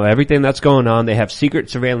surveillance. They know everything that's going on. They have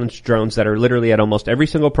secret surveillance drones that are literally at almost every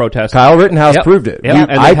single protest. Kyle Rittenhouse proved it. Yep.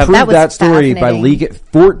 I proved that story by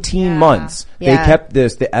 14 months. They kept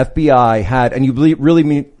this, the FBI had, and you believe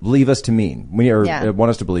us to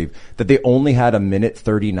want us to believe that they only had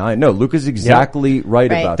 1:39. No, Luke is exactly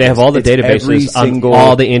right about They this. have all the databases on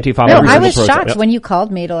all the Antifa. No, I was shocked when you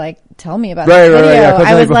called me to tell me about this video. Yeah,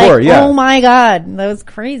 I was like, oh my God. That was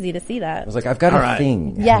crazy to see that. I was like, I've got a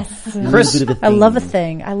thing. Yes. Chris, I love a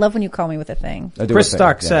thing. I love when you call me with a thing. Chris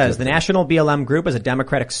Stark says, the National BLM Group is a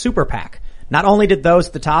Democratic super PAC. Not only did those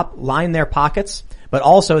at the top line their pockets, but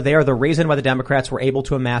also they are the reason why the Democrats were able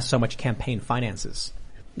to amass so much campaign finances.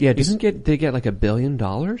 Yeah, they get like $1 billion?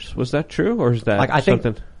 Was that true? Or is that I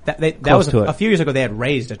something? Think that was a few years ago they had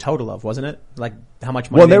raised a total of, wasn't it? Like how much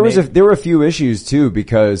money there were a few issues too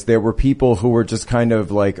because there were people who were just kind of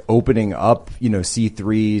like opening up,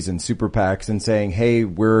 C3s and super PACs and saying, hey,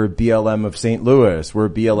 we're BLM of St. Louis, we're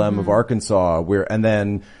BLM of Arkansas, and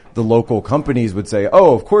then the local companies would say,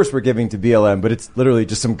 oh, of course we're giving to BLM, but it's literally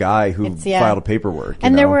just some guy who filed paperwork.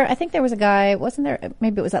 And I think there was a guy, wasn't there,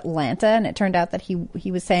 maybe it was Atlanta, and it turned out that he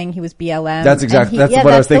was saying he was BLM. That's exactly, that's what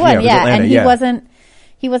I was thinking of, Atlanta, and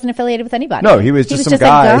He wasn't affiliated with anybody. No, he was just some a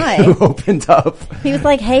guy who opened up. He was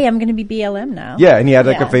like, "Hey, I'm going to be BLM now." Yeah, and he had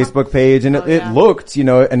like a Facebook page, and it looked, you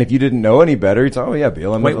know, and if you didn't know any better, you'd say, "Oh yeah,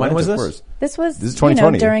 BLM." Wait, when was this? This is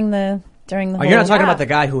 2020. During the. Oh, you're not talking about the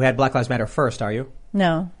guy who had Black Lives Matter first, are you?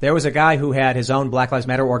 No. There was a guy who had his own Black Lives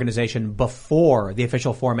Matter organization before the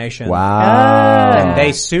official formation. Wow. And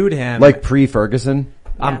they sued him. Like pre-Ferguson?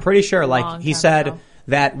 I'm pretty sure. Like, he said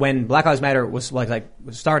that when Black Lives Matter was was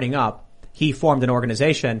starting up, he formed an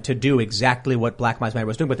organization to do exactly what Black Lives Matter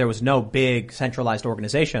was doing, but there was no big centralized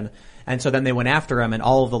organization. And so then they went after him, and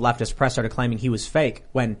all of the leftist press started claiming he was fake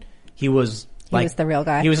when he was he was the real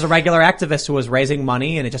guy. He was a regular activist who was raising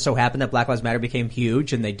money, and it just so happened that Black Lives Matter became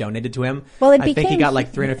huge, and they donated to him. Well, I think he got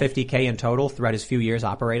like $350K in total throughout his few years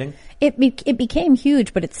operating. It became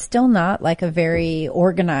huge, but it's still not like a very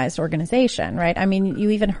organized organization, right? I mean,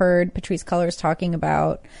 you even heard Patrisse Cullors talking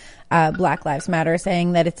about Black Lives Matter,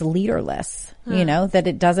 saying that it's leaderless, you know, that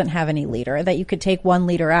it doesn't have any leader, that you could take one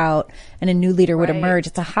leader out and a new leader would emerge.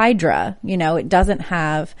 It's a hydra, you know, it doesn't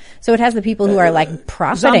have, so it has the people who are like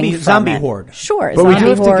profiting from zombie it. horde. Sure. But zombie we do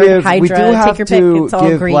have horde, to give, hydra, we do have take your pick. to It's all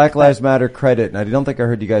give Greek, Black Lives Matter credit, and I don't think I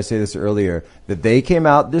heard you guys say this earlier, that they came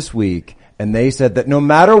out this week and they said that no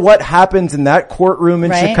matter what happens in that courtroom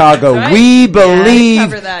in Chicago, we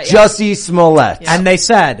believe Jussie Smollett. And they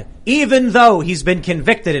said, even though he's been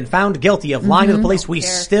convicted and found guilty of lying to the police, we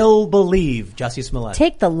still believe Jussie Smollett.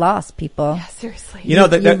 Take the loss, people. Yeah, seriously. You know,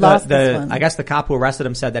 lost this one. I guess the cop who arrested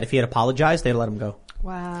him said that if he had apologized, they'd let him go.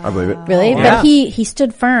 Wow. I believe it. Really? Yeah. But he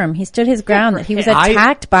stood firm. He stood his ground that he was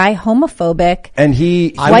attacked by homophobic and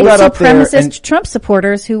white supremacist Trump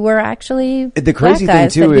supporters who were actually the crazy black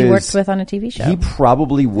guys thing too that he is worked with on a TV show. He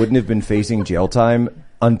probably wouldn't have been facing jail time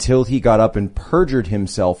until he got up and perjured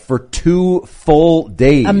himself for 2 full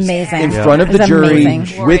days. Amazing. In front of the jury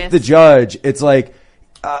with the judge. It's like,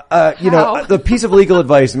 you know, the piece of legal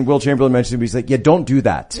advice, and Will Chamberlain mentioned it, he's like, yeah, don't do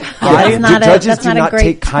that. Judges do not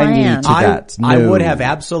take kindly to that. I would have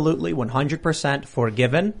absolutely 100%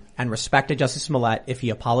 forgiven and respected Jussie Smollett if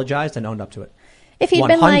he apologized and owned up to it. If he'd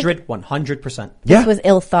been like 100%. This was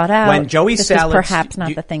ill thought out. When Joey this Salads, was perhaps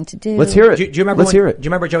not the thing to do. Let's hear it. Do you remember? Let's hear it. Do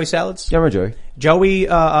you remember Joey Salads? Yeah, I remember Joey.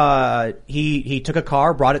 Joey, he took a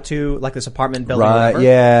car, brought it to like this apartment building. Right, or whatever.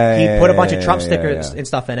 yeah. He put a bunch of Trump stickers yeah. and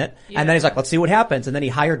stuff in it, and then he's like, "Let's see what happens." And then he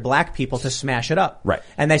hired black people to smash it up. Right.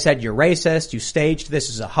 And they said, "You're racist. You staged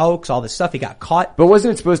this. Is a hoax. All this stuff." He got caught. But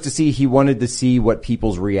wasn't it supposed to see? He wanted to see what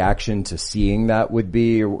people's reaction to seeing that would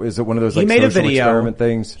be, or is it one of those like social experiment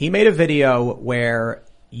things? He made a video where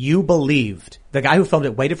you believed, the guy who filmed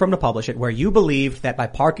it waited for him to publish it, where you believed that by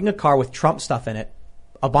parking a car with Trump stuff in it,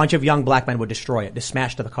 a bunch of young black men would destroy it, to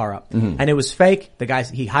smash the car up. Mm-hmm. And it was fake. The guys,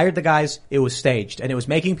 he hired the guys, it was staged. And it was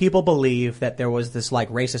making people believe that there was this like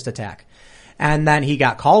racist attack. And then he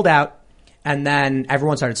got called out, and then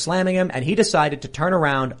everyone started slamming him, and he decided to turn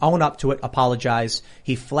around, own up to it, apologize.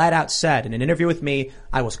 He flat out said in an interview with me,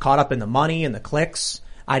 I was caught up in the money and the clicks.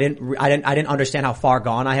 I didn't understand how far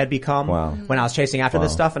gone I had become when I was chasing after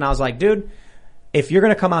this stuff. And I was like, dude, if you're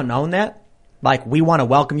going to come out and own that, like, we want to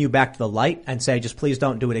welcome you back to the light and say, just please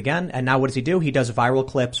don't do it again. And now what does he do? He does viral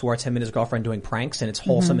clips where it's him and his girlfriend doing pranks, and it's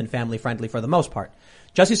wholesome and family friendly for the most part.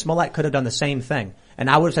 Jussie Smollett could have done the same thing. And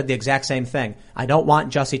I would have said the exact same thing. I don't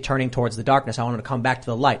want Jussie turning towards the darkness. I want him to come back to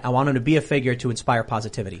the light. I want him to be a figure to inspire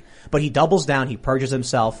positivity. But he doubles down. He perjures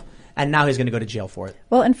himself. And now he's going to go to jail for it.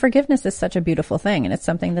 Well, and forgiveness is such a beautiful thing, and it's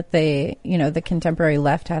something that the contemporary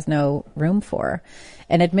left has no room for.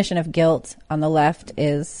 An admission of guilt on the left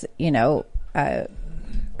is, a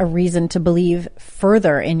reason to believe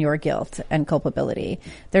further in your guilt and culpability.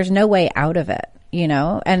 There's no way out of it,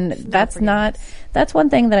 and that's one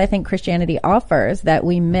thing that I think Christianity offers that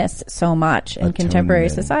we miss so much in contemporary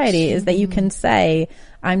society, is that you can say,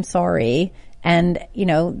 I'm sorry, and,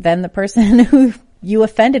 then the person who you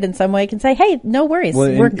offended in some way can say, hey, no worries.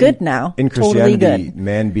 We're good now. In Christianity, totally good.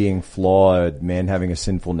 Man being flawed, man having a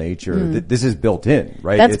sinful nature, this is built in,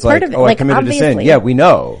 right? That's it's part like, of it. I committed a sin. Yeah, we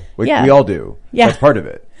know. We all do. Yeah. That's part of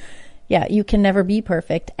it. Yeah, you can never be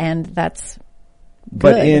perfect, and that's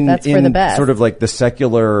but good. That's for the best. Sort of like the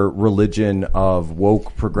secular religion of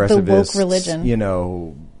woke progressivists, the woke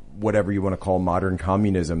religion. Whatever you want to call modern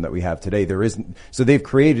communism that we have today, there isn't. So they've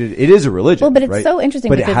created, it is a religion. Well, but it's right? so interesting.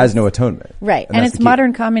 But it has no atonement. Right. And it's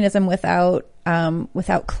modern communism without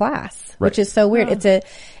class, which is so weird.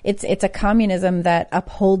 It's a communism that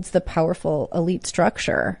upholds the powerful elite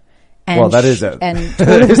structure. And that is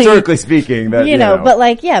totally, historically speaking, that,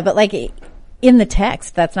 but in the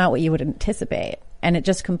text, that's not what you would anticipate. And it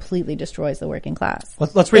just completely destroys the working class.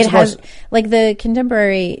 Let's read some more. Like the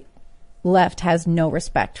contemporary left has no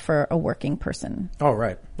respect for a working person. Oh,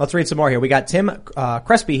 right. Let's read some more here. We got Tim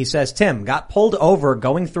Crespi. He says, Tim got pulled over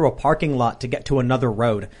going through a parking lot to get to another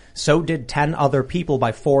road. So did 10 other people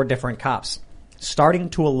by 4 different cops. Starting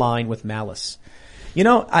to align with malice. You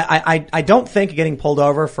know, I don't think getting pulled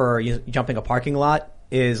over for jumping a parking lot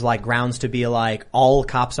is like grounds to be like all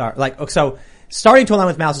cops are like, so starting to align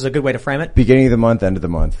with malice is a good way to frame it. Beginning of the month, end of the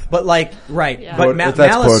month. But like, right. Yeah. But That's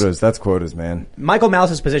malice, quotas. That's quotas, man. Michael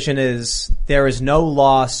Malice's position is there is no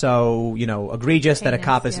law so, egregious that a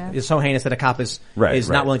cop is so heinous that a cop is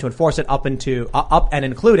not willing to enforce it up and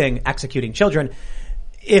including executing children.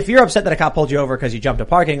 If you're upset that a cop pulled you over because you jumped a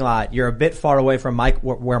parking lot, you're a bit far away from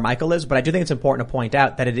where Michael is, but I do think it's important to point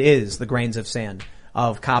out that it is the grains of sand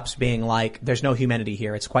of cops being like, there's no humanity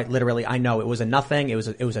here. It's quite literally, I know it was a nothing. It was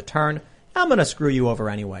a turn. I'm going to screw you over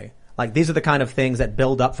anyway. Like, these are the kind of things that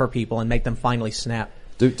build up for people and make them finally snap.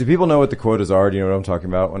 Do people know what the quotas are? Do you know what I'm talking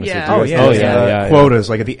about? When Yeah. I say Yeah. Quotas,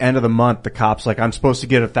 like at the end of the month, the cop's like, I'm supposed to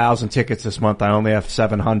get 1,000 tickets this month. I only have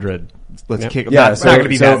 700. Let's kick. Yeah, it's not going to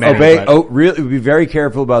be that many. Really, be very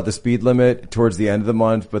careful about the speed limit towards the end of the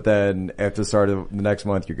month, but then after the start of the next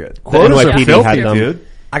month, you're good. Quotas are filthy, dude.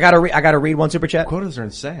 I gotta read one super chat. Quotas are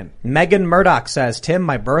insane. Megan Murdoch says, Tim,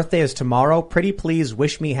 my birthday is tomorrow. Pretty please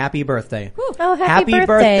wish me happy birthday. Oh, happy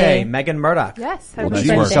birthday, Megan Murdoch. Yes. Happy Is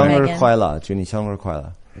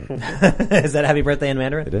that happy birthday in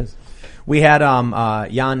Mandarin? It is. We had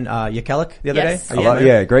Jan Jekielek the other day.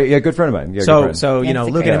 Yeah, great. Yeah, good friend of mine. Yeah, So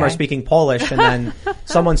Luke and him are speaking Polish, and then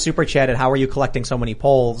someone super chatted, how are you collecting so many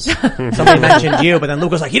Poles? Somebody mentioned you, but then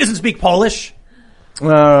Luke was like, he doesn't speak Polish. Ja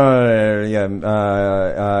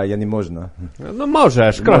nie można. No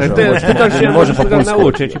możesz, kochaj, ty Może po polsku.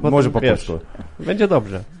 nauczyć i potem, Może po wiesz, polsku. będzie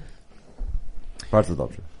dobrze. Bardzo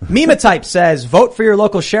dobrze. Mematype says, vote for your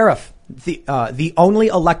local sheriff. The only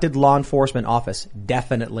elected law enforcement office.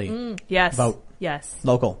 Definitely. Yes. Vote. Yes.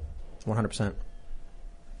 Local. 100%.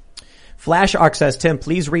 Flash Arc says, Tim,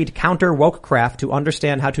 please read Counter Wokecraft to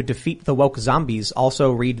understand how to defeat the woke zombies.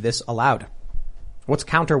 Also read this aloud. What's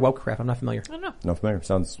Counter Wokecraft? I'm not familiar. I don't know. Not familiar.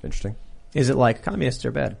 Sounds interesting. Is it like communists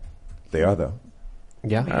are bad? They are, though.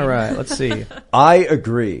 Yeah. All right, let's see. I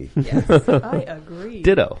agree. Yes, I agree.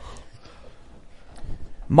 Ditto.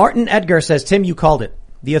 Martin Edgar says, Tim, you called it.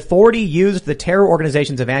 The authority used the terror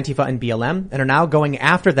organizations of Antifa and BLM and are now going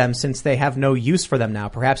after them since they have no use for them now.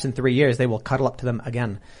 Perhaps in 3 years they will cuddle up to them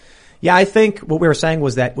again. Yeah, I think what we were saying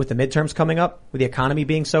was that with the midterms coming up, with the economy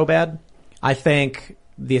being so bad, I think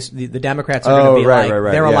the Democrats are going to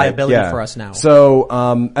be they're a liability for us now. So,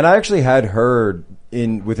 and I actually had heard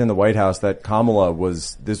within the White House that Kamala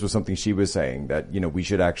this was something she was saying that, we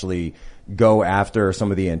should actually go after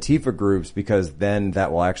some of the Antifa groups because then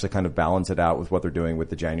that will actually kind of balance it out with what they're doing with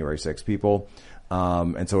the January 6th people.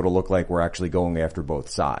 And so it'll look like we're actually going after both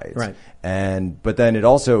sides. Right. But then it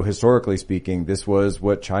also, historically speaking, this was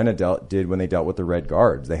what China did when they dealt with the Red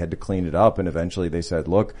Guards. They had to clean it up, and eventually they said,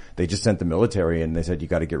 look, they just sent the military and they said, you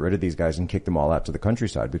got to get rid of these guys and kick them all out to the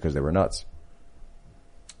countryside because they were nuts.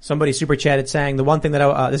 Somebody super chatted saying the one thing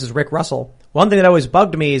that this is Rick Russell. One thing that always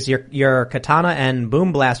bugged me is your katana and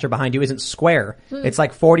boom blaster behind you isn't square. It's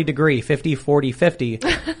like 40 degree, 50, 40, 50.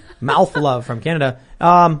 Mouth love from Canada.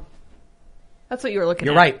 That's what you were looking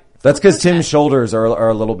at. You're right. That's because Tim's shoulders are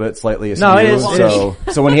a little bit slightly askew. No, it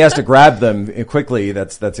is. So when he has to grab them quickly,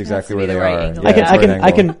 that's exactly where they are. Angle.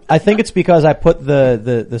 Yeah, I think it's because I put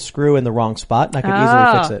the screw in the wrong spot and I could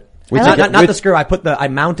easily fix it. Not the screw. I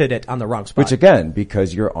mounted it on the wrong spot. Which again,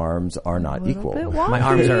 because your arms are not equal. My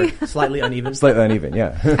arms are slightly uneven. Slightly uneven,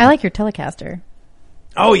 yeah. I like your Telecaster.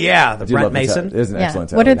 Oh yeah, the Brent Mason. It is an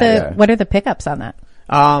excellent. What are the pickups on that?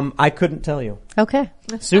 I couldn't tell you. Okay.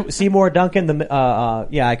 Seymour Duncan,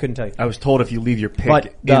 I couldn't tell you. I was told if you leave your pick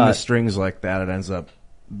in the strings like that, it ends up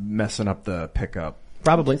messing up the pickup.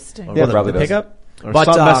 Probably. Yeah, probably the pickup. Or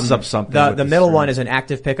But messes up something. the middle one is an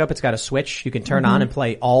active pickup. It's got a switch. You can turn on and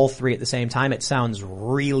play all three at the same time. It sounds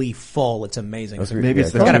really full. It's amazing. Maybe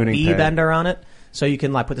it's the got a tuning B peg. bender on it. So you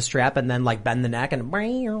can put the strap and then bend the neck and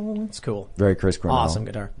it's cool. Very Chris Cornell. Awesome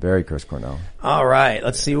guitar. Very Chris Cornell. All right.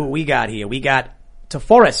 Let's see what we got here. We got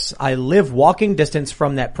Taforis. I live walking distance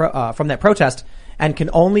from that protest and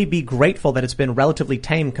can only be grateful that it's been relatively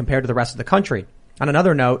tame compared to the rest of the country. On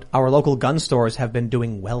another note, our local gun stores have been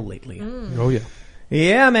doing well lately. Oh yeah.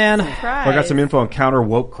 Yeah, man. Well, I got some info on Counter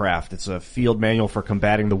Wokecraft. It's a field manual for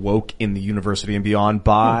combating the woke in the university and beyond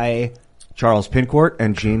by Charles Pincourt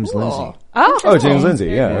and James Lindsay. Oh, James Lindsay.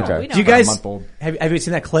 Yeah, okay. Do you guys have you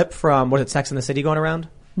seen that clip from Sex and the City going around?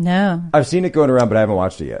 No. I've seen it going around, but I haven't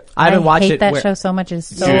watched it yet. I haven't watched hate it. that show so much. It's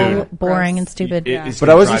so boring and stupid. But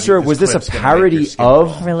I wasn't sure, was this a parody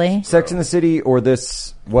of Really? Sex and the City, or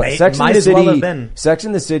this, what, It Sex and might the as well City, have been. Sex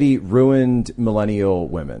and the City ruined millennial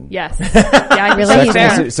women. Yes. Yeah, I Really? think Sex it's and the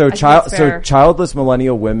fair. City- so I think child, it's so fair. childless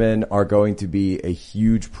millennial women are going to be a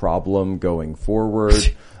huge problem going forward.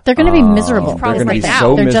 They're going to be miserable. They're going to be right so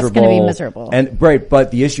now. They're miserable. just going to be miserable. And right, but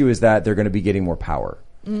the issue is that they're going to be getting more power.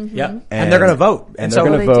 Yep. And they're going to vote. And so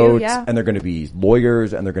they're going to They do, vote, yeah. and they're going to be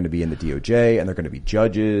lawyers, and they're going to be in the DOJ, and they're going to be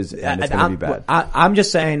judges, and it's going to be bad. I'm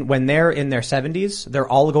just saying, when they're in their 70s, they're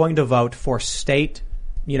all going to vote for state,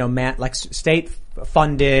 state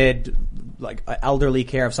funded, like elderly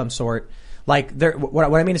care of some sort. Like,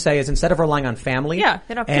 what I mean to say is, instead of relying on family Yeah,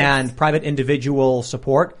 they don't have and kids. private individual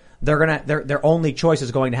support, their only choice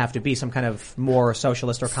is going to have to be some kind of more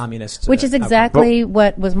socialist or communist. Which is outcome. exactly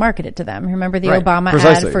what was marketed to them. Remember the Right. Obama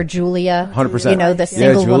Precisely. ad for Julia? 100%. You know, the Yeah,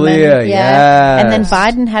 single Julia, woman. yes. And then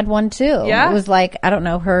Biden had one too. Yeah. It was like, I don't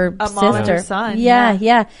know, her A sister. mom and her son. Yeah, Yeah.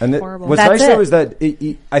 yeah. And Horrible. what's That's nice though it. is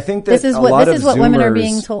that I think that This is a what lot this of is what women are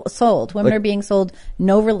Zoomers- being sold. Women like- are being sold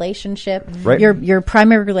no relationship. Right. Your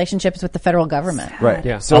primary relationship is with the federal government. Right.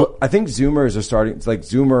 Yeah. So I think Zoomers are starting, like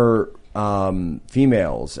Zoomer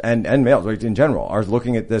females and males, like in general, are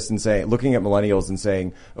looking at this and saying, looking at millennials and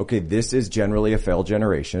saying, okay, this is generally a failed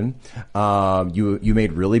generation. You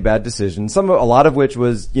made really bad decisions. A lot of which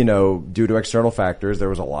was, due to external factors. There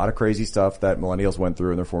was a lot of crazy stuff that millennials went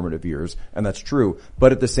through in their formative years, and that's true.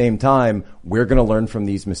 But at the same time, we're going to learn from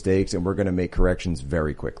these mistakes, and we're going to make corrections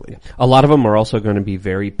very quickly. A lot of them are also going to be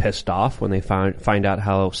very pissed off when they find out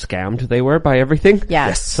how scammed they were by everything.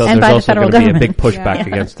 Yes. So And there's by the also federal going to be a government. big pushback Yeah.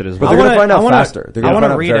 against it as But well. they're going to find out I wanna- faster. They're I going to wanna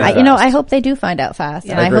find out read very it. fast. I hope they do find out fast.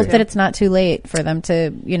 Yeah. And I agree. hope that it's not too late for them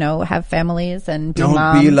to, have families and be Don't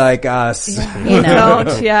moms. be like us. You know.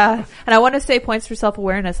 Don't, yeah. And I want to say points for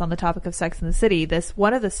self-awareness on the topic of Sex and the City.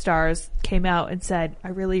 One of the stars came out and said, I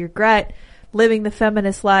really regret living the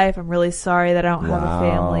feminist life. I'm really sorry that I don't have a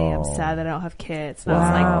family. I'm sad that I don't have kids. And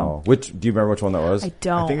I was like, Do you remember which one that was? I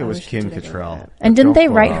don't. I think it was wish Kim did it. Cattrall. And didn't they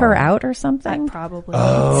write her Wow. out or something? Probably.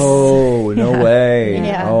 Oh, no way.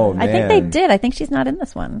 Yeah. Oh, man. I think they did. I think she's not in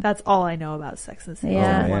this one. That's all I know about Sex and the City.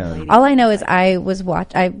 Yeah. Oh, man. Lady. All I know is I was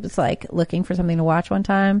like looking for something to watch one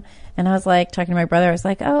time, and I was like talking to my brother. I was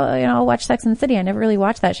like, "Oh, I'll watch Sex and the City. I never really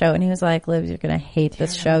watched that show." And he was like, "Liv, you're gonna hate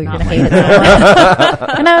this show. You're gonna hate it so much."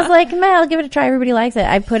 And I was like, "Man, I'll give it a try. Everybody likes it."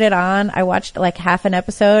 I put it on. I watched like half an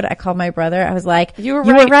episode. I called my brother. I was like, You were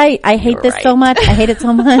right. right. I hate this so much. I hate it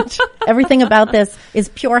so much. Everything about this is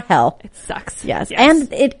pure hell." It sucks. Yes. And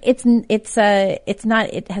it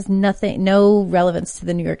has no relevance to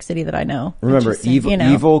the New York City that I know. Remember, Interesting.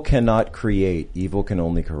 evil cannot create. Evil can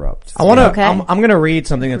only corrupt. I want to. Okay. I'm going to read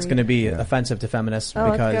something that's going to be offensive to feminists Oh,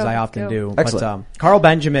 let's because go, I let's often go. do. Excellent. But Carl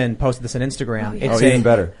Benjamin posted this on Instagram. yeah. It's even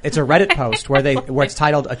better. It's a Reddit post where it's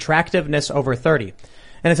titled "Attractiveness Over 30,"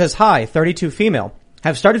 and it says, "Hi, 32 female.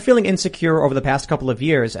 Have started feeling insecure over the past couple of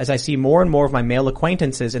years as I see more and more of my male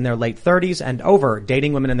acquaintances in their late 30s and over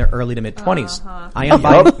dating women in their early to mid 20s.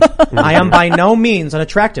 I am by no means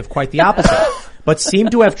unattractive, quite the opposite, but seem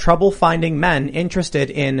to have trouble finding men interested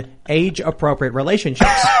in age-appropriate relationships.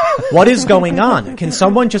 What is going on? Can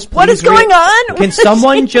someone just please What is going on? Can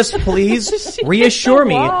someone just please reassure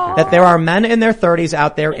me that there are men in their 30s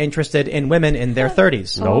out there interested in women in their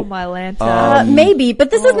 30s? Oh, my Lanta. Maybe, but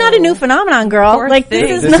this is not a new phenomenon, girl. Poor Like, thing.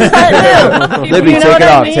 this is not new. Libby, You know take what it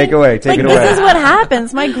I off. mean? Take it away. Take it away. This is what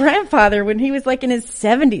happens. My grandfather, when he was like in his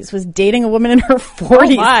 70s, was dating a woman in her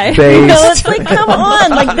 40s. my. You know, it's like, come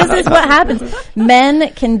on. Like, this is what happens. Men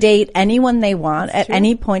can date anyone they want at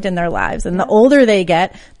any point in their lives. And the older they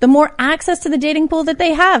get, the more access to the dating pool that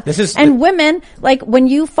they have. And women, like, when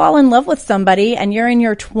you fall in love with somebody and you're in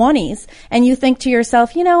your 20s and you think to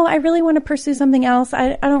yourself, I really want to pursue something else.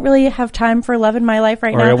 I don't really have time for love in my life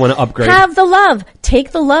right Or now. I want to upgrade. Have the love.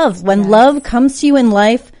 Take the love. When love comes to you in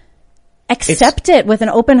life, accept it with an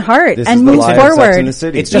open heart This and is the move lie of Sex forward. and the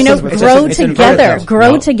City. It's You just know, it's grow just- it's together, inverted.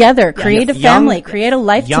 grow No. together, create a family, create a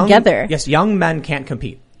life together. Yes, young men can't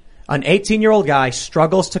compete. An 18-year-old guy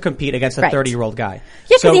struggles to compete against a Right. 30-year-old guy.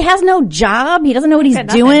 Yeah, because he has no job. He doesn't know what he's Yeah,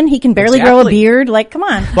 nothing. doing. He can barely grow a Exactly. beard. Like, come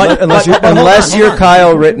on. Unless you're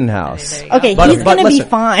Kyle Rittenhouse. Okay, But- he's but going to be listen.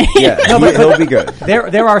 fine. Yeah, he'll be good.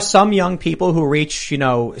 There are some young people who reach,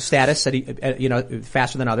 status at,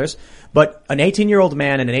 faster than others. But an 18-year-old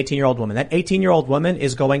man and an 18-year-old woman, that 18-year-old woman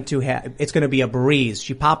is going to it's going to be a breeze.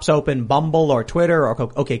 She pops open Bumble or Twitter or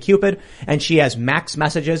OkCupid and she has max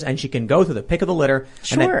messages and she can go through the pick of the litter.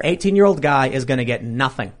 Sure. And that 18-year-old guy is going to get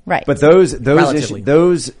nothing. Right. But those Relatively.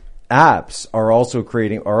 those apps are also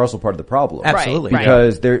part of the problem. Absolutely.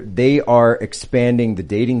 Because they are expanding the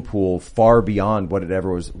dating pool far beyond what it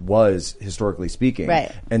ever was historically speaking.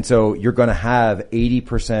 Right. And so you're going to have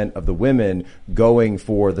 80% of the women going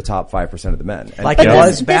for the top 5% of the men. And Like it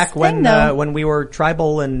was back when we were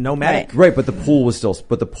tribal and nomadic. Right, but the pool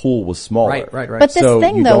was smaller. Right. But this So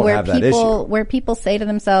thing you though, don't have that issue. where people say to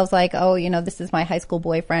themselves like, oh, this is my high school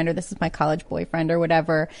boyfriend or this is my college boyfriend or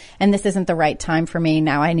whatever, and this isn't the right time for me.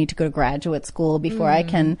 Now I need to go to graduate school before I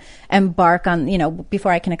can embark on,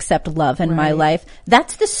 before I can accept love in my life.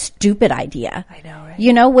 That's the stupid idea. I know,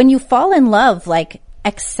 right? When you fall in love, like,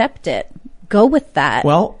 accept it. Go with that.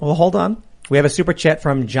 Well, hold on. We have a super chat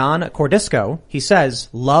from John Cordisco. He says,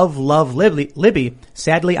 love Libby.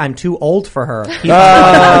 Sadly, I'm too old for her.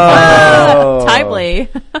 Timely.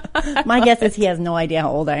 My guess is he has no idea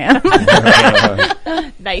how old I am.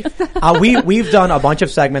 Nice. We've done a bunch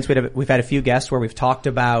of segments. We've had a few guests where we've talked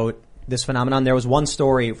about this phenomenon. There was one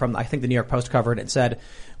story from, I think, the New York Post covered. It said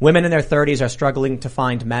women in their 30s are struggling to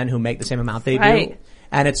find men who make the same amount they do.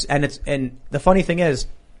 And the funny thing is,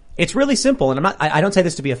 it's really simple. And I don't say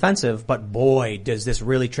this to be offensive, but boy, does this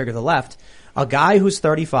really trigger the left. A guy who's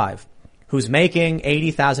 35, who's making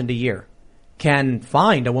 $80,000 a year, can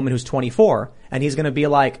find a woman who's 24, and he's going to be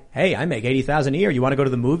like, "Hey, I make $80,000 a year. You want to go to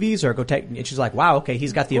the movies or go take?" And she's like, "Wow, okay."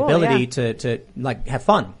 He's got the ability to like have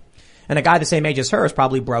fun. And a guy the same age as her is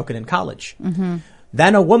probably broken in college. Mm-hmm.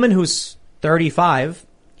 Then a woman who's 35,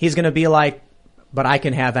 he's going to be like, "But I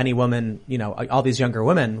can have any woman, all these younger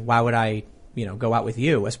women. Why would I?" go out with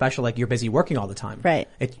you, especially like you're busy working all the time. Right.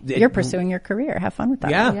 You're pursuing your career. Have fun with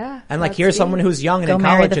that. Yeah. And like here's someone who's young and in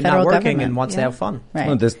college and not working and wants to have fun. Right.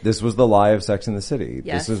 No, this was the lie of Sex and the City.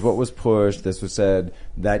 Yes. This is what was pushed. This was said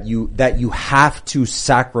that you have to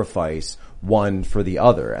sacrifice one for the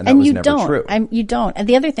other. And that was never true. You don't. And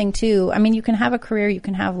the other thing too, you can have a career, you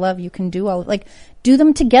can have love, you can do do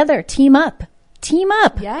them together, team up.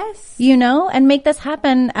 Yes. And make this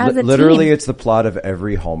happen as a team. Literally, it's the plot of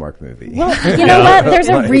every Hallmark movie. Well, you know what? There's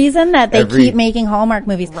a reason that they keep making Hallmark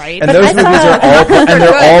movies. Right. And those movies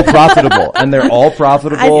are all profitable. And they're all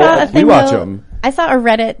profitable. We watch them. I saw a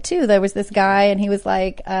Reddit too. There was this guy and he was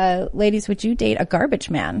like, ladies, would you date a garbage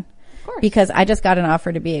man? Of course. Because I just got an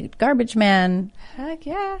offer to be a garbage man. Heck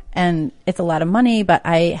yeah. And it's a lot of money, but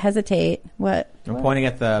I hesitate. What? I'm pointing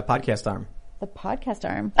at the podcast arm. The podcast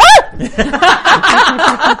arm.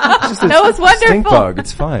 That was wonderful. Stink bug.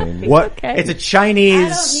 It's fine. What? Okay. It's a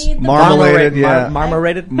Chinese marmorated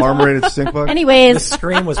marmorated stink bug. Anyways, the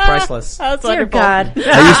scream was priceless. That was dear wonderful. God.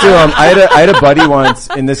 I used to. I had a buddy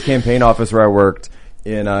once in this campaign office where I worked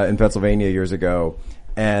in Pennsylvania years ago,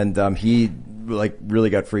 and he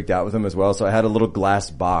really got freaked out with them as well. So I had a little glass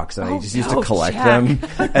box and I just used to collect them.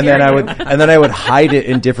 And then I would hide it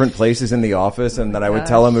in different places in the office. And then I would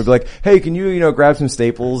tell him, I'd be like, "Hey, can you, grab some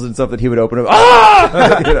staples and stuff?" That he would open up.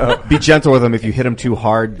 Ah! Be gentle with them. If you hit them too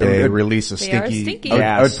hard, they release a stinky gas.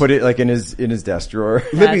 I would put it in his desk drawer.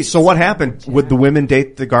 Libby, so what happened? Would the women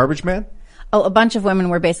date the garbage man? Oh, a bunch of women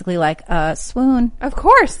were basically like, swoon. Of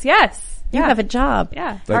course. Yes. You have a job.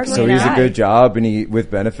 Yeah. So he's a good job and with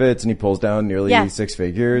benefits and he pulls down nearly 6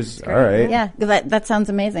 figures. All right. Yeah. That sounds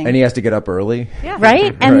amazing. And he has to get up early. Yeah.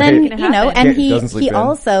 Right? And then, and he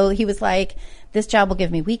was like, this job will give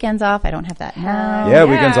me weekends off. I don't have that now. Yeah,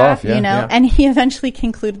 weekends off. Yeah. And he eventually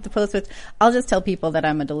concluded the post with, I'll just tell people that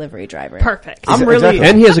I'm a delivery driver. Perfect.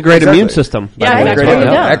 And he has a great immune system. Yeah, there you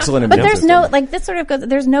go. Excellent immune system. But there's this sort of goes,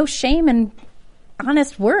 there's no shame in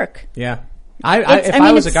honest work. Yeah. If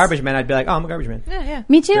I was a garbage man, I'd be like, "Oh, I'm a garbage man." Yeah.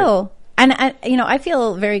 Me too. Great. And I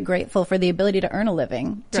feel very grateful for the ability to earn a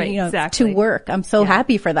living, to work. I'm so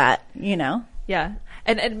happy for that, Yeah.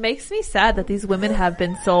 And it makes me sad that these women have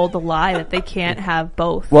been sold the lie that they can't have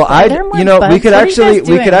both. Well, we could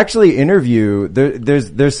actually interview.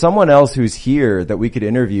 There's someone else who's here that we could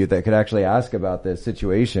interview that could actually ask about this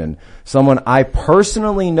situation. Someone I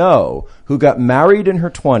personally know who got married in her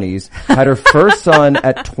 20s, had her first son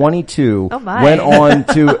at 22, went on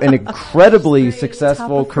to an incredibly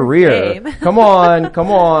successful career. Game. Come on.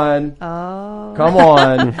 Oh. Come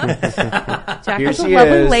on. Jack Here is she a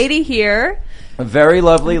lovely is. lady here. A very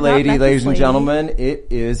lovely lady, Not ladies and lady. gentlemen. It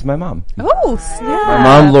is my mom. Oh, snap. My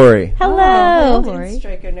mom, Lori. Hello. Lori.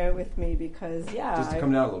 Strike a note with me because, Just to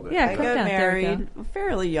come down a little bit. Yeah, I come got down. There we married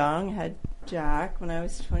fairly young, had Jack when I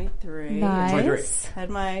was 23. Nice. Had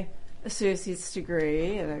my associate's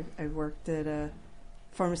degree, and I worked at a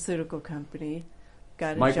pharmaceutical company.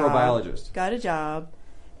 Got a Microbiologist. job. Got a job.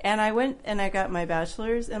 And I went and I got my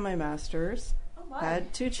bachelor's and my master's.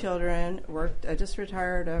 Had 2 children. Worked. I just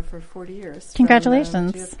retired for 40 years.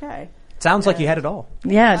 Congratulations. From, GSK. Sounds like you had it all.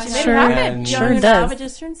 Yeah, I sure, haven't. sure Young does. enough. I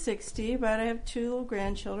just turned 60, but I have 2 little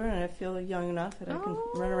grandchildren, and I feel young enough that I can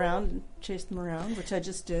run around and chase them around, which I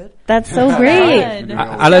just did. That's so great.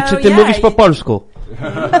 Ale czy ty mówisz po polsku?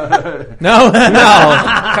 No.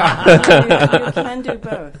 You can do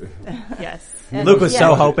both. Yes. And Luke was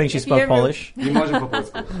so yeah, hoping she if spoke you ever- Polish. If you wait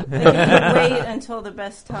until the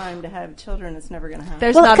best time to have children, it's never going to happen.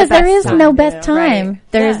 There's Well, not a because there best is time. no best Yeah. time.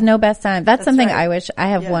 Right. There is Yeah. no best time. That's something right. I wish. I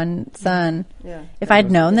have Yeah. one son. Yeah. If I'd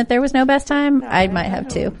known that there was no best time, I might have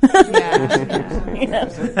two.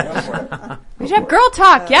 We should have girl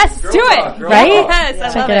talk. Yes, do it. Right? Yes, I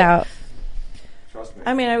Check love it out.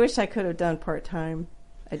 I mean, I wish I could have done part-time.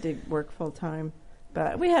 I did work full-time,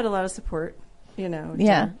 but we had a lot of support, you know.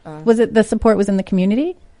 Yeah. to, Was it the support was in the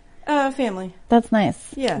community? family. That's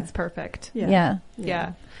nice. Yeah. It's perfect. Yeah.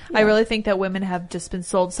 Yeah. I really think that women have just been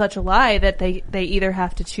sold such a lie that they either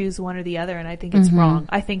have to choose one or the other, and I think it's wrong.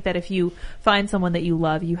 I think that if you find someone that you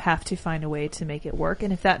love, you have to find a way to make it work,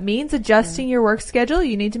 and if that means adjusting your work schedule,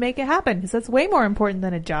 you need to make it happen, because that's way more important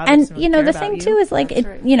than a job. that And doesn't you know, care the about thing you. too is like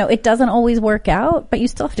it doesn't always work out, but you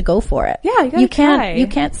still have to go for it. Yeah, you gotta you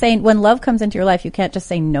try. can't say when love comes into your life, you can't just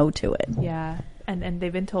say no to it. Yeah. And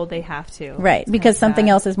they've been told they have to. Right, It's because kinda something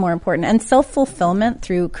sad. else is more important. And self-fulfillment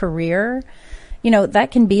through career, you know,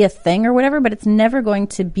 that can be a thing or whatever, but it's never going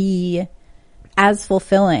to be as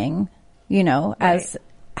fulfilling, you know, as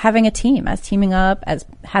having a team, as teaming up, as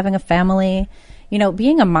having a family. You know,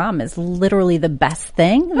 being a mom is literally the best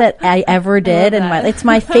thing that I ever did in my, it's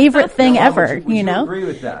my favorite thing ever, you know? agree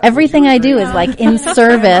with that? Everything I do is like in Mom's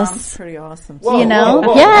service. pretty awesome. You know?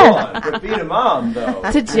 Hold Yeah. on. But being a mom, though.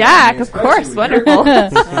 To Jack, of course, wonderful.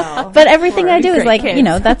 But everything I do is Great like, kids. you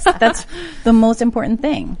know, that's the most important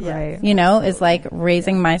thing. Right. You know, is like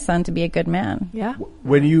raising my son to be a good man. Yeah.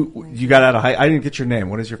 When you got out of high, I didn't get your name.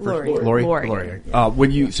 What is your first name? Lori. Lori.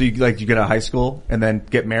 When you get out of high school and then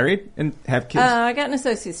get married and have kids I got an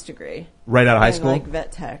associate's degree. right out of high in, school. like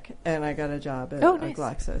vet tech, and I got a job at nice.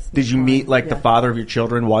 Glaxo. Did you meet like the Yeah. father of your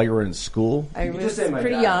children while you were in school? I was just say my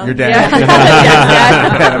pretty dad. young. Your dad.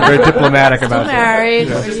 I'm very diplomatic about Married.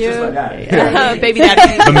 that. Were you? my dad. Baby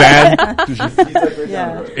daddy. The man He's like right down the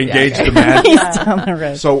Yeah. road. engaged the man. He's down the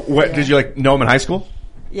road. So what did you like know him in high school?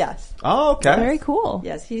 Yes. Oh, okay. Very cool.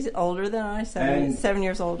 Yes, he's older than I, And- 7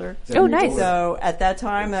 years older. Oh, nice. So at that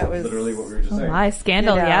time, that was Literally what we were just saying. My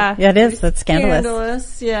scandal, You know. yeah. Yeah, it is. That's scandalous.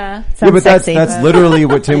 scandalous. Yeah. Yeah, Sounds but sexy. that's literally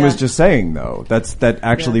what Tim was Yeah. just saying, though. That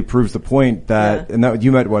actually Yeah. proves the point that, Yeah. and that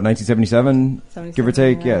you met what 1977, give or 77,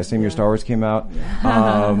 take, yeah. same year Yeah. Star Wars came out.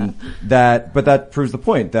 But that proves the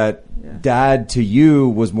point that dad to you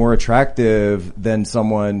was more attractive than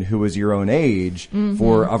someone who was your own age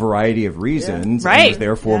for a variety of reasons, and Right. was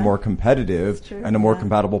therefore Yeah. more competitive true. and a more Yeah.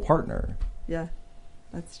 compatible partner. Yeah.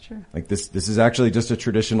 That's true. Like this is actually just a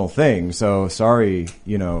traditional thing. So sorry,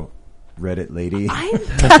 you know, Reddit lady. I'm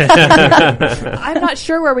not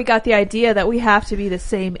sure where we got the idea that we have to be the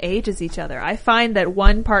same age as each other. I find that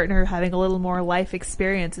one partner having a little more life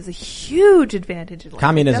experience is a huge advantage in life.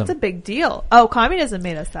 Communism. That's a big deal. Oh, communism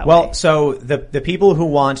made us that way. Well, so the people who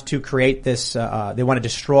want to create this, they want to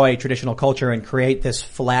destroy traditional culture and create this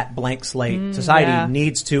flat blank slate society yeah.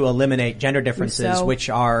 needs to eliminate gender differences, Rousseau. which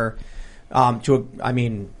are,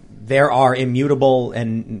 there are immutable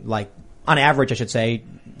and like on average, I should say,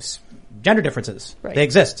 gender differences. Right. They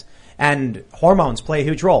exist, and hormones play a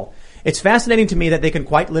huge role. It's fascinating to me that they can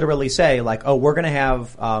quite literally say, like, oh, we're going to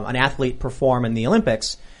have an athlete perform in the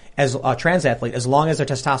Olympics as a trans athlete as long as their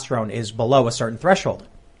testosterone is below a certain threshold.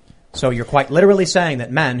 So you're quite literally saying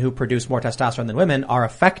that men who produce more testosterone than women are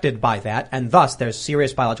affected by that, and thus there's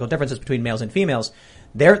serious biological differences between males and females.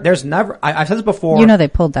 There's never, I've said this before. You know they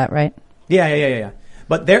pulled that, right? Yeah.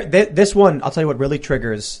 But this one, I'll tell you what really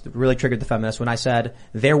triggered the feminists when I said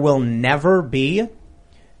there will never be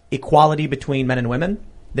equality between men and women.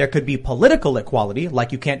 There could be political equality,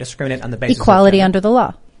 like you can't discriminate on the basis Equality of gender. under the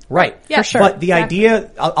law. Right. Yeah, for sure. But the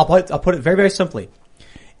idea, I'll put it very, very simply.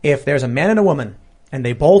 If there's a man and a woman and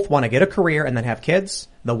they both want to get a career and then have kids,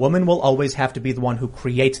 the woman will always have to be the one who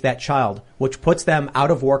creates that child, which puts them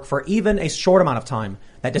out of work for even a short amount of time.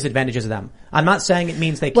 That disadvantages them. I'm not saying it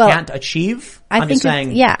means they can't achieve. I'm just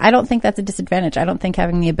saying. Yeah, I don't think that's a disadvantage. I don't think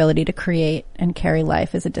having the ability to create and carry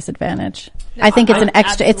life is a disadvantage. I think it's an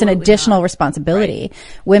extra, it's an additional responsibility. Right.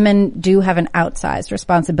 Women do have an outsized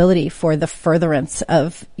responsibility for the furtherance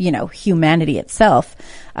of, you know, humanity itself.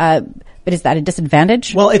 But is that a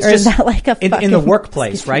disadvantage? Well, it's or just is that like a in the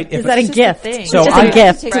workplace, right? Is that a gift? So it's just a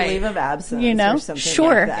gift. Take a leave of absence, you know, or something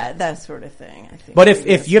sure, like that sort of thing. I think. But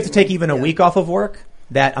if you have to take even a week off of work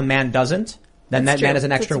that a man doesn't, then That's that man true. has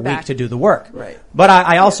an extra Puts you week back. to do the work. Right. But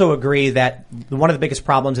I also agree that one of the biggest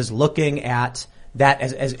problems is looking at that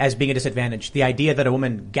as being a disadvantage. The idea that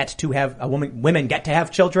women get to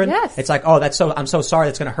have children. Yes. It's like, I'm so sorry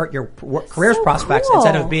that's going to hurt your career's prospects, cool.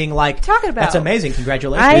 instead of being like, that's amazing.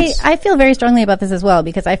 Congratulations. I feel very strongly about this as well,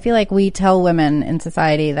 because I feel like we tell women in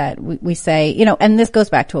society that we say, and this goes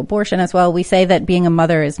back to abortion as well. We say that being a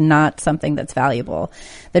mother is not something that's valuable,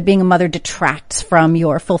 that being a mother detracts from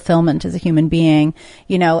your fulfillment as a human being,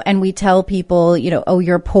 and we tell people, oh,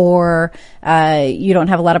 you're poor, you don't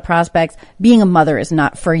have a lot of prospects. Being a mother is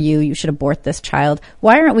not for you. You should abort this child.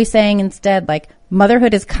 Why aren't we saying instead, like,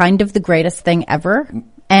 motherhood is kind of the greatest thing ever,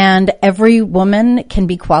 and every woman can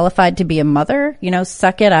be qualified to be a mother?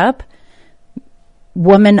 Suck it up,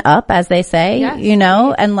 woman up, as they say.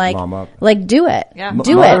 Yes. And like, Mom up. like do it, Yeah.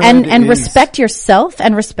 do it, and Motherhood is- respect yourself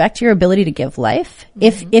and respect your ability to give life.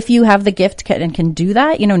 If you have the gift and can do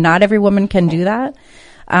that, not every woman can do that,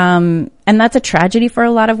 and that's a tragedy for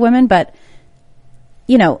a lot of women, but.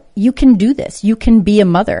 You can do this. You can be a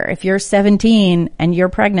mother. If you're 17 and you're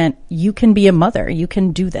pregnant, you can be a mother. You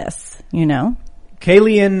can do this,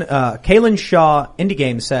 Kaylin Shaw, Indie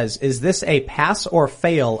Games says, is this a pass or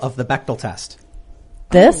fail of the Bechdel test?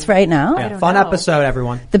 This right now? Yeah, fun episode,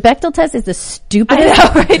 everyone. The Bechdel test is the stupidest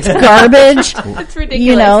garbage, It's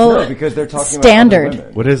ridiculous. No, because they're talking standard. about other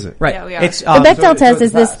women. What is it? Right. Yeah, we are. It's, The Bechdel test so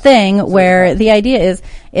is this fast. thing where the idea is,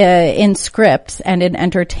 in scripts and in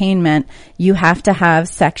entertainment, you have to have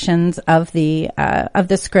sections of the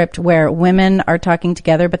script where women are talking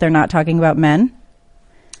together, but they're not talking about men.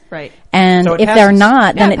 Right. And So it if they're passes.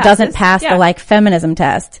 not, then Yeah, it it doesn't passes. pass the feminism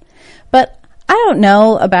test. But I don't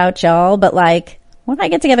know about y'all, but when I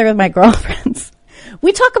get together with my girlfriends,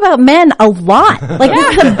 we talk about men a lot.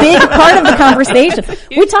 This is a big part of the conversation.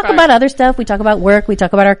 We talk about other stuff. We talk about work. We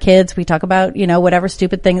talk about our kids. We talk about, whatever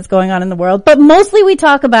stupid thing is going on in the world. But mostly we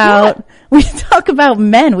talk about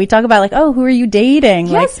men. We talk about who are you dating?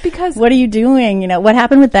 Yes, because- what are you doing? What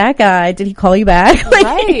happened with that guy? Did he call you back?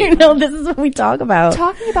 Right. This is what we talk about.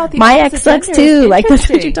 Talking about the my opposite ex sucks gender is too. That's what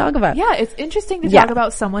you interesting. talk about. Yeah, it's interesting to Yeah. talk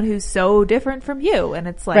about someone who's so different from you, and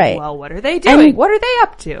it's like, Right. well, what are they doing? And What are they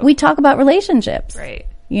up to? We talk about relationships. Right.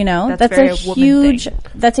 That's very a a woman huge, thing.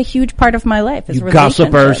 that's a huge part of my life is You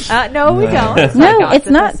relationships. gossipers. No, we don't. It's No, not it's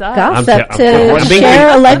not gossip. gossip I'm to being- share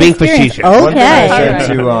a I'm life being experience. facetious. One thing I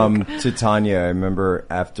Okay. said to Tanya, I remember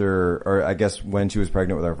I guess when she was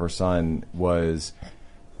pregnant with our first son was,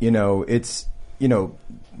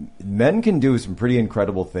 men can do some pretty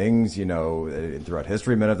incredible things, throughout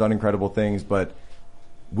history men have done incredible things, but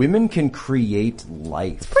women can create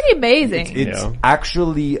life. Pretty amazing. It's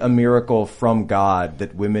actually a miracle from God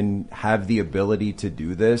that women have the ability to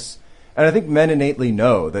do this. And I think men innately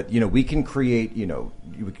know that, we can create, we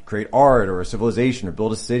can create art or a civilization or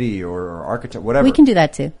build a city or architect, whatever. We can do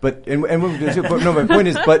that too. But, and women do too. But no, my point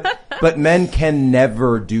is, but men can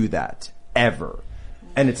never do that. Ever.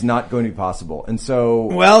 And it's not going to be possible. And so.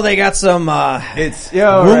 Well, they got some,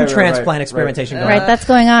 womb transplant experimentation going on. Right, that's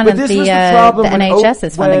going on, But and this the was the problem when NHS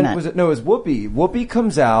is funding that. It was Whoopi. Whoopi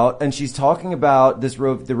comes out and she's talking about the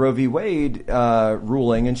Roe v. Wade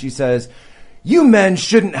ruling, and she says, "You men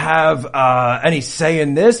shouldn't have any say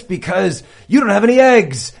in this because you don't have any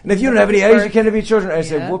eggs, and if you don't have any eggs, you can't have any children." I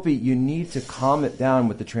said, "Whoopi, you need to calm it down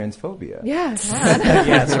with the transphobia." Yeah,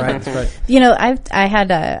 yeah, that's right. That's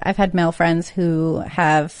right. I've had male friends who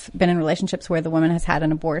have been in relationships where the woman has had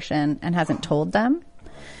an abortion and hasn't told them,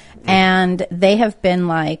 and they have been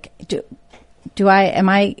like,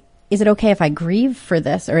 is it okay if I grieve for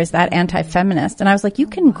this, or is that anti-feminist? And I was like, you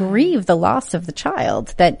can grieve the loss of the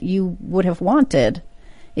child that you would have wanted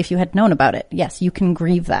if you had known about it. Yes, you can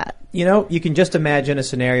grieve that. You can just imagine a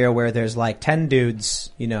scenario where there's 10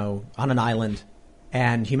 dudes, on an island,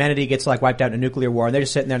 and humanity gets wiped out in a nuclear war, and they're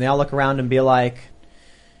just sitting there and they all look around and be like,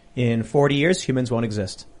 in 40 years, humans won't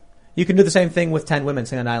exist. You can do the same thing with 10 women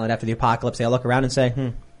sitting on an island after the apocalypse. They all look around and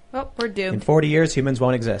say, well, we're doomed. in 40 years, humans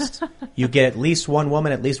won't exist. You get at least one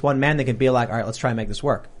woman, at least one man that can be like, all right, let's try and make this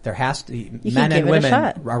work. There has to be, men and women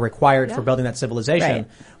are required for building that civilization. Right.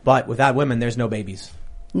 But without women, there's no babies.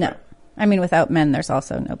 No. I mean, without men, there's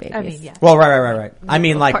also no babies. I mean, yeah. Well, right. I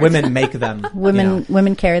mean, women make them.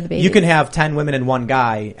 Women carry the babies. You can have 10 women and one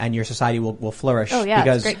guy, and your society will flourish. Oh, yeah,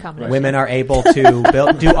 because it's a great combination. women are able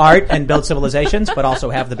to do art and build civilizations, but also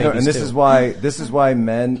have the babies and this too. is why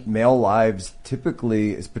male lives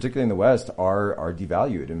typically, particularly in the West, are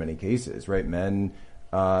devalued in many cases, right? Men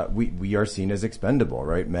we are seen as expendable,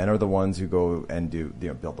 right? Men are the ones who go and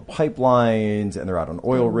build the pipelines, and they're out on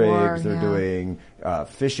oil rigs. They're doing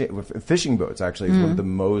fishing boats. Actually, is one of the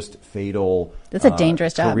most fatal. That's a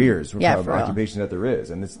dangerous job. Careers, occupations that there is,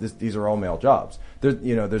 and these are all male jobs.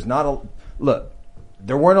 There's not a look.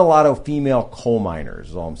 There weren't a lot of female coal miners,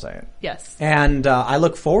 is all I'm saying. Yes. And I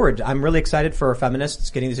look forward. I'm really excited for feminists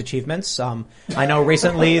getting these achievements. I know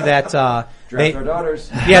recently that draft our daughters.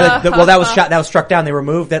 Yeah, that was struck down. They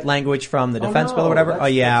removed that language from the defense bill or whatever.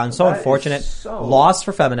 And so unfortunate. Loss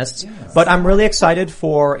for feminists. Yes. But I'm really excited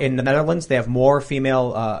for, in the Netherlands, they have more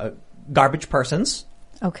female garbage persons.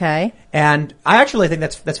 Okay. And I actually think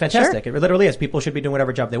that's fantastic. Sure. It literally is. People should be doing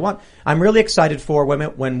whatever job they want. I'm really excited for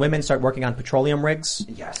when women start working on petroleum rigs.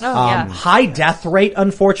 Yes. High death rate,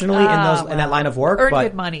 unfortunately, in that line of work. Earn but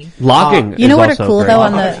good money. Logging. You know what are cool though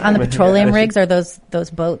on the petroleum rigs are those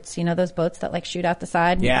boats. You know those boats that like shoot out the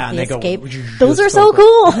side. Yeah, and they escape. go. Those are so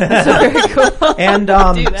cool. Very cool. And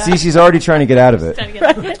Cece's already trying to get out of it. Are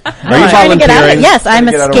you trying to get out of it? Yes, I'm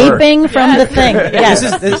escaping from the thing.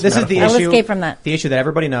 Yes. This is the issue. I'll escape from that. The issue that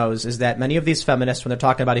everybody knows is that many of these feminists, when they're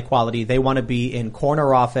talking about equality, they want to be in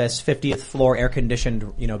corner office, 50th floor air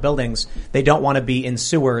conditioned, buildings. They don't want to be in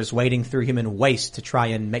sewers wading through human waste to try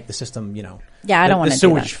and make the system, I don't want the to do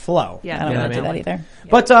sewage that. flow. Yeah, I don't want to do that either.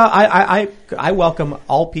 But I welcome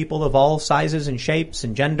all people of all sizes and shapes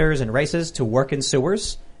and genders and races to work in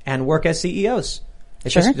sewers and work as CEOs. It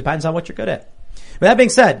just depends on what you're good at. With that being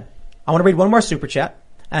said, I want to read one more super chat,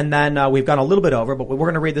 and then we've gone a little bit over, but we're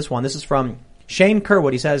going to read this one. This is from Shane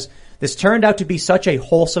Kerwood. He says, "This turned out to be such a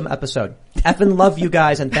wholesome episode. Effing love you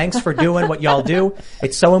guys, and thanks for doing what y'all do.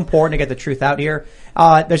 It's so important to get the truth out here."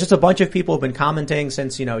 There's just a bunch of people who've been commenting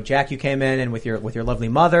since, Jack, you came in and with your lovely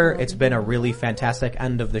mother. It's been a really fantastic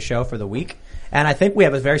end of the show for the week. And I think we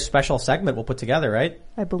have a very special segment we'll put together, right?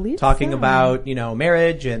 I believe Talking so. about,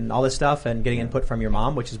 marriage and all this stuff and getting input from your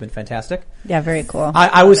mom, which has been fantastic. Yeah, very cool.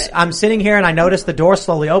 I'm sitting here and I noticed the door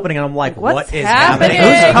slowly opening and I'm like, what is happening?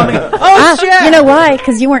 Who's coming? Oh, shit! You know why?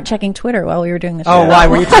 Because you weren't checking Twitter while we were doing the show. Oh, why?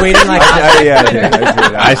 Were you tweeting like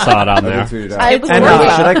I saw it on there. Should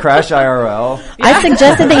I crash IRL? I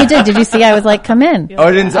suggested that you did. Did you see? I was like, come in. Oh,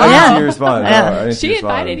 I didn't see you respond. Yeah. She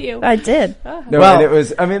invited you. I did. No, and it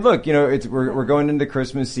was, look, we're going into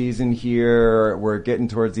Christmas season here. We're getting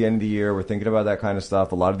towards the end of the year. We're thinking about that kind of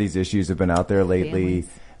stuff. A lot of these issues have been out there lately.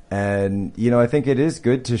 And, I think it is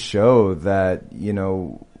good to show that,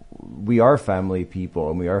 we are family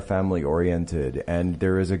people and we are family oriented, and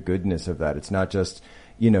there is a goodness of that. It's not just,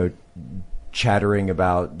 chattering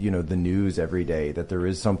about, the news every day, that there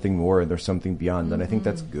is something more and there's something beyond. Mm-hmm. And I think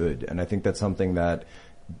that's good. And I think that's something that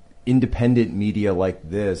independent media like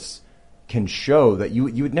this can show, that you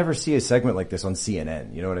would never see a segment like this on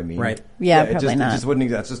CNN. You know what I mean? Right. Yeah, probably not. It just wouldn't.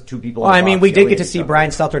 That's just two people. Well, we did get to see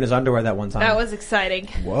Brian Stelter in his underwear that one time. That was exciting.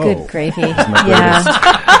 Whoa. Good gravy.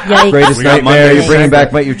 Yeah. Greatest nightmare. You're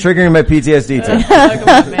you're triggering my PTSD.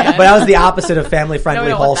 But that was the opposite of family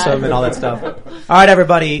friendly, wholesome, and all that stuff. All right,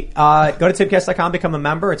 everybody, go to timcast.com, become a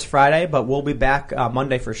member. It's Friday, but we'll be back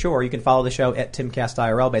Monday for sure. You can follow the show at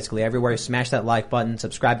TimCastIRL, basically everywhere. Smash that like button,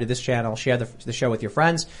 subscribe to this channel, share the show with your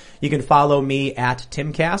friends. You can follow me at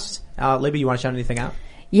TimCast. Libby, you want to shout anything out?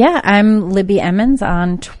 Yeah, I'm Libby Emmons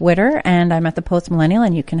on Twitter, and I'm at the Post Millennial,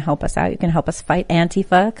 and you can help us out. You can help us fight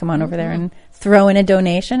Antifa. Come on over there and throw in a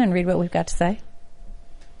donation and read what we've got to say.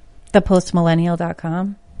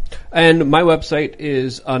 thepostmillennial.com. And my website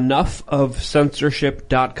is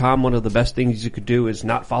enougofcensorship.com. One of the best things you could do is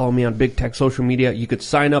not follow me on big tech social media. You could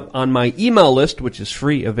sign up on my email list, which is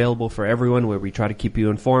free, available for everyone, where we try to keep you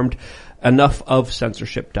informed.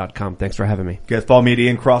 Enougofcensorship.com. Thanks for having me. You guys follow me at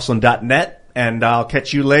IanCrossland.net, and I'll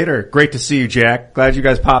catch you later. Great to see you, Jack. Glad you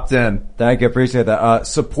guys popped in. Thank you. Appreciate that.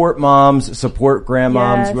 Support moms, support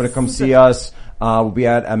grandmoms. Yes. You want to come see us? We'll be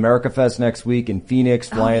at America Fest next week in Phoenix,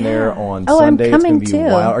 flying there on Sunday. I'm coming it's going to be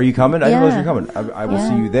too. wild. Are you coming? I didn't realize you're coming. I will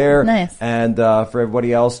see you there. Nice. And for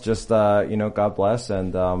everybody else, just God bless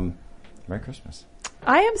and Merry Christmas.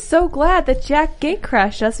 I am so glad that Jack gate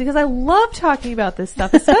crashed us, because I love talking about this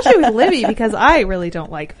stuff, especially with Libby, because I really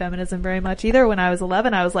don't like feminism very much either. When I was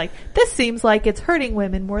 11, I was like, this seems like it's hurting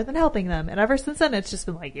women more than helping them. And ever since then, it's just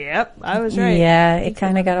been like, yep, I was right. Yeah, it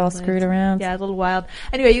kind of got all screwed around. Yeah, a little wild.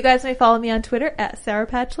 Anyway, you guys may follow me on Twitter at Sour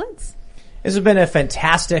Patch Lids. This has been a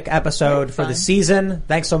fantastic episode for the season.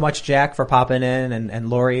 Thanks so much, Jack, for popping in, and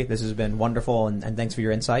Lori. This has been wonderful, and thanks for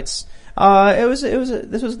your insights. This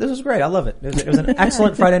was great. I love it. It was an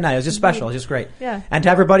excellent Friday night. It was just special. It was just great. Yeah. And to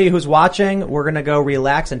everybody who's watching, we're gonna go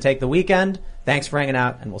relax and take the weekend. Thanks for hanging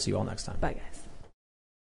out, and we'll see you all next time. Bye,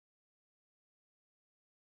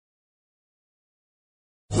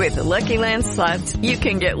 guys. With the Lucky Land Slots, you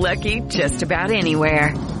can get lucky just about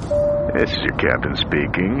anywhere. This is your captain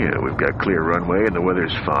speaking. We've got clear runway and the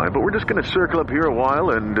weather's fine, but we're just going to circle up here a while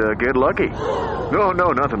and get lucky. No,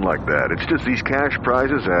 nothing like that. It's just these cash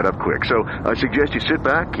prizes add up quick. So I suggest you sit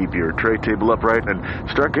back, keep your tray table upright, and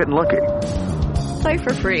start getting lucky. Play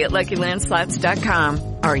for free at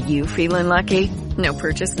LuckyLandSlots.com. Are you feeling lucky? No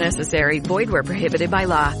purchase necessary. Void where prohibited by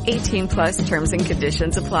law. 18+ terms and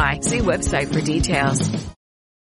conditions apply. See website for details.